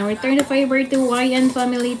Viola. Return the favor to YN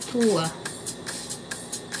Family 2.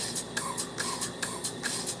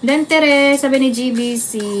 Dan Tere, sabi ni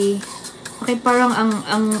GBC. Okay, parang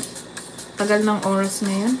ang tagal ng oras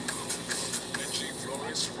ngayon.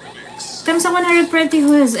 Tam sa 100 pretty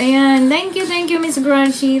who's. Ayan. Thank you, Miss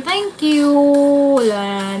Grungy. Thank you.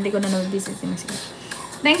 Wala, hindi ko na nag-visit si Miss Grungy.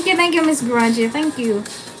 Thank you, Miss Grungy. Thank you.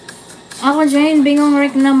 Ako, Jane, bingong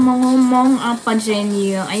rek na mong apa,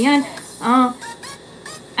 Jane. Ayan.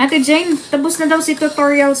 Ate Jane, tapos na daw si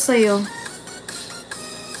tutorial sa'yo.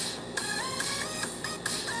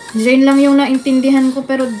 Jane lang yung naintindihan ko,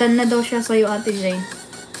 pero done na daw siya sa'yo, Ate Jane.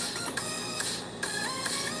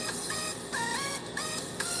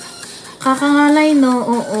 Kakangalay, no?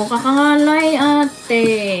 Oo, kakangalay, ate.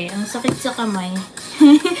 Ang sakit sa kamay.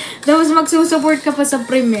 Tapos magsusupport ka pa sa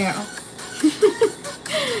premiere.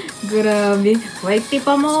 Grabe. Whitey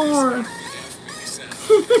pa more.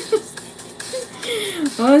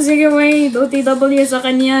 Oh, sige, wait. OTW sa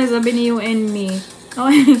kanya, sabi ni UN me.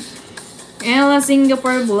 Okay. Ella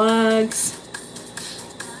Singapore Vlogs.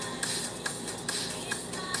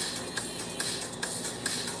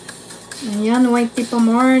 Ayan, white tip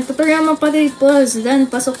more. Tutorial mo pa din plus. Then,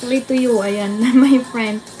 pasok ulit to you. Ayan, my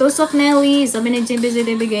friend. Tusok Nelly. Sabi ni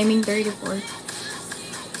GBZTV Gaming 34.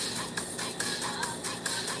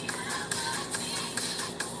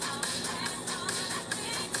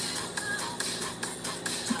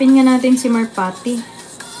 Pin nga natin si Marpati.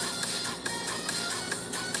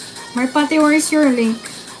 Marpati, where is your link?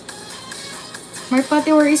 Marpati,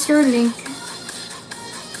 where is your link?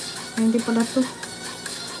 Ay, hindi pala to.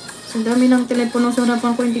 So, dami ng telepono sa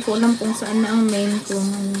harapan ko. Hindi ko alam kung saan na ang main ko.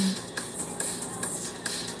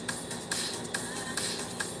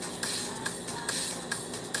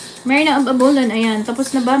 Meron na ababulan. Ayan. Tapos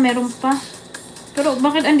na ba? Meron pa. Pero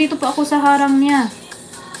bakit andito pa ako sa harang niya?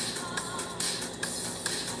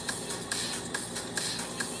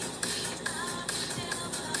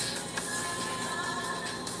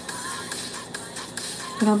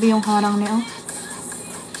 Grabe yung harang niya, oh.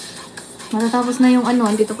 Matatapos na yung ano,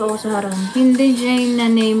 andito pa ako sa harang. Hindi Jane na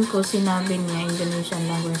name ko, sinabi niya. Indonesian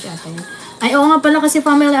language ata yun. Ay, oo nga pala kasi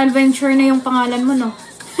Family Adventure na yung pangalan mo, no?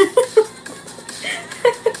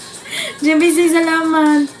 JBC,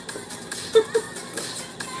 salamat.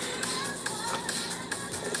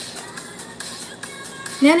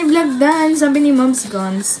 Yan, i-vlog dan, sabi ni Mom's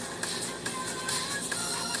Guns.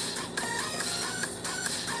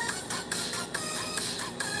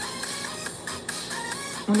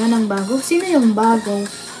 Wala nang bago? Sino yung bago?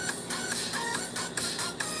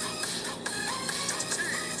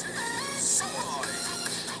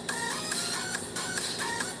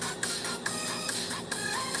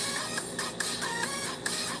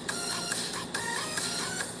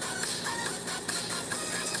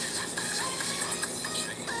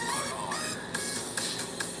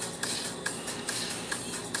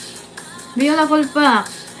 Beautiful Pack.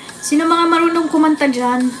 Sino mga marunong kumanta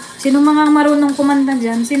dyan? Sino mga marunong kumanta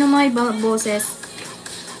dyan? Sino mga iba boses?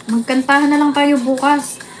 Magkantahan na lang tayo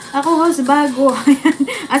bukas. Ako host bago.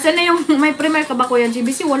 Asan na yung may premiere ka ba, Kuya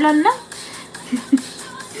GBC? Wala na.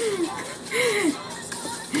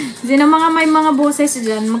 Sino mga may mga boses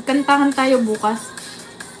dyan? Magkantahan tayo bukas.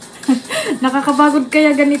 Nakakabagod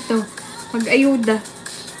kaya ganito. Mag-ayuda.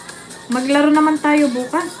 Maglaro naman tayo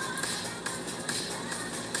bukas.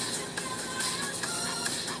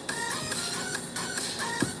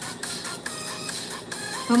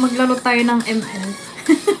 So, maglaro tayo ng ML.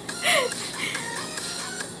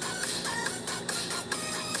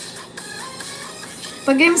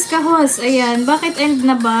 Pag games ka, host. Ayan. Bakit end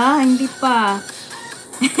na ba? Hindi pa.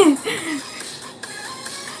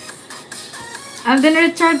 Alden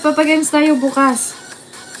Richard, papagames tayo bukas.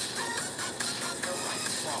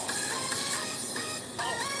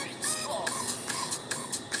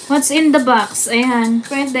 What's in the box? Ayan,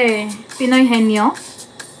 pwede. Pinoy henyo.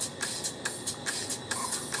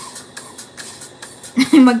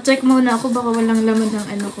 Mag-check muna ako, baka walang laman ng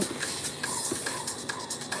ano ko.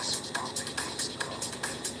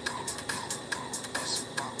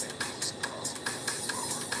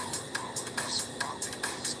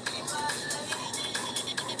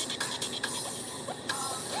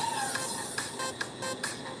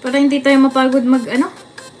 Para hindi tayo mapagod mag-ano?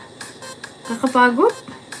 Kakapagod?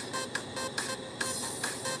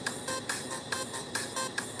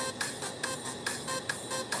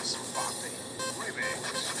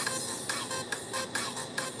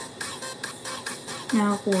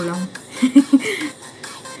 Nakakulang.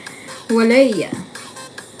 Walay.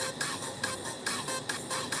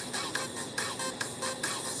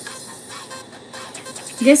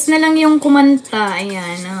 Guess na lang yung kumanta.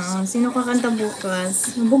 Ayan. Sino kakanta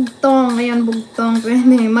bukas? Bugtong. Ayan, bugtong.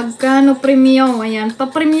 Pwede. Magkano premium? Ayan.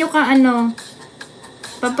 Pa-premium ka ano?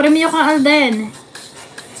 Pa-premium ka, Alden.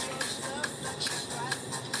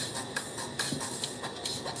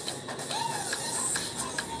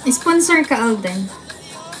 Sponsor ka, Alden.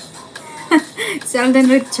 Si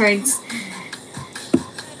Alden Richards.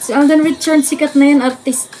 Si Alden Richards, sikat na yan,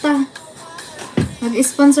 artista.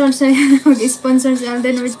 Mag-sponsor si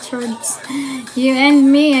Alden Richards. You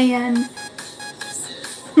and me, ayan.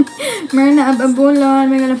 Meron na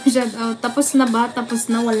ababulon, may alam shoutout. Tapos na ba? Tapos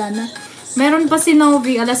na, wala na. Meron pa si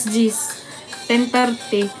Novi, alas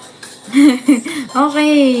 10:30.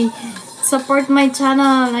 Okay. Support my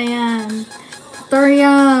channel, ayan.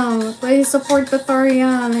 Tutorial. Please support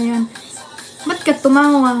tutorial, ayan. Ba't ka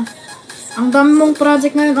tumawa? Ang dami mong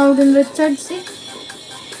project ngayon, Alden Richards, eh.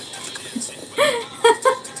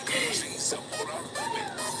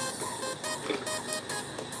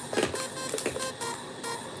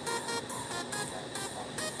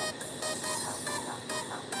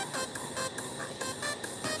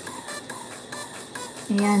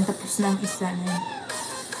 Ayan, tapos na ang isa na.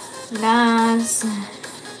 Last.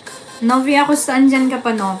 Novi, ako saan dyan ka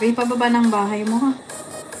pa, Novi? Pababa ng bahay mo, ha?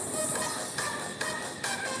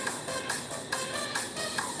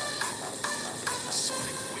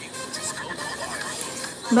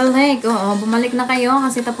 Balik, oo. Bumalik na kayo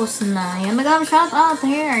kasi tapos na. Ayan, mag-shout out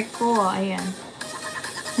here ko. Ayan.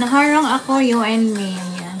 Naharang ako, you and me.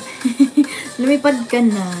 Ayan. Lumipad ka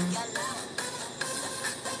na.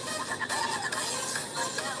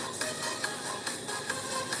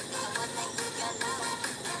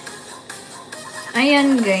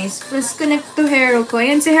 Ayan guys, plus connect to Hero ko.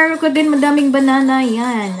 Ayan si Hero ko din, madaming banana.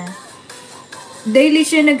 Ayan. Daily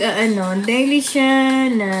siya daily siya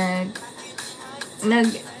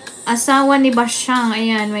asawa ni Basyang.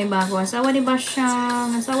 Ayan, may bago. Asawa ni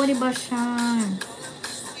Basyang.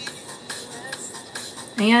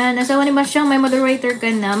 Ayan, asawa ni Basyang, may moderator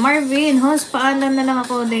ka na. Marvin, host, paalam na lang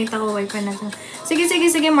ako. Date ako, wifi na.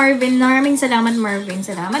 Sige, Marvin. Maraming salamat, Marvin.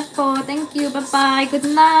 Salamat po. Thank you. Bye-bye.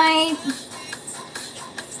 Good night.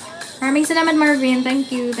 Maraming salamat, Marvin.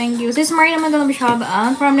 Thank you. Sis Maria, magalang shout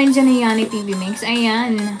out from Ninja ni Yani TV Mix.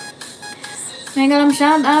 Ayan. Magalang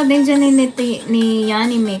shout out din dyan ni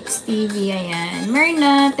Yani Mix TV. Ayan.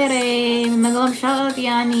 Marina, Tere. Magalang shout out,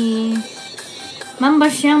 Yani. Ma'am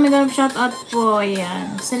Basyang, magalang shout out po.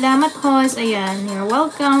 Ayan. Salamat, host. Ayan. You're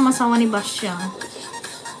welcome. Asawa ni Basyang.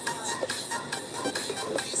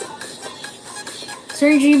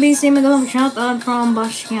 Sir GBC, magalang shout out from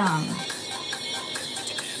Basyang.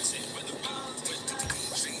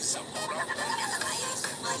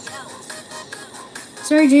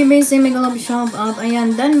 Sir GBC, megalove shout out.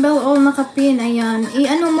 Ayan, Danbell all nakapin. Ayan,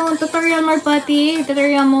 i-ano mo, tutorial mo pati.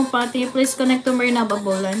 Please connect to Marina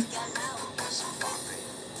Babolan.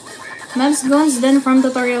 Mabs Gons then from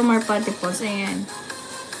tutorial more pati po. Ayan.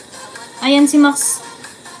 Ayan si Max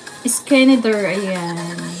Skeneder.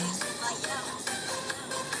 Ayan.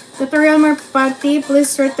 Tutorial more pati.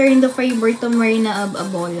 Please return the favor to Marina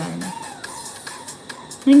Babolan.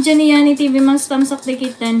 Ninja ni Yani TV mang stamsak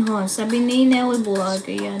Dikitan ho. Sabi ni Nell Bulag.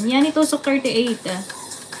 Ayan. Yani Tusok 38.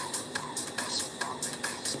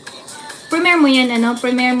 Premiere mo yan,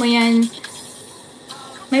 Premiere mo yan.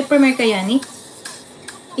 May premiere ka, Yani?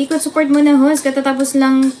 Ikot support mo na, host. Katatapos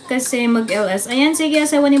lang kasi mag-LS. Ayan, sige.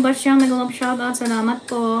 Asawa ni Basyang. Mag-love shoutout. Salamat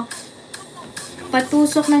po.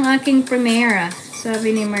 Patusok ng aking premiere.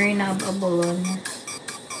 Sabi ni Marina Abolon.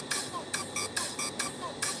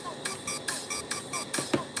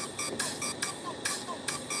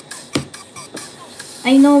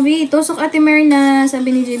 Ay, no, tusok Ate Marina, sabi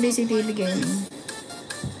ni JBC TV Gaming.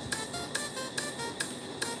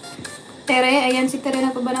 Tere. Ayan, si Tere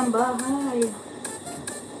na pa ba ng bahay?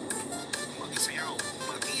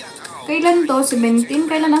 Kailan to? 17?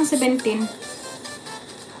 Kailan ang 17?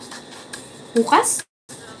 Bukas?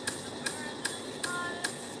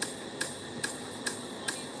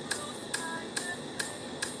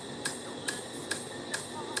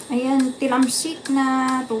 Ayan, tilamsik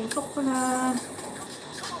na. Tutok na.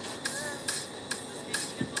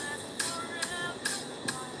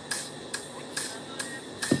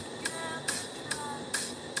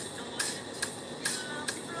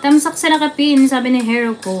 Tamsak sa nakapin, sabi ni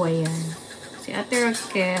Hero ko. Ayan. Si Ate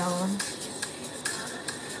Raquel.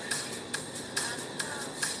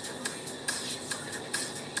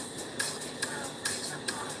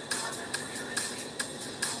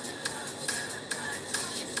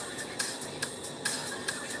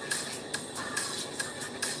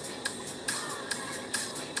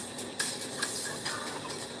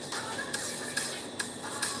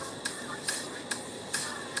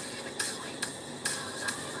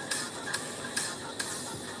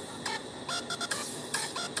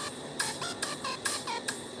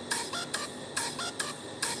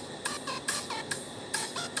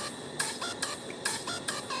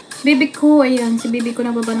 Baby ko, ayan. Si baby ko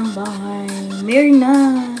nagbaba ng bahay. Mary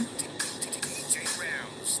na.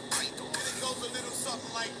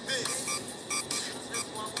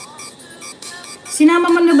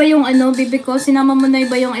 Sinama mo na ba yung ano, baby ko? Sinama mo na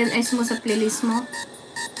ba yung LS mo sa playlist mo?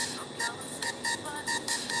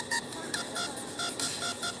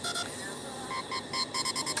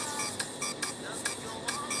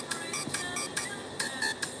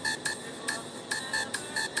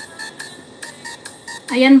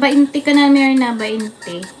 Ayan, 20 ka na, Myrna. 20.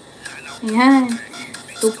 Ayan.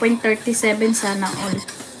 2.37 sana all.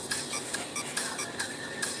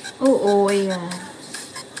 Oo, ayan.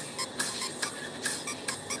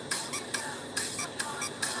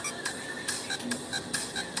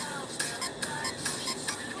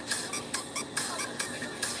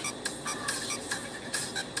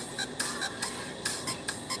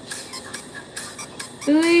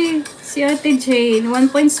 Uy, si Ate Jane.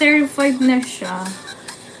 1.05 na siya.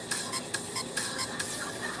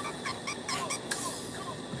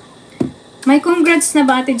 May congrats na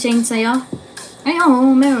ba, Ate Jane, sa'yo? Ay,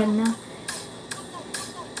 oo, meron na.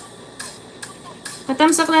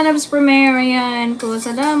 Katamsak lalabas premiere, ayan ko.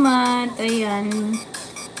 Salamat, ayan.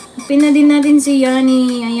 Pina din natin si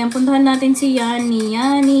Yani. Ayan, puntahan natin si Yani.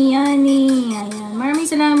 Yani. Ayan, maraming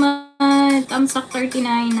salamat. Tamsak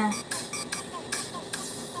 39 na.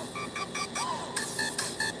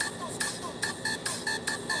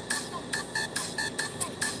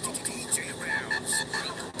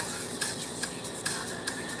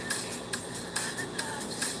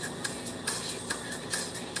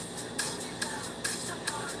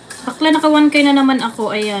 Bakla, naka 1K na naman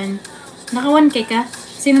ako. Ayan. Naka 1K ka?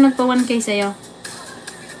 Sino nagpa 1K sa'yo?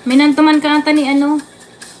 Minantuman ka ata ni ano?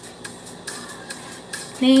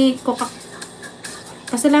 Ni Kokak.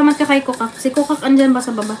 Pasalamat ka kay Kokak. Si Kokak andyan ba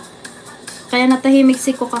sa baba? Kaya natahimik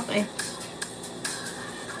si Kokak eh.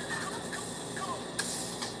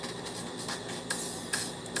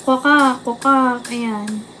 Kokak. Ayan.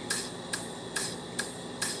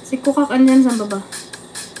 Si Kokak andyan sa baba.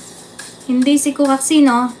 Hindi si Kokak.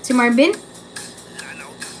 Sino? Si Marvin?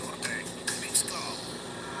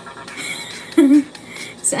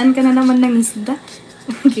 Saan ka na naman ng isda?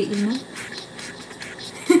 Okay, ina.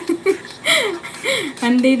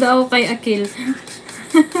 Andi daw kay Akil.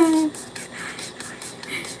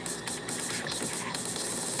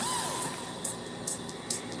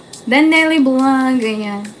 Danelli Buwag.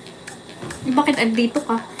 Ganyan. Bakit andito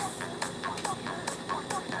ka?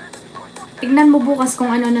 Tignan mo bukas kung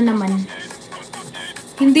ano na naman.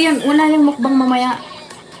 Hindi yan. Wala yung mukbang mamaya.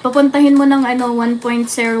 Papuntahin mo ng ano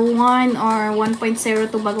 1.01 or 1.02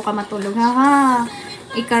 bago ka matulog. Haha.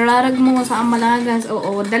 Ikararag mo sa Amalagas.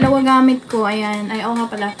 Oo, dalawa gamit ko. Ayan. Ay, oo nga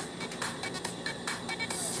pala.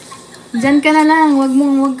 Diyan ka na lang. Wag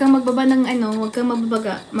kang magbaba ng ano. Wag kang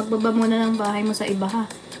magbabaga. Magbaba muna ng bahay mo sa iba ha.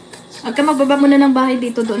 Wag kang magbaba muna ng bahay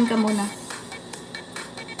dito. Doon ka muna.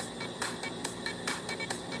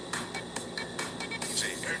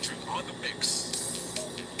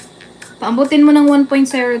 Paambutin mo ng 1.02.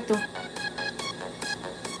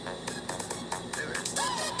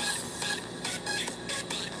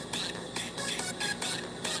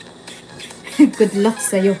 Good luck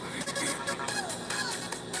sa'yo.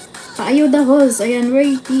 Paayo the host. Ayan,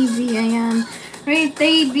 Ray TV. Ayan. Ray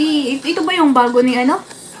TV. Ito ba yung bago ni ano?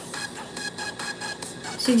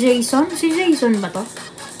 Si Jason? Si Jason ba to?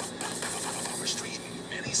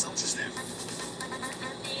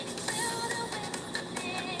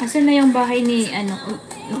 Asan na yung bahay ni ano?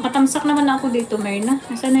 Nakatamsak naman ako dito, Merna.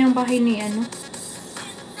 Nasaan na yung bahay ni ano?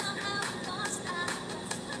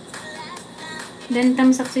 Then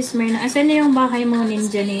tamsak si Merna. Asan na yung bahay mo,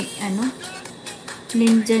 ninja ni ano?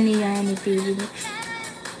 Ninja niya ni TV.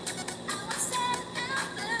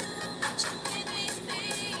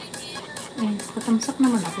 Nakatamsak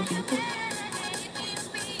naman ako dito.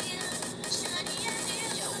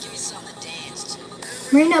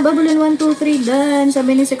 Marina, Babylon 123 done.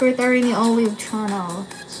 Sabi ni secretary ni Olive Channel.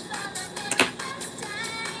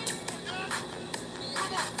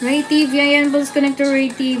 Ray TV. Ayan, Bulls Connector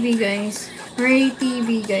Ray TV, guys. Ray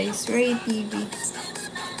TV, guys. Ray TV.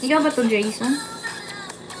 Ikaw ba to, Jason?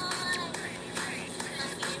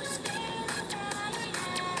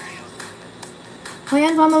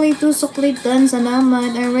 Ayan, family 2 suklit done.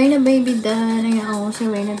 Salamat. Ay, Reyna Baby done. Ayan, ako si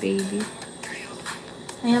Reyna Baby.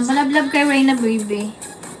 Ayan, malablab kay Reyna Baby.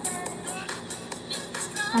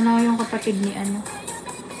 Ano yung kapatid ni ano?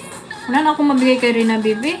 Wala na akong mabigay kay Reyna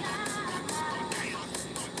Baby.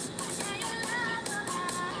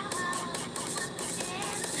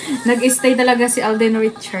 Nag-stay talaga si Alden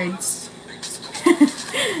Richards.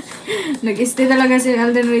 Nag-stay talaga si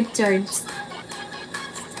Alden Richards.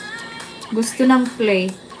 Gusto ng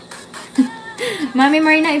play. Mami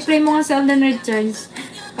Marina, i-play mo nga si Alden Richards.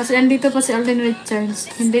 Kasi andito pa si Alden Richards.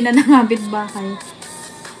 Hindi na nangabit bahay.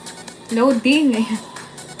 Loading.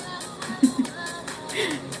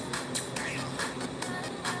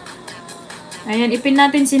 Ayan, ipin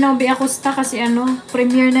natin si Nobi Acosta kasi ano,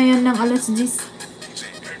 premiere na yan ng alas 10.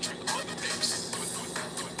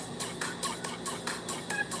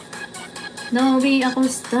 Nobi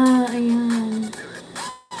Acosta, ayan.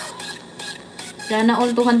 Sana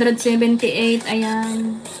all 278,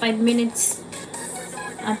 ayan. 5 minutes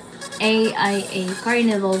at AIA,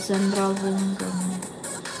 Carnivals and Dragong.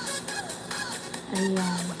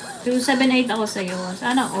 Ayan. 278 ako sa'yo.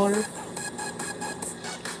 Sana all.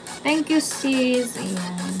 Thank you, sis.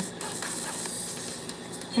 Ayan.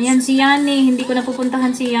 Ayan, si Yani. Hindi ko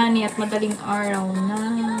napupuntahan si Yani at madaling araw na.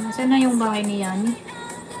 Saan na yung bahay ni Yani?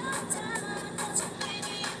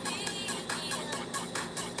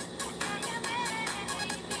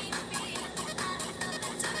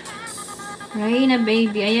 Reyna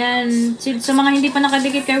Baby. Ayan. Sa mga hindi pa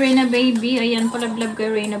nakadikit kay Reyna Baby, ayan, palablab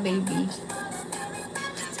kay Reyna Baby.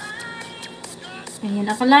 Ayan,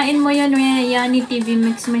 akalain mo yan, Yani TV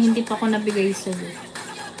Mix, hindi pa ako nabigay sa'yo.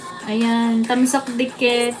 Ayan, tamsak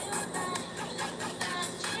dikit.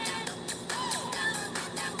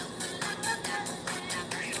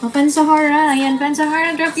 Fan Sahara, ayan, Fan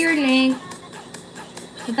Sahara, drop your link.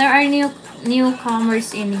 There are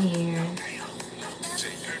newcomers in here.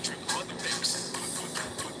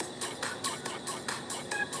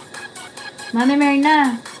 Mami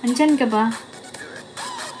Merna, andyan ka ba?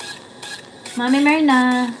 Mami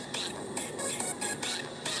Merna.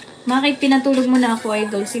 Bakit pinatulog mo na ako,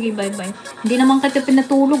 idol? Sige, bye-bye. Hindi naman kita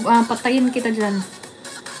pinatulog. Patayin kita dyan.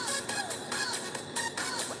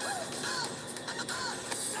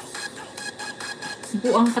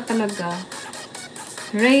 Buang ka talaga.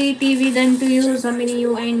 Ray TV done to you. Sabi ni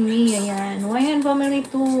you and me. Ayan. YN Family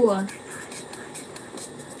 2.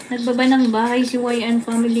 Nagbaba ng bahay si YN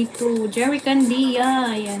Family 2. Jerry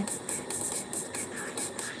Candia. Ayan.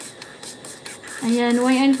 Ayan,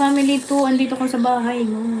 YN Family 2, andito ko sa bahay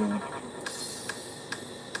mo.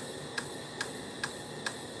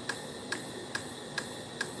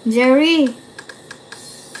 Jerry.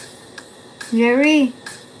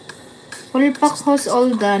 Full pack host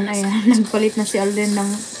all done. Ayan, nagpalit na si Alden ng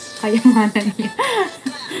kayamanan niya.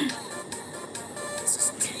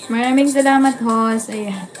 Maraming salamat, host.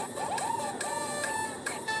 Ayan.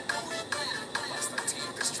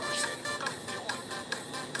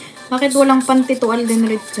 Bakit walang panty to Alden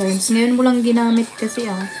Richards? Ngayon mo lang ginamit kasi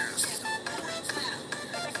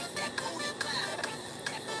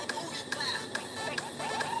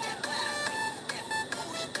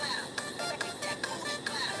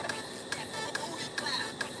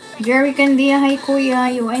Jerry Candia, hi kuya,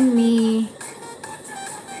 you and me.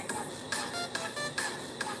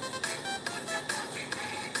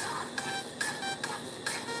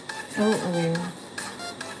 Oo.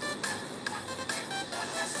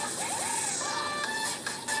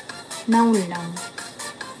 Now lang.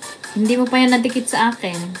 Hindi mo pa yan nadikit sa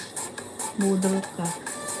akin. Budol ka.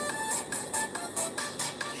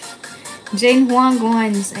 Jane Huang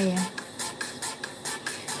Guans. Ayan.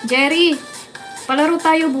 Jerry, palaro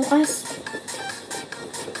tayo bukas.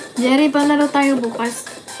 Jerry, palaro tayo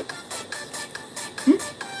bukas.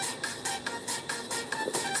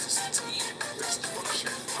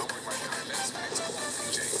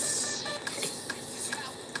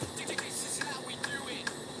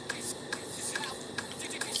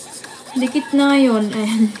 Dikit na yun.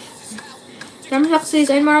 And From success.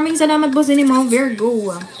 Ay, maraming salamat po sa inyo mga Virgo.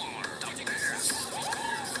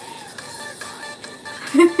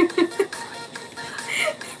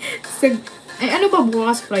 Ay, ano ba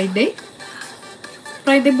bukas? Friday?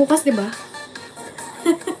 Friday bukas, di ba?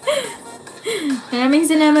 Maraming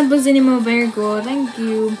salamat po sa inyo mga Virgo. Thank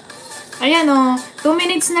you. Ayan o. 2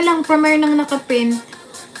 minutes na lang premiere ng nakapin.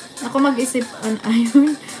 Ako mag-isip.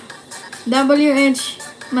 Ayun. WH.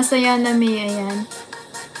 Masaya na may. Ayan.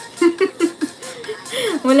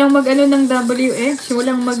 Walang mag-ano ng WH.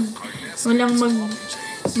 Walang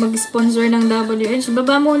mag-sponsor ng WH.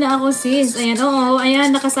 Baba muna ako, sis. Ayan. Oo.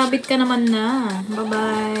 Ayan. Nakasabit ka naman na.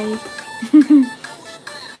 Bye-bye.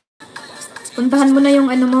 Puntahan mo na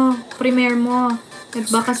yung ano mo. Premiere mo. At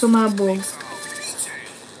baka sumabog.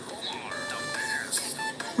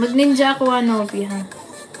 Mag-ninja ako ano, piha.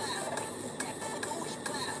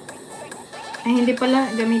 Ay, hindi pala.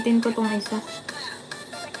 Gamitin ko tong isa.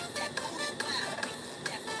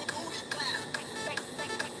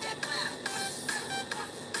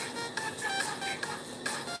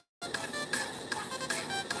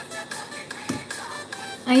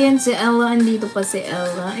 Ayan si Ella. Andito pa si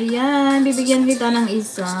Ella. Ayan. Bibigyan kita ng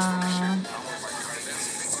isa.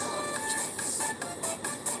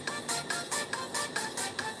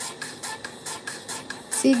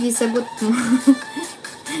 Sige, sagot mo.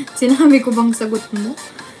 Sinabi ko bang sagot mo?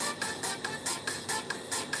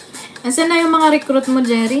 Asan na yung mga recruit mo,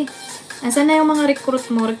 Jerry? Asan na yung mga recruit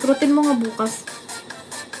mo? Recruitin mo nga bukas.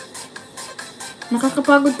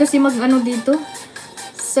 Nakakapagod kasi mag-ano dito.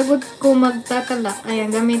 Sagot ko magtatalak.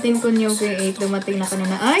 Ayan, gamitin ko yung V8. Dumating na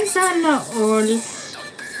kanina. Ay, sana all.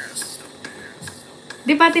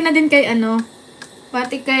 Di pati na din kay ano.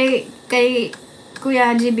 Pati kay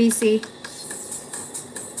Kuya GBC.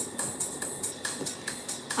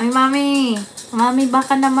 Ay, mami. Mami,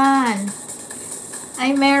 baka naman.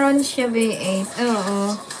 Ay, meron siya V8.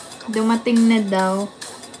 Oo. Dumating na daw.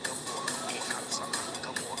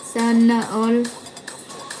 Sana all.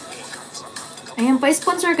 Ayan,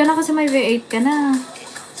 pa-sponsor ka na kasi may V8 ka na.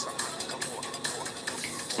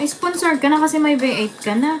 Pa-sponsor ka na kasi may V8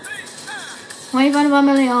 ka na. May fan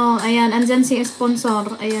family, oh. Ayan, andyan si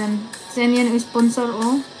sponsor. Ayan. Saan yan yung sponsor,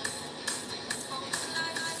 oh.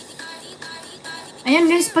 Ayan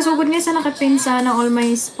guys, pasugod nga sa nakapin sana all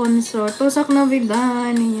my sponsor. Tusak na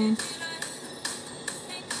vidan. Ayan.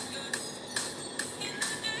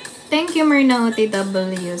 Thank you, Myrna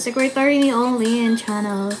OTW. Secretary ni Olin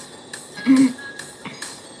channel.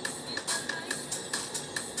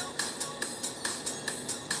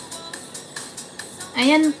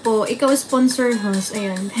 Ayan po, ikaw sponsor host.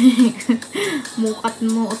 Ayan. Mukat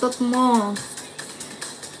mo, utot mo.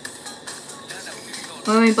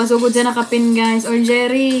 Oy, pasugod sa nakapin guys. Or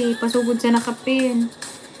Jerry, pasugod sa nakapin.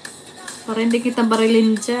 Para hindi kita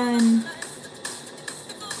barilin dyan.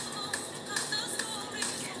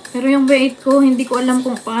 Pero yung V8 ko, hindi ko alam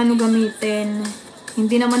kung paano gamitin.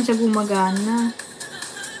 Hindi naman siya gumagana.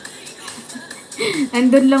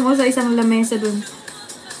 Andun lang ako sa isang lamesa dun.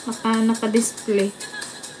 Naka-display.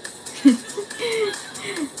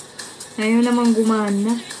 Ayaw namang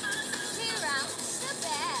gumana.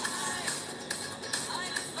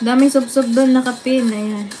 Daming sub-sub doon nakapin.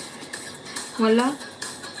 Ayan. Wala.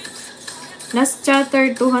 Last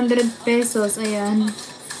chatter, 200 pesos. Ayan.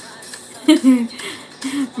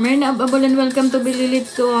 Merna Abalan, welcome to Bililit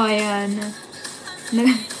ko. Ayan.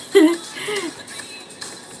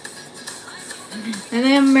 Ano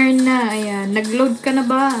yan, Merna? Ayan. Nag-load ka na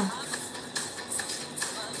ba?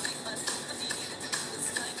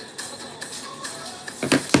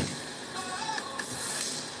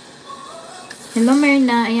 Hello,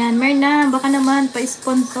 Merna. Ayan, Merna, baka naman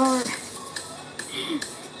pa-sponsor.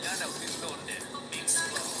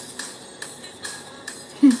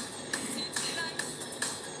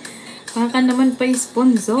 Baka naman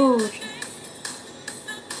pa-sponsor.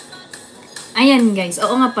 Ayan, guys.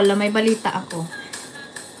 Oo nga pala, may balita ako.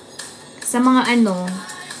 Sa mga ano,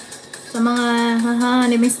 sa mga, haha,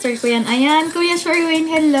 ni Mr. ko yan. Ayan, Kuya Sherwin,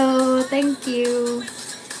 hello. Thank you.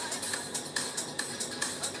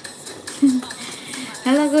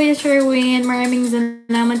 Hello, Kuya Sherwin. Maraming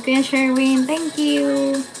salamat, Kuya Sherwin. Thank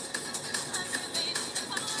you.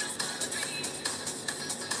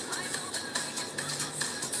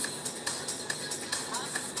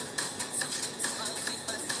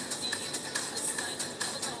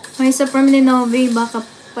 May sa Prem ni Novi, baka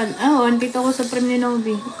pala. Oh, andito ako sa Prem ni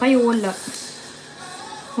Novi. Kayo wala.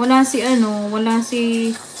 Wala si ano, wala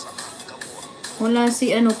si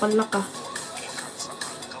ano, palaka.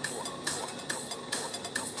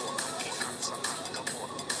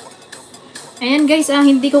 Ayan guys,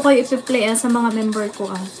 hindi ko kayo ipi-play sa mga member ko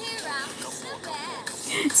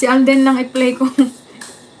Si Alden lang i-play ko.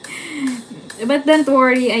 But don't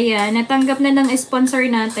worry, ayan, natanggap na ng sponsor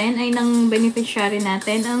natin, ay ng beneficiary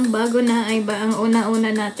natin. Ang bago na ay ang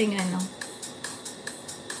una-una nating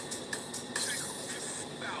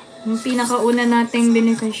yung pinakauna nating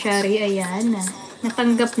beneficiary, ayan,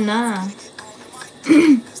 natanggap na.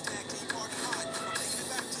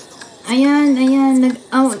 Ayan,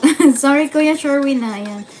 sorry Kuya Sherwin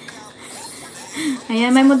ayan.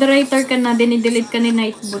 Ayan, may moderator ka na, dinidelete ka ni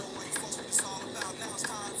Nightbot.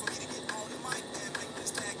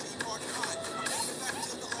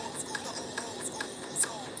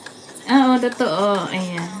 Oo, totoo.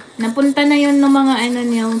 Ayan. Napunta na yun ng mga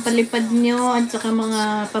niyo, palipad nyo at saka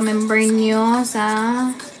mga pamember nyo sa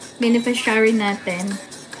beneficiary natin.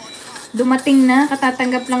 Dumating na,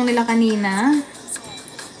 katatanggap lang nila kanina.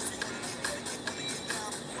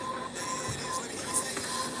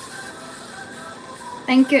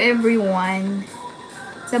 Thank you everyone.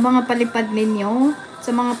 Sa mga palipad ninyo,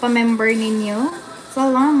 sa mga pamember ninyo.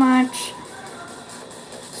 Salamat.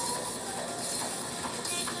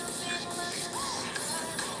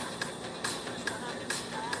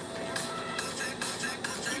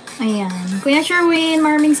 Ayan. Kuya Sherwin,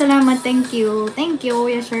 maraming salamat. Thank you. Thank you,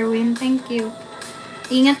 Kuya Sherwin. Thank you.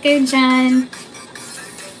 Ingat kayo dyan.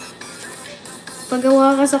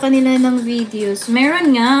 Pagawa ka sa kanila ng videos.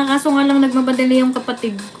 Meron nga, kaso nga lang nagmamadali yung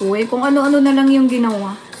kapatid ko. Kung ano-ano na lang yung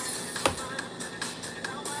ginawa.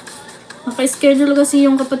 Naka-schedule kasi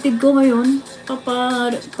yung kapatid ko ngayon.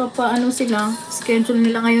 Schedule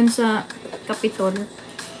nila ngayon sa Capitol.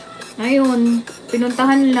 Ayun,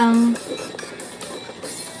 pinuntahan lang.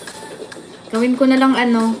 Gawin ko na lang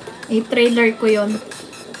i-trailer ko yon.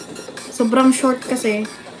 Sobrang short kasi.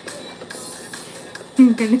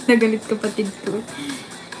 Galit na galit kapatid ko.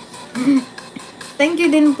 Thank you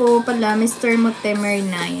din po pala, Mr. Motemer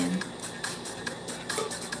na yan.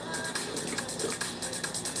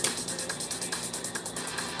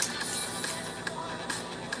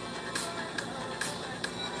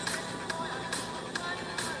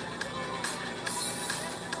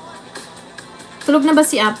 Tulog na ba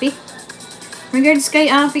si Api? Regards kay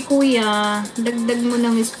Afi, kuya, dagdag mo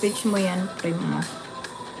ng speech mo yan, pre mo.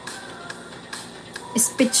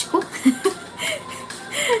 Speech ko?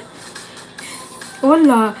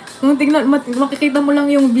 Wala. Kung tignan, makikita mo lang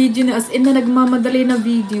yung video na as in na nagmamadali na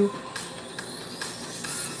video.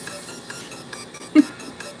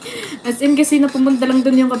 As in kasi napumunta lang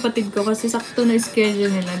dun yung kapatid ko kasi sakto na schedule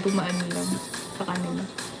nila, dumaan lang sa kanila.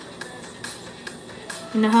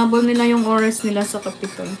 Hinahabol nila yung oras nila sa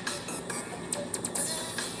Capitol.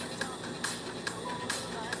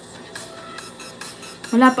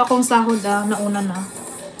 Wala pa akong sahod nauna na.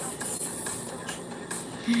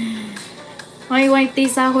 May YT,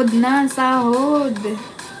 sahod na, sahod.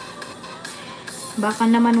 Baka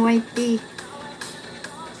naman YT.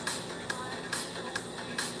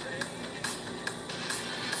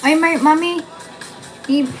 Ay, mami,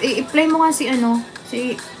 i-play mo nga si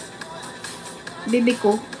bibi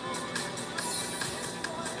ko.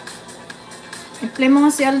 I-play mo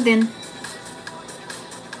nga si Alden.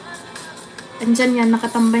 Andyan yan,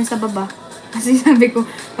 nakatambay sa baba. Kasi sabi ko,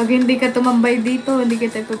 pag hindi ka tumambay dito, hindi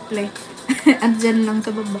kita i-play. Andyan lang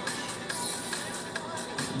sa baba.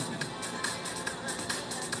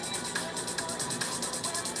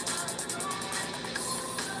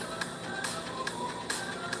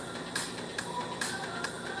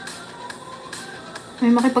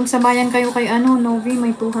 May makipagsabayan kayo kay Novi,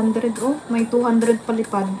 may 200, may 200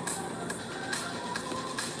 palipad.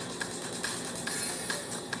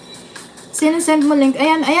 Send mo link.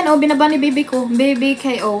 Ayan, binaba ni baby ko. Baby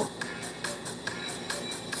KO.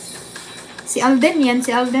 Si Alden yan,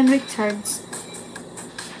 si Alden Richards.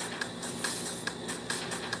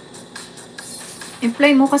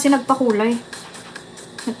 I-play mo kasi nagpakulay.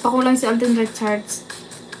 Nagpakulay si Alden Richards.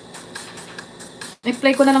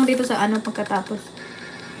 I-play ko na lang dito sa pagkatapos.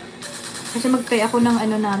 Kasi mag-play ako ng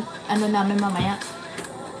namin mamaya.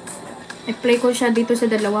 I-play ko siya dito sa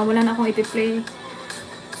dalawa. Wala na akong i-play.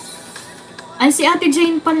 Ay, si Ate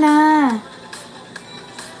Jane pala.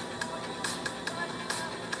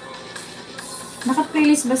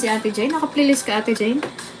 Naka-playlist ba si Ate Jane? Naka-playlist ka, Ate Jane?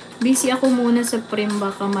 Busy ako muna sa prim,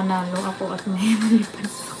 baka manalo ako at may malipad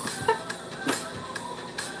ako.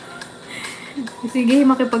 Sige,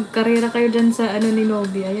 makipagkarera kayo dyan sa ni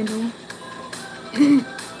Novi. Ayan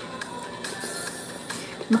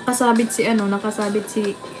nakasabit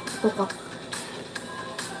si Kukak.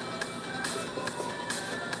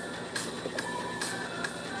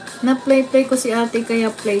 Na-play ko si ate,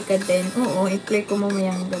 kaya play ka din. Oo, i-play ko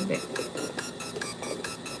mamayang gabi.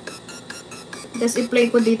 Tapos i-play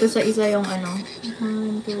ko dito sa isa yung ano.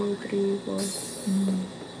 1, 2, 3,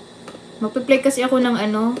 4. Magpi-play kasi ako ng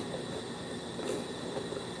ano.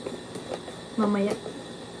 Mamaya.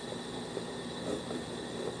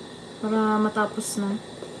 Para matapos na.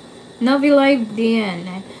 Novi live din.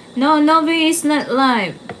 No, Novi is not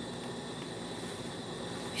live.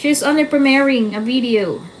 She's only premiering a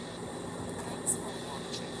video.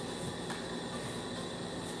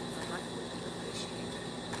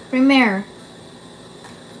 Premiere.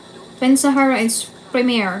 Pen Sahara is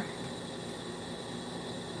premiere.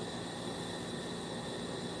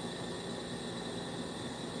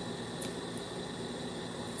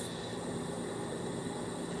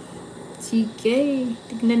 Sige.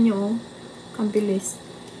 Tignan nyo, oh. Kambilis.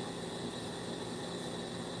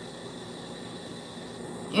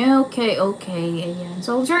 Okay, okay. Ayan.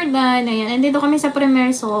 So, Jordan. Ayan. Andito kami sa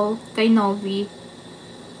premiere soul kay Novi.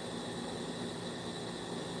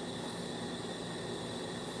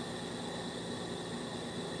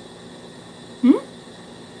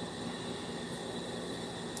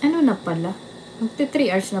 Ano na pala? Magti 3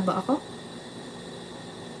 hours na ba ako?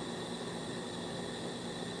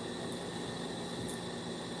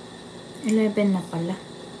 Eleven na pala.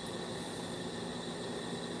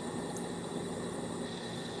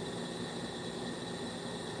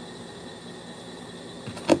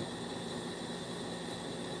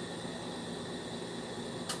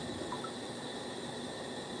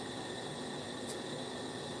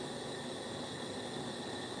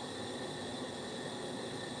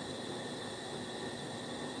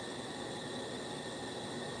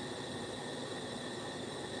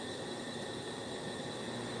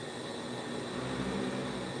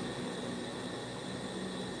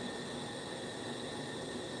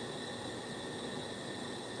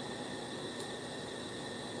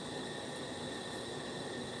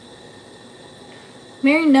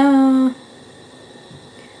 Mirna.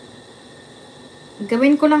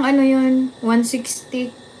 Gawin ko lang ano yun. 160.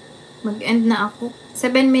 Mag-end na ako.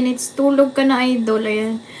 7 minutes. Tulog ka na, idol.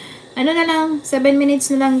 Ayan. Ano na lang. 7 minutes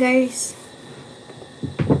na lang, guys.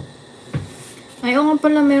 Ay, oo nga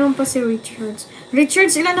pala. Meron pa si Richards.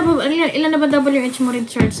 Richards, ilan na ba WH mo,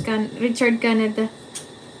 Richard Canada?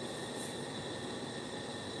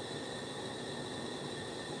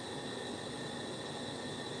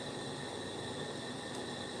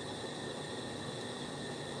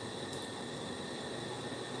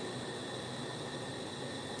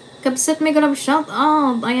 Kapsat, may galap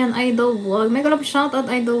shoutout. Ayan, idol vlog. May galap shoutout,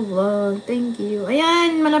 idol vlog. Thank you.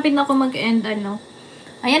 Ayan, malapit na ako mag-end, ano.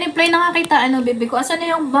 Ayan, i-play na nga kita, ano, baby ko. Asan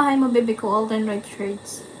na yung bahay mo, baby ko? Alden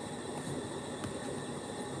Richards.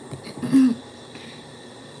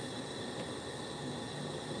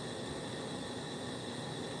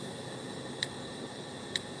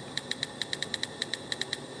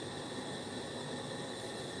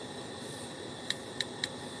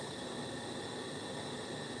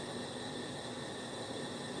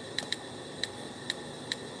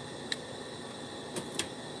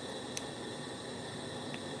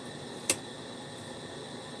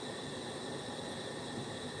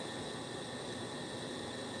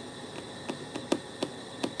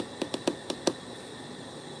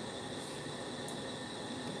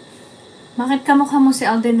 Bakit kamukha mo si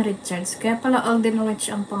Alden Richards? Kaya pala Alden Rich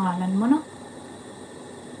ang pangalan mo, no?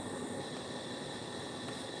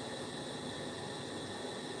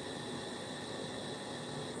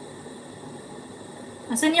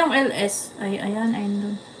 Asan yung LS? Ay, ayan, ayun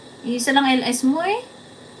dun. Isa lang LS mo eh.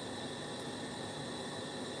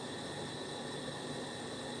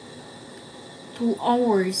 Two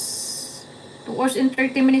hours. 2 hours and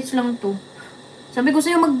 30 minutes lang to. Sabi ko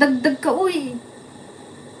sa'yo, magdagdag ka, uy.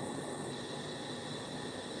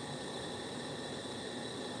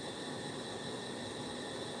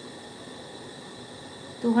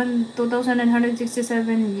 $2,967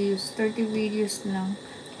 views. 30 videos lang.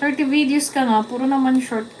 30 videos ka nga. Puro naman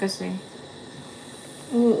short kasi.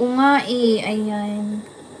 Oo nga eh. Ayan.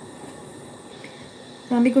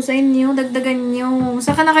 Sabi ko sa inyo, dagdagan nyo.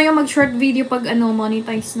 Saka na kayo mag-short video pag ano,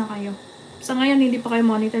 monetize na kayo. Sa ngayon, hindi pa kayo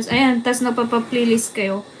monetize. Ayan, tas napapa-playlist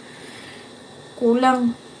kayo.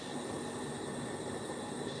 Kulang.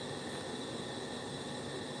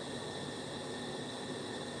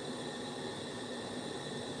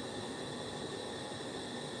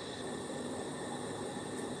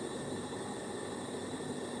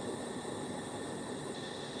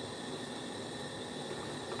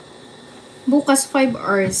 Bukas 5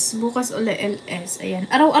 hours. Bukas uli LS. Ayan.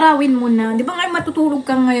 Araw-arawin mo na. Di ba ngayon matutulog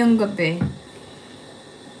ka ngayong gabi?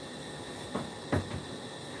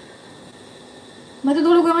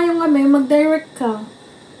 Matutulog ka ngayong gabi. Mag-direct ka.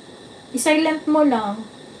 I-silent mo lang.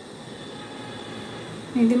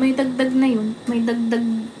 Hindi, may dagdag na yun. May dagdag,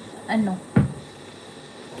 ano.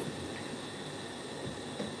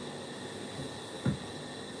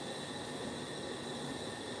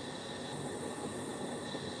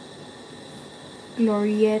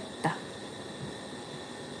 Glorieta.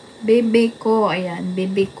 Bebe ko. Ayan,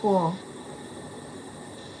 bebe ko.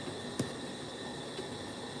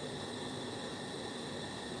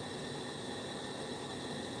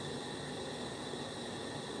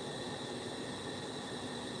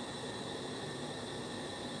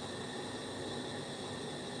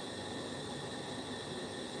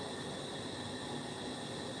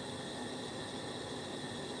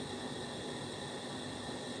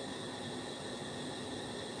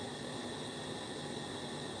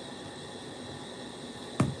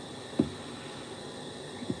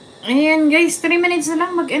 Ayan guys, 3 minutes na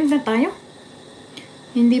lang, mag-end na tayo.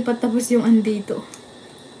 Hindi pa tapos yung andito.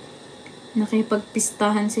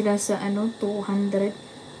 Nakipagpistahan sila sa 200. 200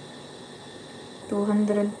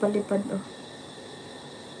 palipad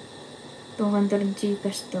 200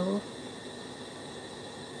 Gcash daw.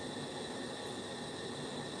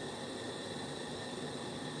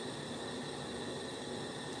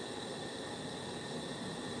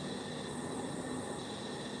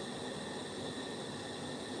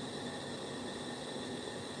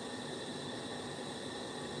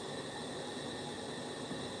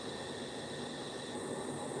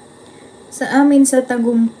 Sa amin sa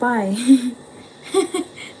Tagumpay.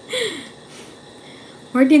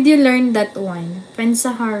 Where did you learn that one?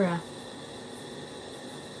 Pensahara.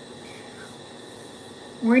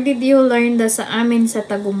 Where did you learn the sa amin sa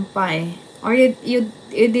Tagumpay? Or you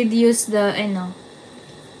did use the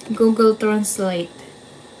Google Translate?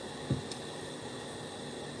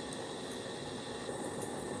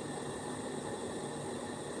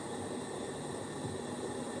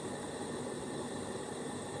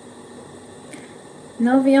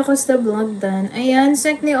 Novia Costa Vlog dan. Ayan,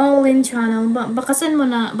 sec ni All-in channel. Bakasan mo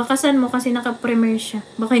na. Bakasan mo kasi naka-premiere siya.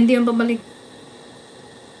 Baka hindi yung babalik.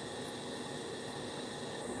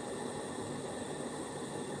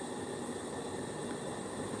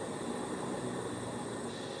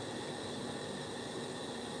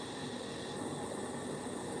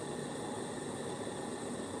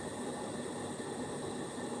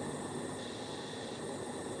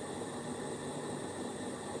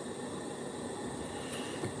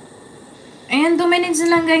 Ayan, 2 minutes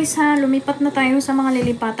lang guys ha. Lumipat na tayo sa mga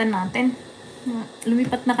lilipatan natin.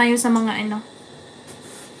 Lumipat na kayo sa mga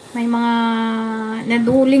may mga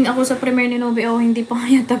naduling ako sa premiere ni Novi. Hindi pa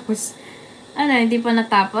kaya tapos. Hindi pa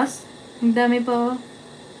natapos? Ang dami pa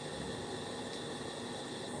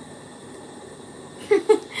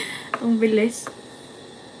Ang bilis.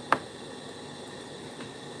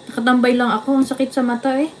 Nakatambay lang ako. Ang sakit sa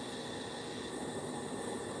mata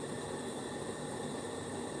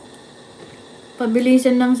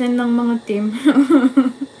Pabilisan ng send ng mga team.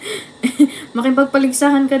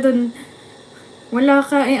 Makipagpaligsahan ka dun. Wala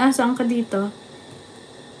ka asaan ka dito.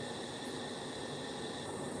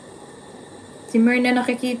 Si Myrna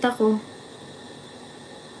nakikita ko.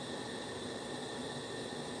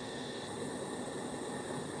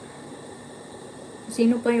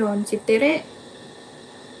 Sino pa yon? Si Tere.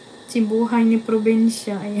 Si Buhay ni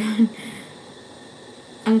Probinsya. Ayan.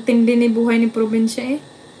 Ang tindi ni Buhay ni Probinsya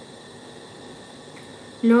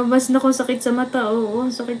Lumabas na ko, sakit sa mata. Oo,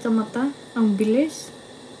 sakit sa mata. Ang bilis.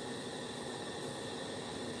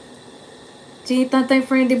 Si Tatay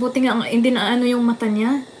Freddy, buti nga hindi na yung mata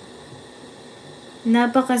niya.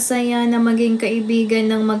 Napakasaya na maging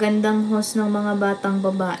kaibigan ng magandang host ng mga batang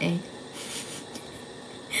babae.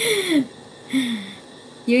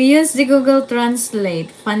 You use the Google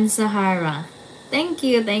Translate. Fansahara. Thank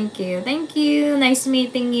you, thank you, thank you. Nice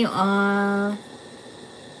meeting you all.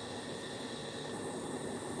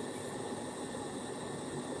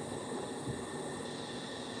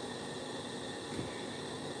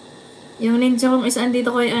 Yung ninja kong isa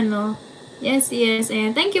andito ko Yes, yes.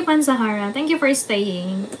 And thank you, Pansahara. Thank you for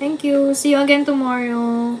staying. Thank you. See you again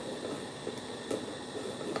tomorrow.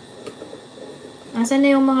 Asan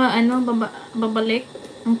na yung mga babalik?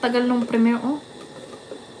 Ang tagal nung premiere,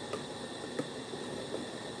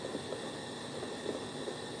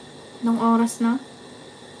 Nung oras na?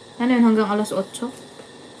 Yun, hanggang alas 8?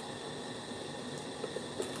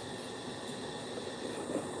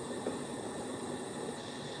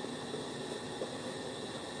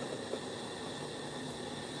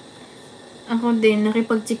 Ako din,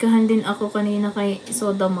 nakipagtsikahan din ako kanina kay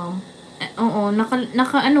Soda Mom. Oo,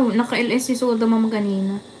 naka-LS si Soda Mom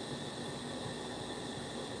kanina.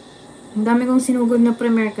 Ang dami kong sinugod na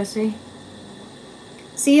premiere kasi.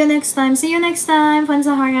 See you next time. See you next time,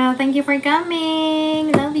 Fansahara. Thank you for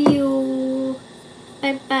coming. Love you.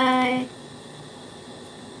 Bye-bye.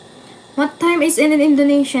 What time is in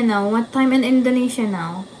Indonesia now? What time in Indonesia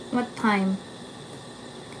now? What time?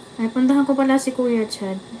 Ay, puntahan ko pala si Kuya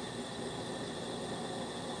Chad.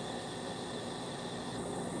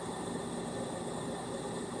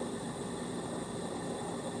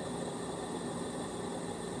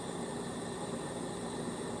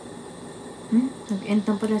 Nag-end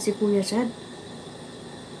na pala si Kuya Chad.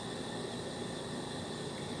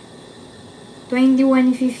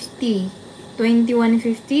 21:50.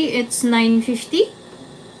 21:50. It's 9:50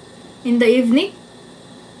 in the evening.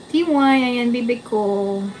 TY, ayan, bibig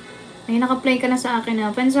ko. Ay, naka-play ka na sa akin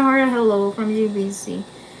na. Fansahara, hello from GBC.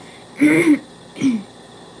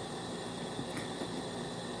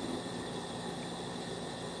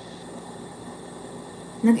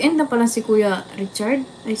 Nag-end na pala si Kuya Richard.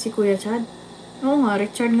 Ay, si Kuya Chad. Oo nga,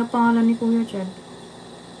 Richard nga pangalan ni Kuya Chad.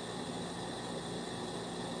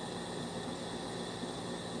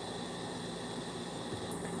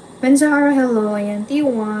 Fansahara, hello. Ayan,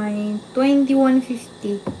 TY.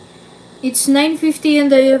 21:50. It's 9:50 in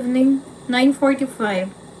the evening. 9:45.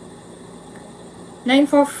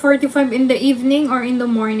 9:45 in the evening or in the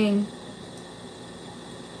morning.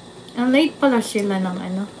 Ang late pala sila ng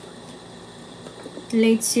ano.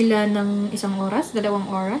 Late sila ng 1 oras, 2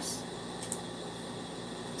 oras.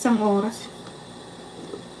 1 oras.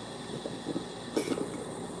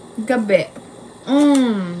 Gabi.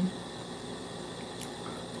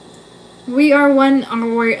 We are 1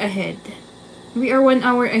 hour ahead. We are 1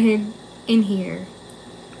 hour ahead in here.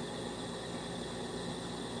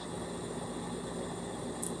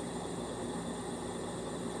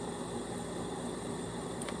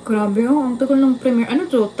 Grabe ang tagal ng premiere. Ano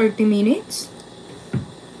to? 30 minutes?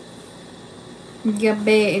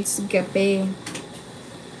 Gabi. It's gabi.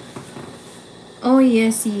 Oh,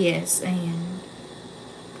 yes, yes. Ayan.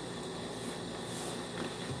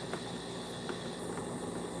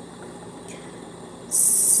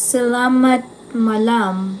 Selamat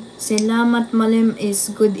malam. Selamat malam is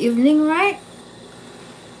good evening, right?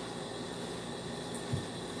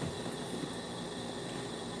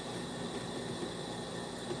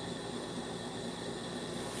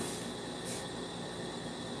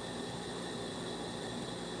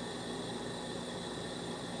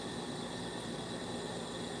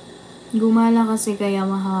 Gumala kasi kaya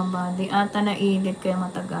mahaba. Di ata naidit kaya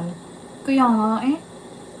matagal. Kaya nga eh.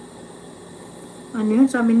 Ano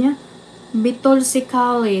yun sabi niya? Bitol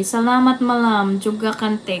Sikali. Salamat malam. Juga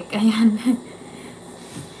kantik. Ayan.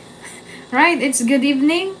 Right, it's good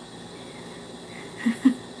evening.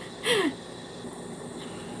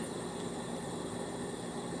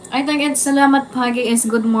 I think it's salamat pagi is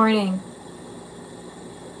good morning.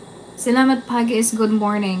 Salamat pagi is good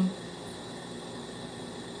morning.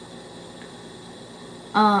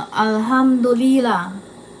 Alhamdulillah.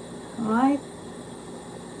 Right?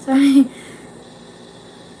 Sorry.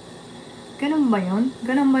 Ganun ba yun?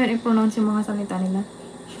 Ganun ba yun i-pronounce yung mga salita nila?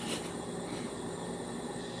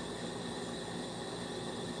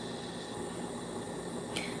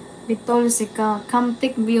 Bitol Sika.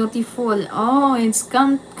 Kamtik beautiful. Oh, it's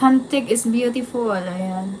Kamtik is beautiful.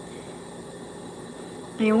 Ayan.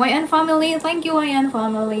 Ay, YN family. Thank you, YN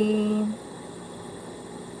family.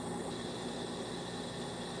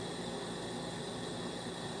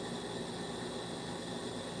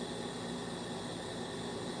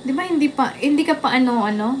 Di ba hindi ka pa ano,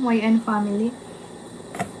 YN family?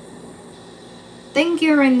 Thank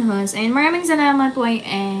you, Renhus. And maraming salamat,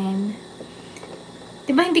 YN.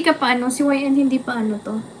 Di ba hindi ka pa ano? Si YN hindi pa ano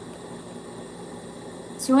to?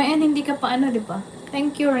 Si YN hindi ka pa ano, di ba?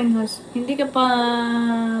 Thank you, Renhus. Hindi ka pa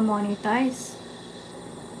monetize.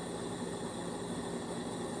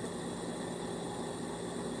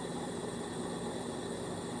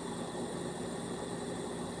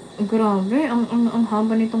 Grabe, ang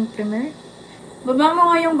haba nitong premiere. Baba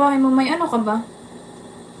mo nga yung bahay mo, may ano ka ba?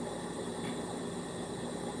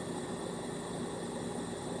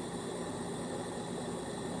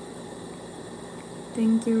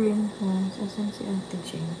 Thank you rin po. Asan si Ate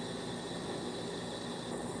Jane?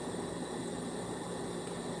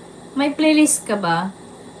 May playlist ka ba?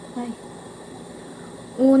 Ay.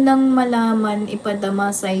 Unang malaman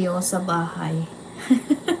ipadama sa'yo sa bahay.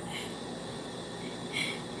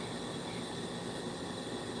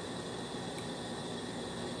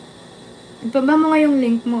 Ibaba mo nga yung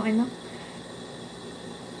link mo, ano?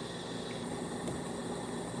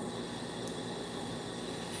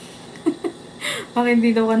 Bakit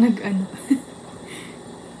dito ka nag-ano?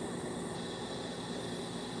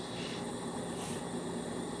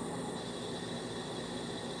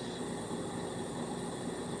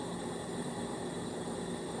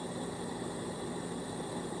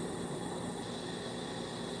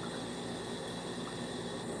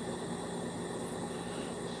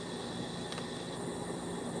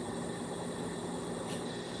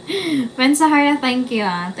 Pansahara, thank you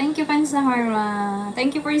ah. Thank you, Pansahara.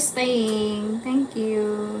 Thank you for staying. Thank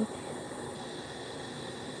you.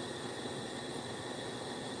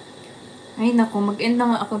 Ay, naku. Mag-end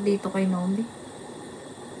na nga ako dito kay Nobi.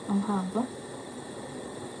 Ang haba.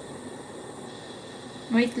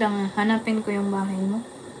 Wait lang ah. Hanapin ko yung bahay mo.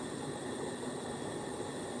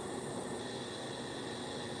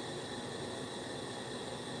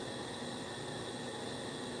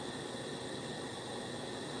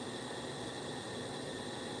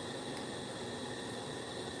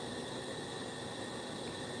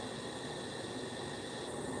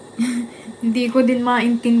 Hindi ko din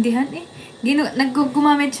maintindihan eh.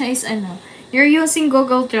 Gumamit siya is ano, you're using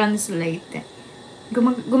Google Translate.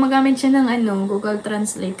 Gumagamit siya ng ano, Google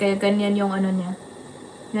Translate. Kaya ganyan yung ano niya.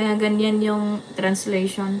 Kaya ganyan yung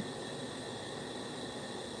translation.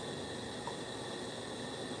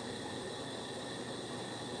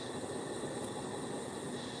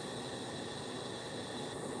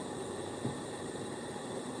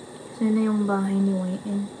 Saan na yung bahay ni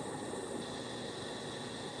YN?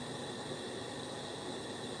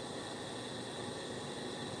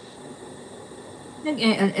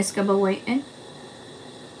 Nag-LS ka ba, YN?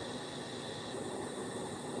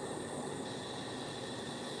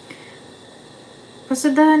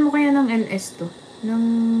 Pasadahan mo kaya ng LS to? Ng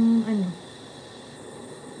ano?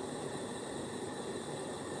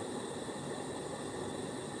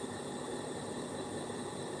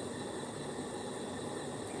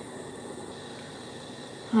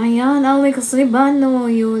 Ayan, Alex Ribano,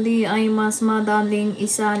 Yuli ay mas madaling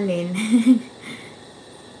isalin.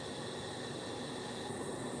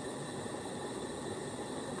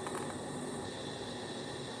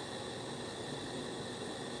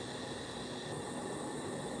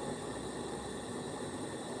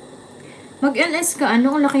 Mag-LS ka,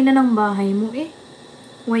 ano? Ang laki na ng bahay mo eh.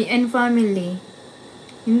 YN family.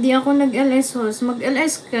 Hindi ako nag-LS host.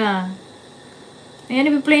 Mag-LS ka.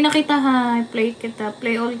 Ayan, i-play na kita ha. Play kita.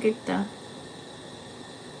 Play all kita.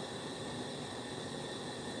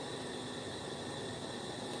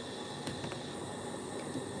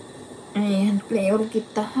 Ayan, play all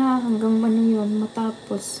kita ha. Hanggang ano yun,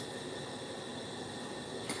 matapos.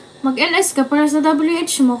 Mag-LS ka para sa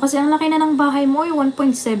WH mo kasi ang laki na ng bahay mo ay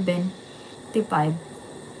 1.7. 5.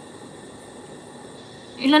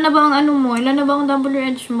 Ilan na ba ang ano mo? Ilan na ba ang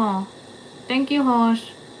WH mo? Thank you,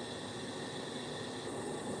 host.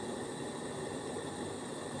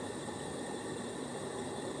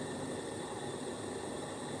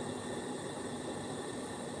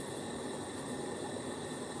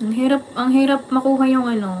 Ang hirap makuha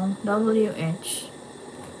yung ano, WH.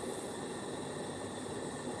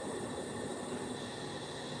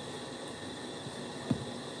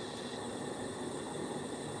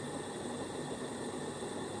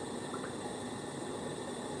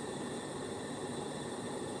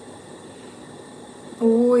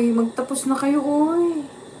 Uy, magtapos na kayo, uy.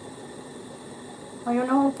 Ayaw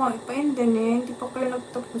na akong pa-endin eh. Hindi pa kayo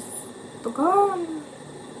nagtapos. Tagal.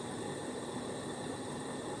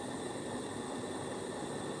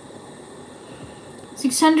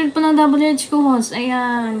 $600 pa ng WH ko, host.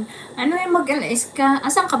 Ayan. Ano yung mag-LS ka?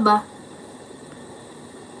 Asan ka ba?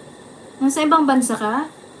 Nasa ibang bansa ka?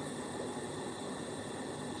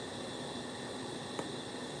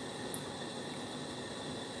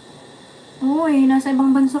 Uy, nasa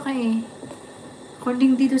ibang bansa ka eh.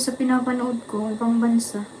 According dito sa pinapanood ko, ibang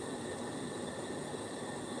bansa.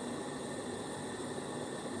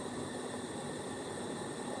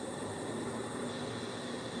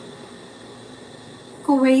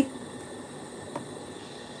 Kuwait.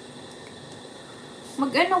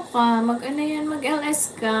 Mag-ano ka, mag-LS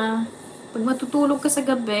ka. Pag matutulog ka sa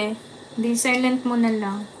gabi, hindi silent mo na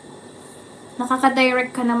lang.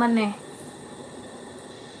 Nakaka-direct ka naman eh.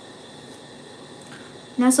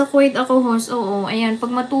 Nasa Kuwait ako, host. Oo, ayan.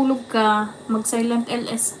 Pag matulog ka, mag-silent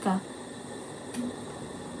LS ka.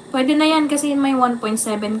 Pwede na yan kasi may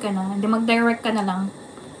 1.7 ka na. Hindi, mag-direct ka na lang.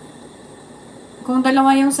 Kung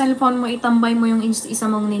dalawa yung cellphone mo, itambay mo yung isa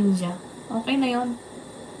mong ninja. Okay na yon.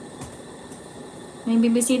 May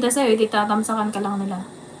bibisita sa'yo, itatamsakan ka lang nila.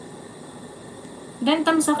 Then,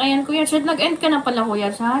 tamsak. Ayan, Kuya Chad. Nag-end ka na pala,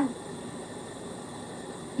 Kuya Chad.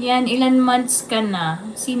 Yan, ilan months ka na?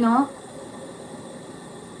 Sino?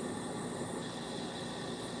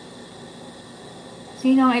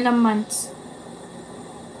 Sino ang ilang months?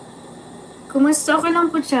 Kumusta? Okay lang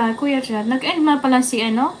po siya, Kuya Chad. Nag-end na pala si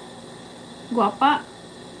ano? Guwapa.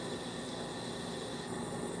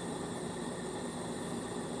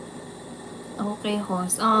 Okay,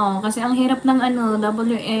 host. Oo, kasi ang hirap ng ano,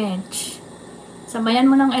 WH.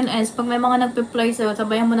 Sabayan mo ng LS. Pag may mga nagpe-play sa'yo,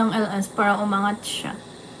 sabayan mo ng LS para umangat siya.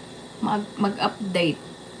 mag-update.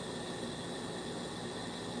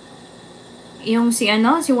 Yung si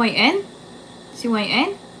ano, si YN? Si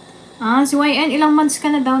YN? Si YN, ilang months ka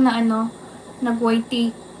na daw na ano,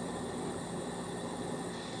 nag-YT.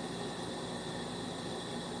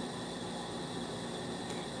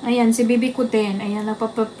 Ayan, si bibi ko din. Ayan,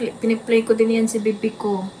 piniplay ko din yan si bibi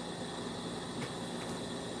ko.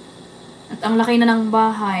 At ang laki na ng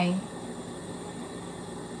bahay.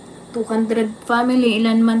 200 family,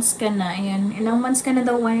 ilan months ka na? Ayan, ilang months ka na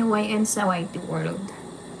daw YN sa YT World.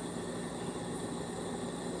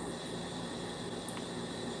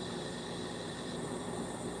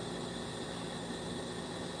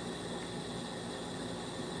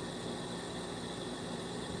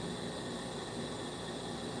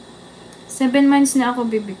 Seven months na ako,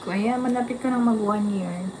 bibi ko. Ayan, malapit ka nang mag 1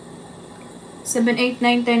 year. 7, 8,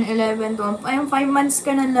 9, 10, 11, 12. Ayun, 5 months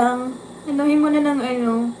ka na lang. Anuhin mo na lang,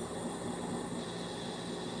 ano.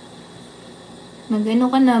 Mag-ano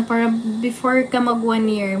ka na, para before ka mag 1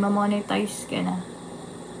 year, ma-monetize ka na.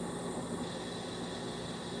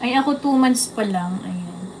 Ay, ako 2 months pa lang.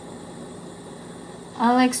 Ayan.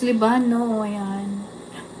 Alex Libano, ayan.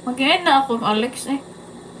 Mag-end na ako, Alex, eh.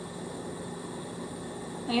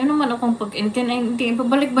 Ayun naman akong pag-intend. Ay, hindi.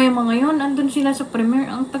 Pabalik ba yung mga yun? Andun sila sa premiere.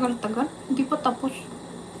 Ang tagal-tagal. Hindi pa tapos.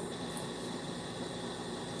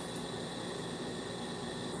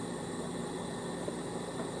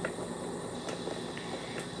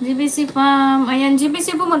 GBC Fam. Ayan,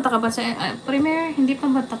 GBC pumunta ka ba sa premiere? Hindi pa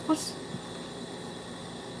ba tapos?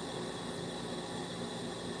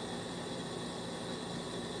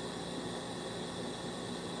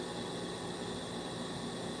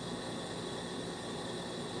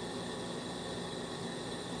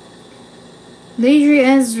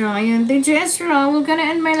 DJ Ezra. Ayan, DJ Ezra. We're gonna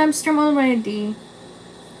end my live stream already.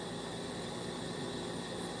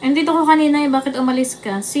 Andito ko kanina eh. Bakit umalis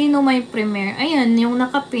ka? Sino may premiere? Ayan, yung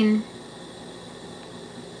nakapin.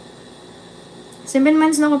 7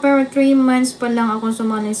 months na ako pero 3 months pa lang ako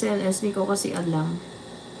sumali sa LS. Di ko kasi alam.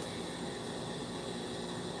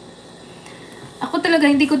 Ako talaga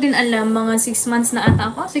hindi ko din alam. Mga 6 months na ata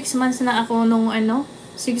ako. 6 months na ako nung ano.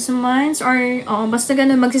 6 months or basta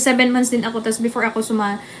ganun, magsi 7 months din ako, tas before ako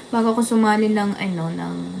bago ako sumali ng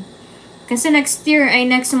kasi next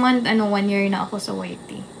month 1 year na ako sa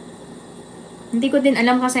YT. Hindi ko din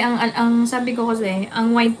alam kasi ang sabi ko kasi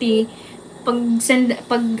ang YT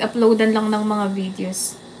pag uploadan lang ng mga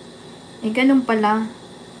videos. Ganun pala.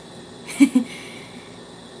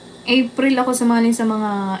 April ako sumali sa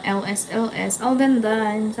mga LS. All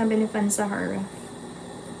ganda, sabi ni Fan Sahara.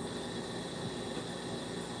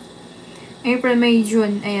 April, May,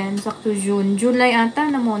 June. Ayan, sakto June. July ata,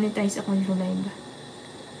 na-monetize ako July ba?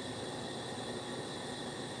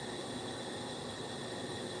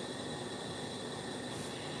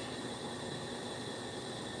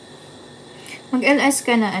 Mag-LS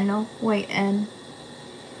ka na, YN.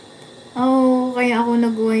 Kaya ako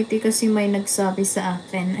nag-YT kasi may nagsabi sa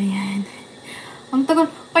akin. Ayan. Ang tagal.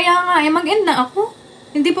 Kaya nga, mag-end na ako.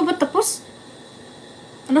 Hindi pa ba tapos?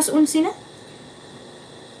 11 na?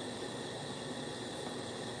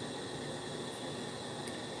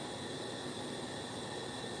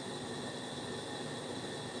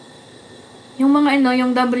 Yung mga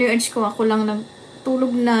yung WH ko, ako lang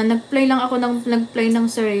nagtulog na, nagplay ng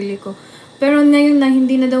sarili ko. Pero ngayon na,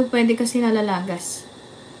 hindi na daw pwede kasi nalalagas.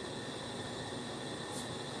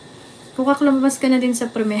 Kukak lumabas ka na din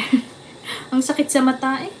sa premiere. Ang sakit sa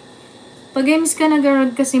mata eh. Pag games ka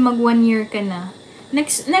nag-road kasi mag 1 year ka na.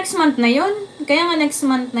 Next month na yun. Kaya nga next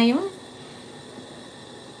month na yun.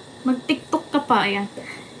 Mag-TikTok ka pa, ayan.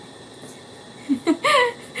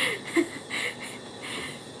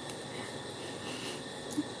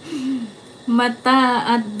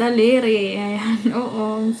 Mata at daliri. Ayan,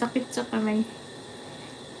 oo. Sakit sa kamay.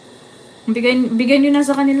 Bigyan nyo na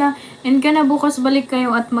sa kanila. And ka na bukas balik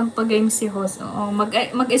kayo at magpa-game si host. Oo,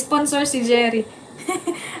 mag-sponsor si Jerry.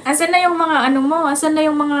 Asan na yung mga Asan na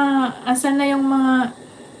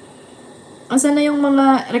yung mga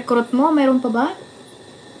recruit mo? Meron pa ba?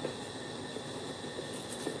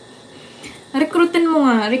 Recruitin mo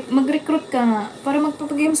nga. Mag-recruit ka nga. Para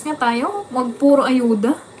magpapagames nga tayo. Puro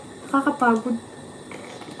ayuda. Kakapagod.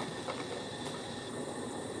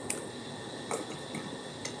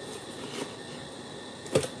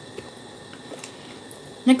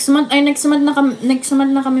 Next month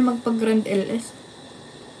na kami magpag-Grand LS.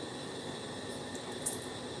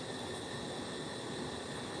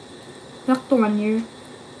 Sakto 1 year.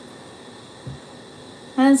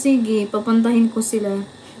 Sige, papuntahin ko sila.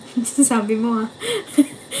 Sabi mo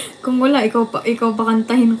kung wala, ikaw pa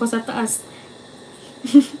kantahin ko sa taas.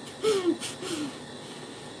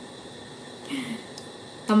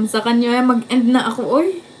 Sa kanya, mag-end na ako,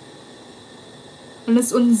 oy.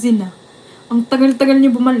 Alas 11 na. Ang tagal-tagal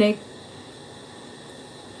niyo bumalik.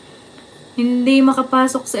 Hindi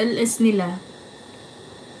makapasok sa LS nila.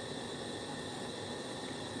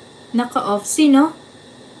 Naka-off. Sino?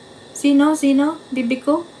 Sino? Bibi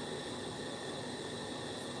ko?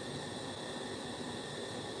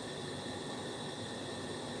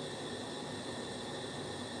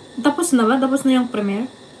 Tapos na ba? Tapos na yung premiere?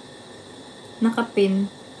 Nakapin.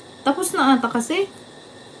 Tapos na ata kasi.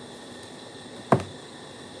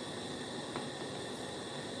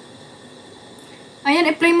 Ayan,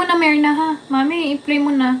 i-play mo na, Merna, ha? Mami, i-play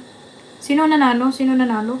mo na. Sino nanalo?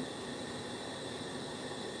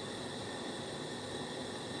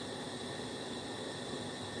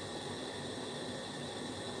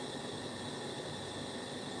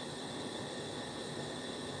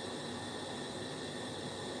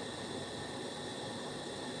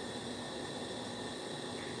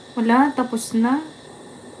 Wala, tapos na.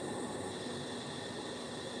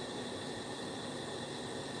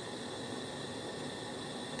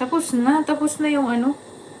 Tapos na yung ano.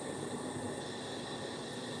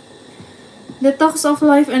 Detox of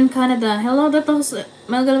Life in Canada. Hello, Detox.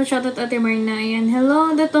 Magalang shoutout Ate Marina. Ayan.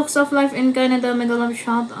 Hello, Detox of Life in Canada. Magalang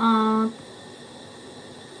shoutout.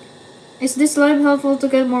 Is this live helpful to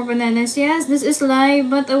get more bananas? Yes, this is live,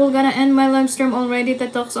 but I will gonna end my live stream already.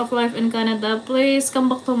 Detox of Life in Canada. Please come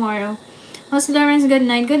back tomorrow. Host Clarence, good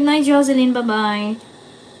night. Good night, Jocelyn. Bye-bye.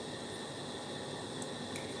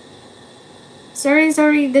 Sorry,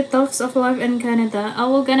 Detox of Life in Canada. I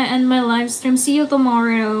will gonna end my live stream. See you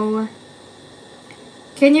tomorrow.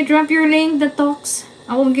 Can you drop your link, Detox?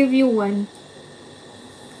 I will give you one.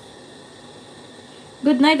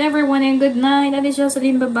 Good night, everyone, and good night. Ate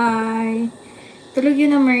Jocelyn, bye-bye. Tulog yun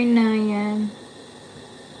na, Marina. Yan.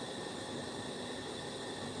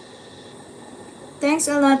 Thanks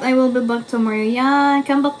a lot. I will be back tomorrow. Yeah,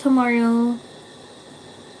 come back tomorrow.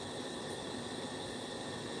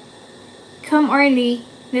 Come early.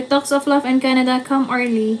 Detox of Love in Canada, come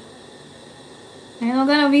early. And I'm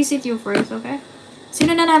gonna visit you first, okay?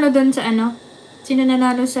 Sino nanalo dun sa ano? Sino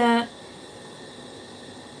nanalo sa...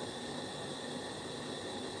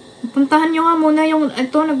 Puntahan nyo nga muna yung...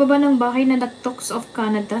 Ito, nagbaba ng bahay na Detox of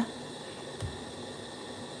Canada.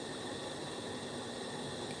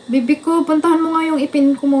 Bibi ko, puntahan mo nga yung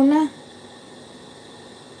ipin ko muna.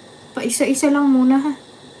 Pa-isa-isa lang muna, ha?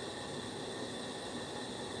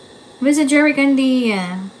 Visit Jerry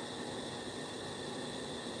Candia.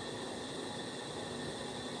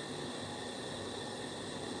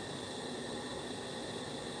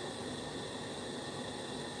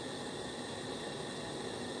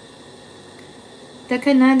 The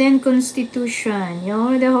Canadian Constitution. You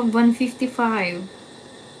already have 155.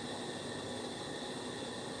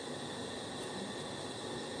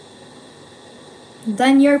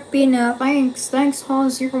 Done your pin. Thanks,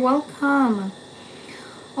 Halls. You're welcome.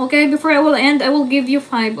 Okay, before I will end, I will give you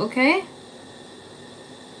 5, okay?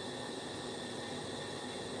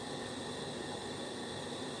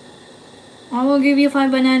 I will give you 5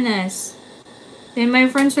 bananas. Then my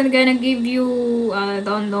friends will gonna give you,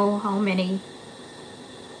 don't know how many.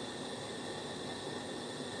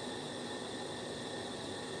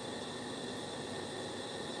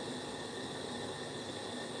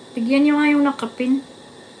 Tigyan nyo nga yung nakapin.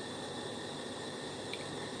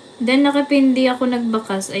 Then, nakapindi ako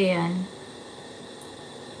nagbakas. Ayan.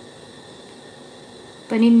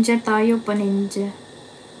 Paninja tayo, paninja.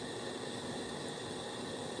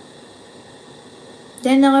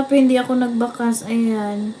 Then, nakapindi ako nagbakas.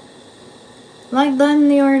 Ayan. Like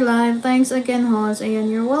done your live. Thanks again, host.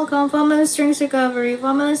 Ayan, you're welcome. Family Strength Recovery.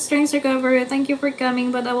 Family Strength Recovery. Thank you for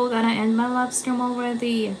coming, but I will gonna end my live stream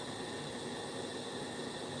already.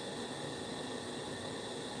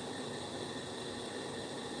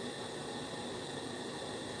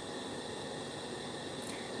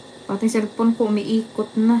 Pati cellphone ko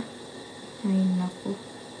umiikot na. Ay, naku.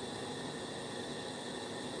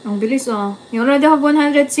 Ang bilis, oh. You already have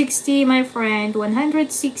 160, my friend. 160.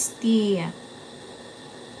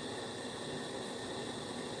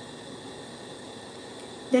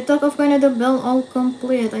 The talk of Canada Bell all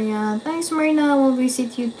complete. Ayan. Thanks, Marina. I will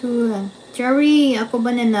visit you too. Jerry, ako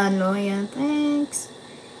ba nanalo? Ayan. Thanks.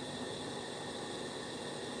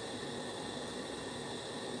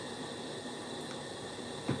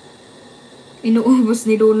 Inuubos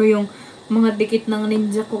ni Lolo yung mga dikit ng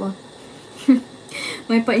ninja ko, ah.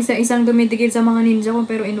 May pa isa-isang dumidikit sa mga ninja ko,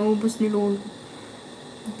 pero inuubos ni Lolo.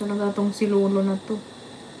 Talaga tong si Lolo na to.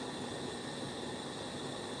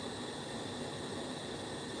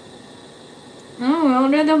 Oh, we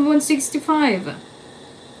already have 165.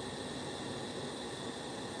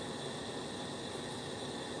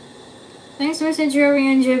 Thanks, Mr. Jerry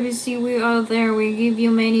and JVC. We are there. We give you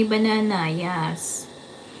many banana. Yes.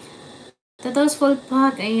 Tatos full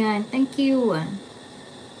pack. Ayan. Thank you.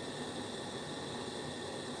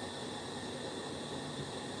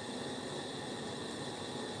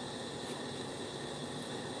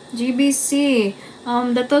 GBC.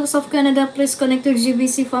 The Talks of Canada, please connect to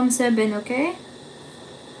GBC Farm 7, okay?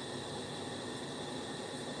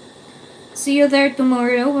 See you there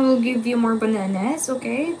tomorrow. We will give you more bananas,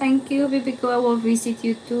 okay? Thank you, Bibiko. I will visit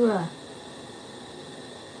you too.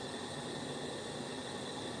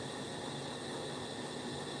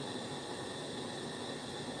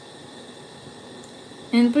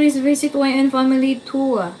 And please visit YN Family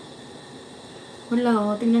too. Wala,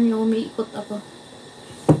 oh. Tingnan niyo, umiikot ako.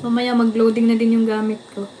 Mamaya mag-loading na din yung gamit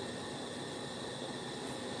ko.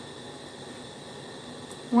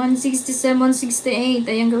 167, 168.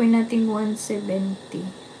 Ayan, gawin natin 170.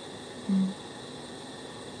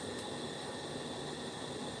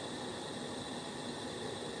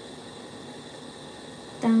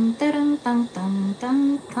 Tang tarang tang tang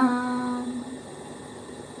tang tang.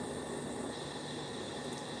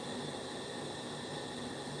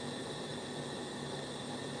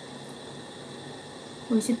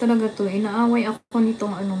 Kasi talaga to, inaaway ako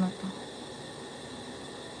nitong ano na to.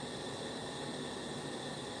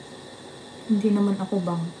 Hindi naman ako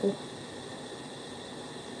bangko.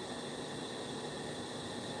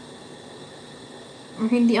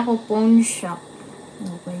 Or hindi ako pawn shop.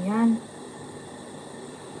 Ano ba yan?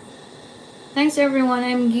 Thanks everyone.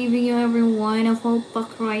 I'm giving you everyone a full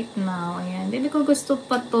pack right now. Ayan. Hindi ko gusto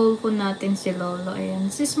patol po natin si Lolo.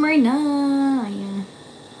 Ayan. Sis Marna. Ayan.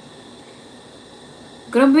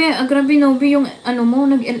 Grabe, grabe Nobi yung ano mo,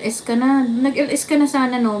 nag-LS ka na. Nag-LS ka na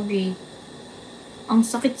sana Nobi. Ang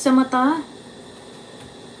sakit sa mata.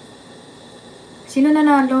 Sino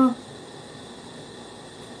nanalo?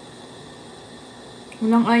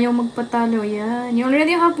 Walang ayaw magpatalo. Yan. You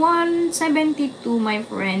already have 172, my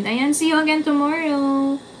friend. Ayan, see you again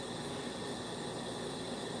tomorrow.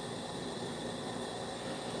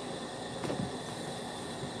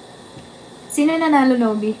 Sino nanalo,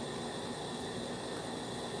 Nobi?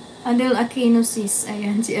 Adele Aquino sis.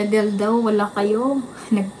 Ayan, si Adele daw. Wala kayo.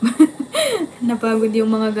 Napagod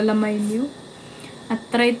yung mga galamay niyo.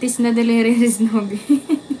 Arthritis na delirious, Nobi.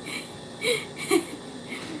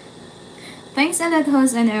 Thanks a lot,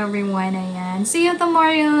 host and everyone. Ayan. See you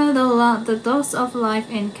tomorrow. The Dose of Life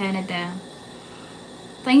in Canada.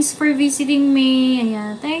 Thanks for visiting me.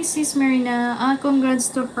 Ayan. Thanks, Sis Marina. Congrats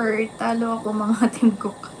to her. Talo ako mga team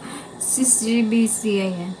cook. Sis GBC.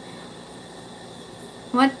 Ayan.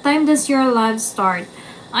 What time does your live start?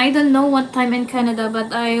 I don't know what time in Canada,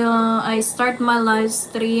 but I start my live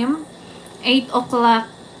stream 8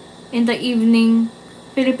 o'clock in the evening,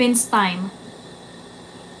 Philippines time.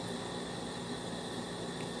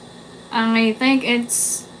 I think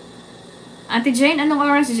it's... Ate Jane, anong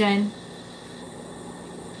oras dyan?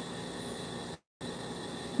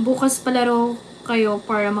 Bukas palaro kayo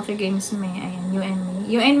para makigames me. Ayan, you and me.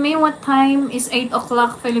 You and me, what time is 8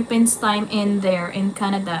 o'clock Philippines time in there, in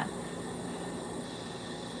Canada?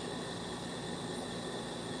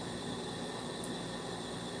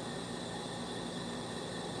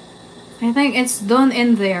 I think it's done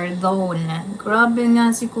in there, done. Grabe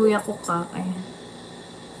nga si Kuya Kuka. Ayan.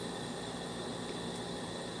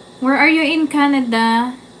 Where are you in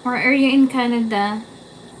Canada? Where are you in Canada?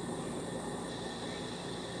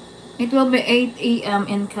 It will be 8 a.m.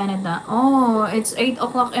 in Canada. Oh, it's 8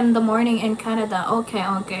 o'clock in the morning in Canada. Okay,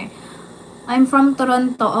 okay. I'm from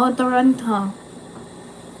Toronto. Oh, Toronto.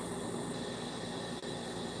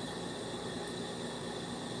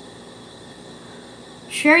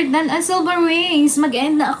 Share dan Silver Wings.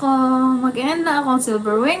 Mag-end na ako. Mag-end na ako,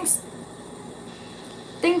 Silver Wings.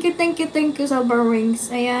 Thank you, Silver Wings.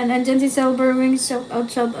 Ayan, andyan si Silver Wings. Shout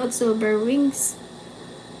out, Silver Wings.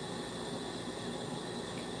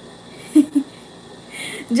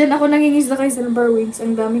 Diyan ako nangingisda kay Silver Wings.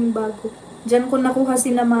 Ang daming bago. Diyan ko nakuha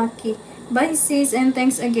si Namaki. Bye, sis, and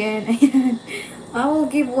thanks again. Ayan. I will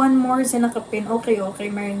give one more sa nakapin. Okay,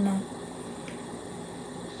 Marina.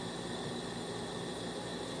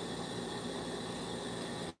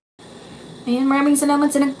 Ayan, maraming salamat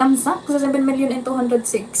sa nagtamsak sa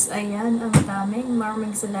 7,206,000. Ayan, ang daming.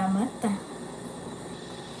 Maraming salamat.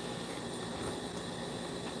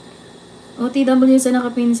 OTW sa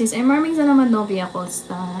nakapinsis. Ay, maraming salamat, Novia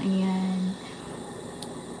Costa. Ayan.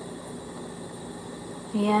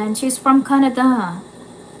 Ayan, she's from Canada.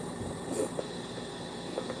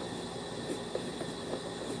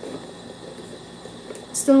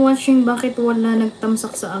 Still watching, bakit wala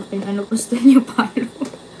nagtamsak sa akin? Ano gusto niyo palo?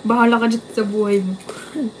 Bahala ka dyan sa buhay mo.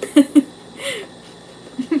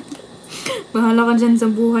 Bahala ka dyan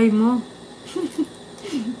sa buhay mo.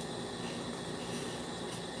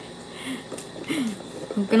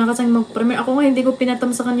 Huwag ka na kasang mag-premiere. Ako nga hindi ko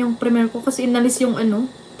pinatamsakan yung premiere ko kasi inalis yung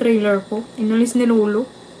trailer ko. Inalis ni Lolo.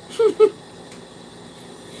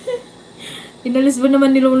 Inalis ba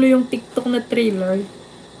naman ni Lolo yung TikTok na trailer?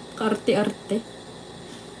 Karte-arte.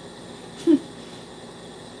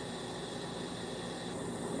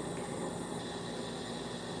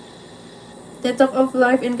 The Talk of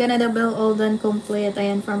Life in Canada Bell all done complete.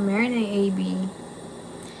 Ayan, from Mary AB.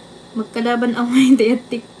 Magkalaban ang hindi at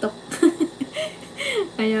TikTok.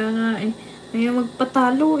 Kaya nga eh. Ayan,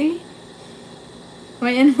 magpatalo eh.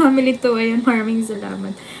 Ayan, family to. Ayan, maraming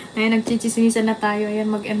salamat. Ayan, nagchichismisan na tayo.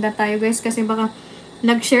 Ayan, mag-end na tayo guys. Kasi baka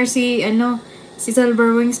nag-share si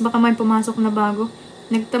Silver Wings. Baka may pumasok na bago.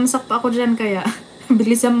 Nagtamsak pa ako dyan kaya.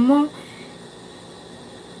 Bilisan mo.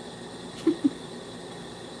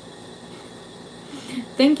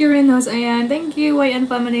 Thank you, Renos. Ayan. Thank you, YN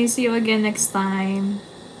family. See you again next time.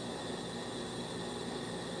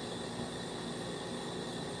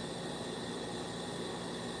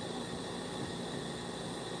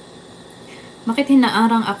 Bakit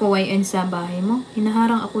hinaarang ako, YN, sa bahay mo?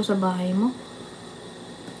 Hinaharang ako sa bahay mo?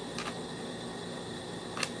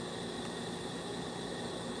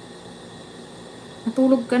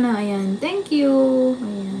 Natulog ka na. Ayan. Thank you.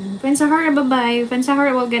 Ayan. Friend Sahara, bye-bye. Friend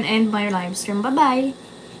Sahara will gonna end my live stream.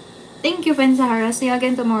 Bye-bye. Thank you, Friend Sahara. See you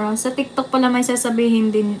again tomorrow. Sa TikTok pala may sasahurin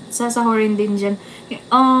din dyan.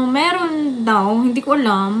 Meron daw. Hindi ko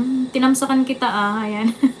alam. Tinamsakan kita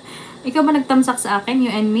Ayan. Ikaw ba nagtamsak sa akin? You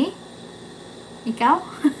and me? Ikaw?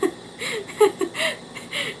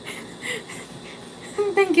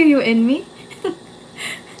 Thank you, you and me.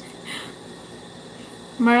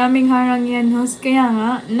 Maraming harang yan, host. Kaya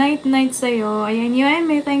nga, night-night sa'yo. Ayan, you and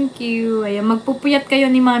me, thank you. Ayan, magpupuyat kayo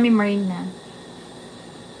ni Mami Marina.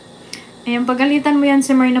 Ayan, pagalitan mo yan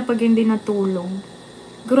si Marina pag hindi natulog.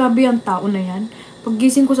 Grabe ang tao na yan.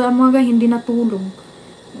 Paggising ko sa umaga, hindi natulog.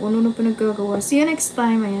 Ano na pinagkagawa. See you next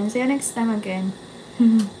time, ayan. See you next time again.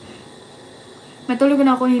 Matulog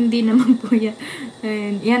na ako, hindi naman po yan.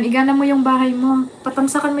 Ayan, yan, igana mo yung bahay mo.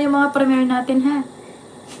 Patamsakan mo yung mga premiere natin, ha?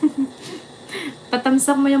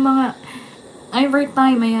 Patamsak mo yung mga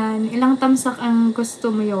overtime, ayan. Ilang tamsak ang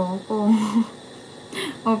gusto mo yun?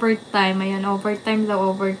 Overtime, ayan. Overtime daw,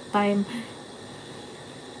 overtime.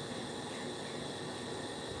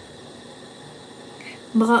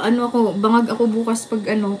 Baka bangag ako bukas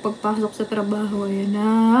pagpasok sa trabaho. Ayan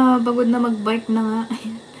pagod na magbike na nga.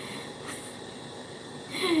 Ayan.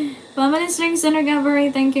 Family Strength Center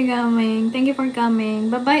Gaboray, thank you coming. Thank you for coming.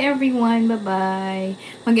 Bye-bye everyone. Bye-bye.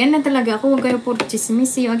 Mag-end na talaga ako. Huwag kayo puro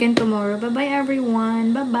chismis. See you again tomorrow. Bye-bye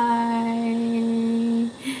everyone. Bye-bye.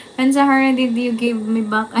 And Sahara, did you give me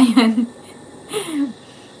back? Ayan.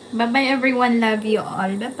 Bye-bye everyone. Love you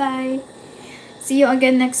all. Bye-bye. See you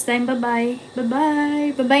again next time. Bye-bye.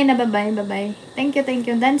 Bye-bye. Bye-bye na. Bye-bye. Bye-bye. Thank you. Thank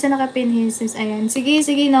you. Dan siya nakapin Jesus. Ayan. Sige,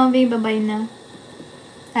 Naomi. Bye-bye na.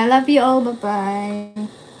 I love you all.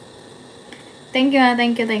 Bye-bye. Thank you.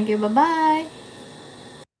 Thank you. Bye-bye.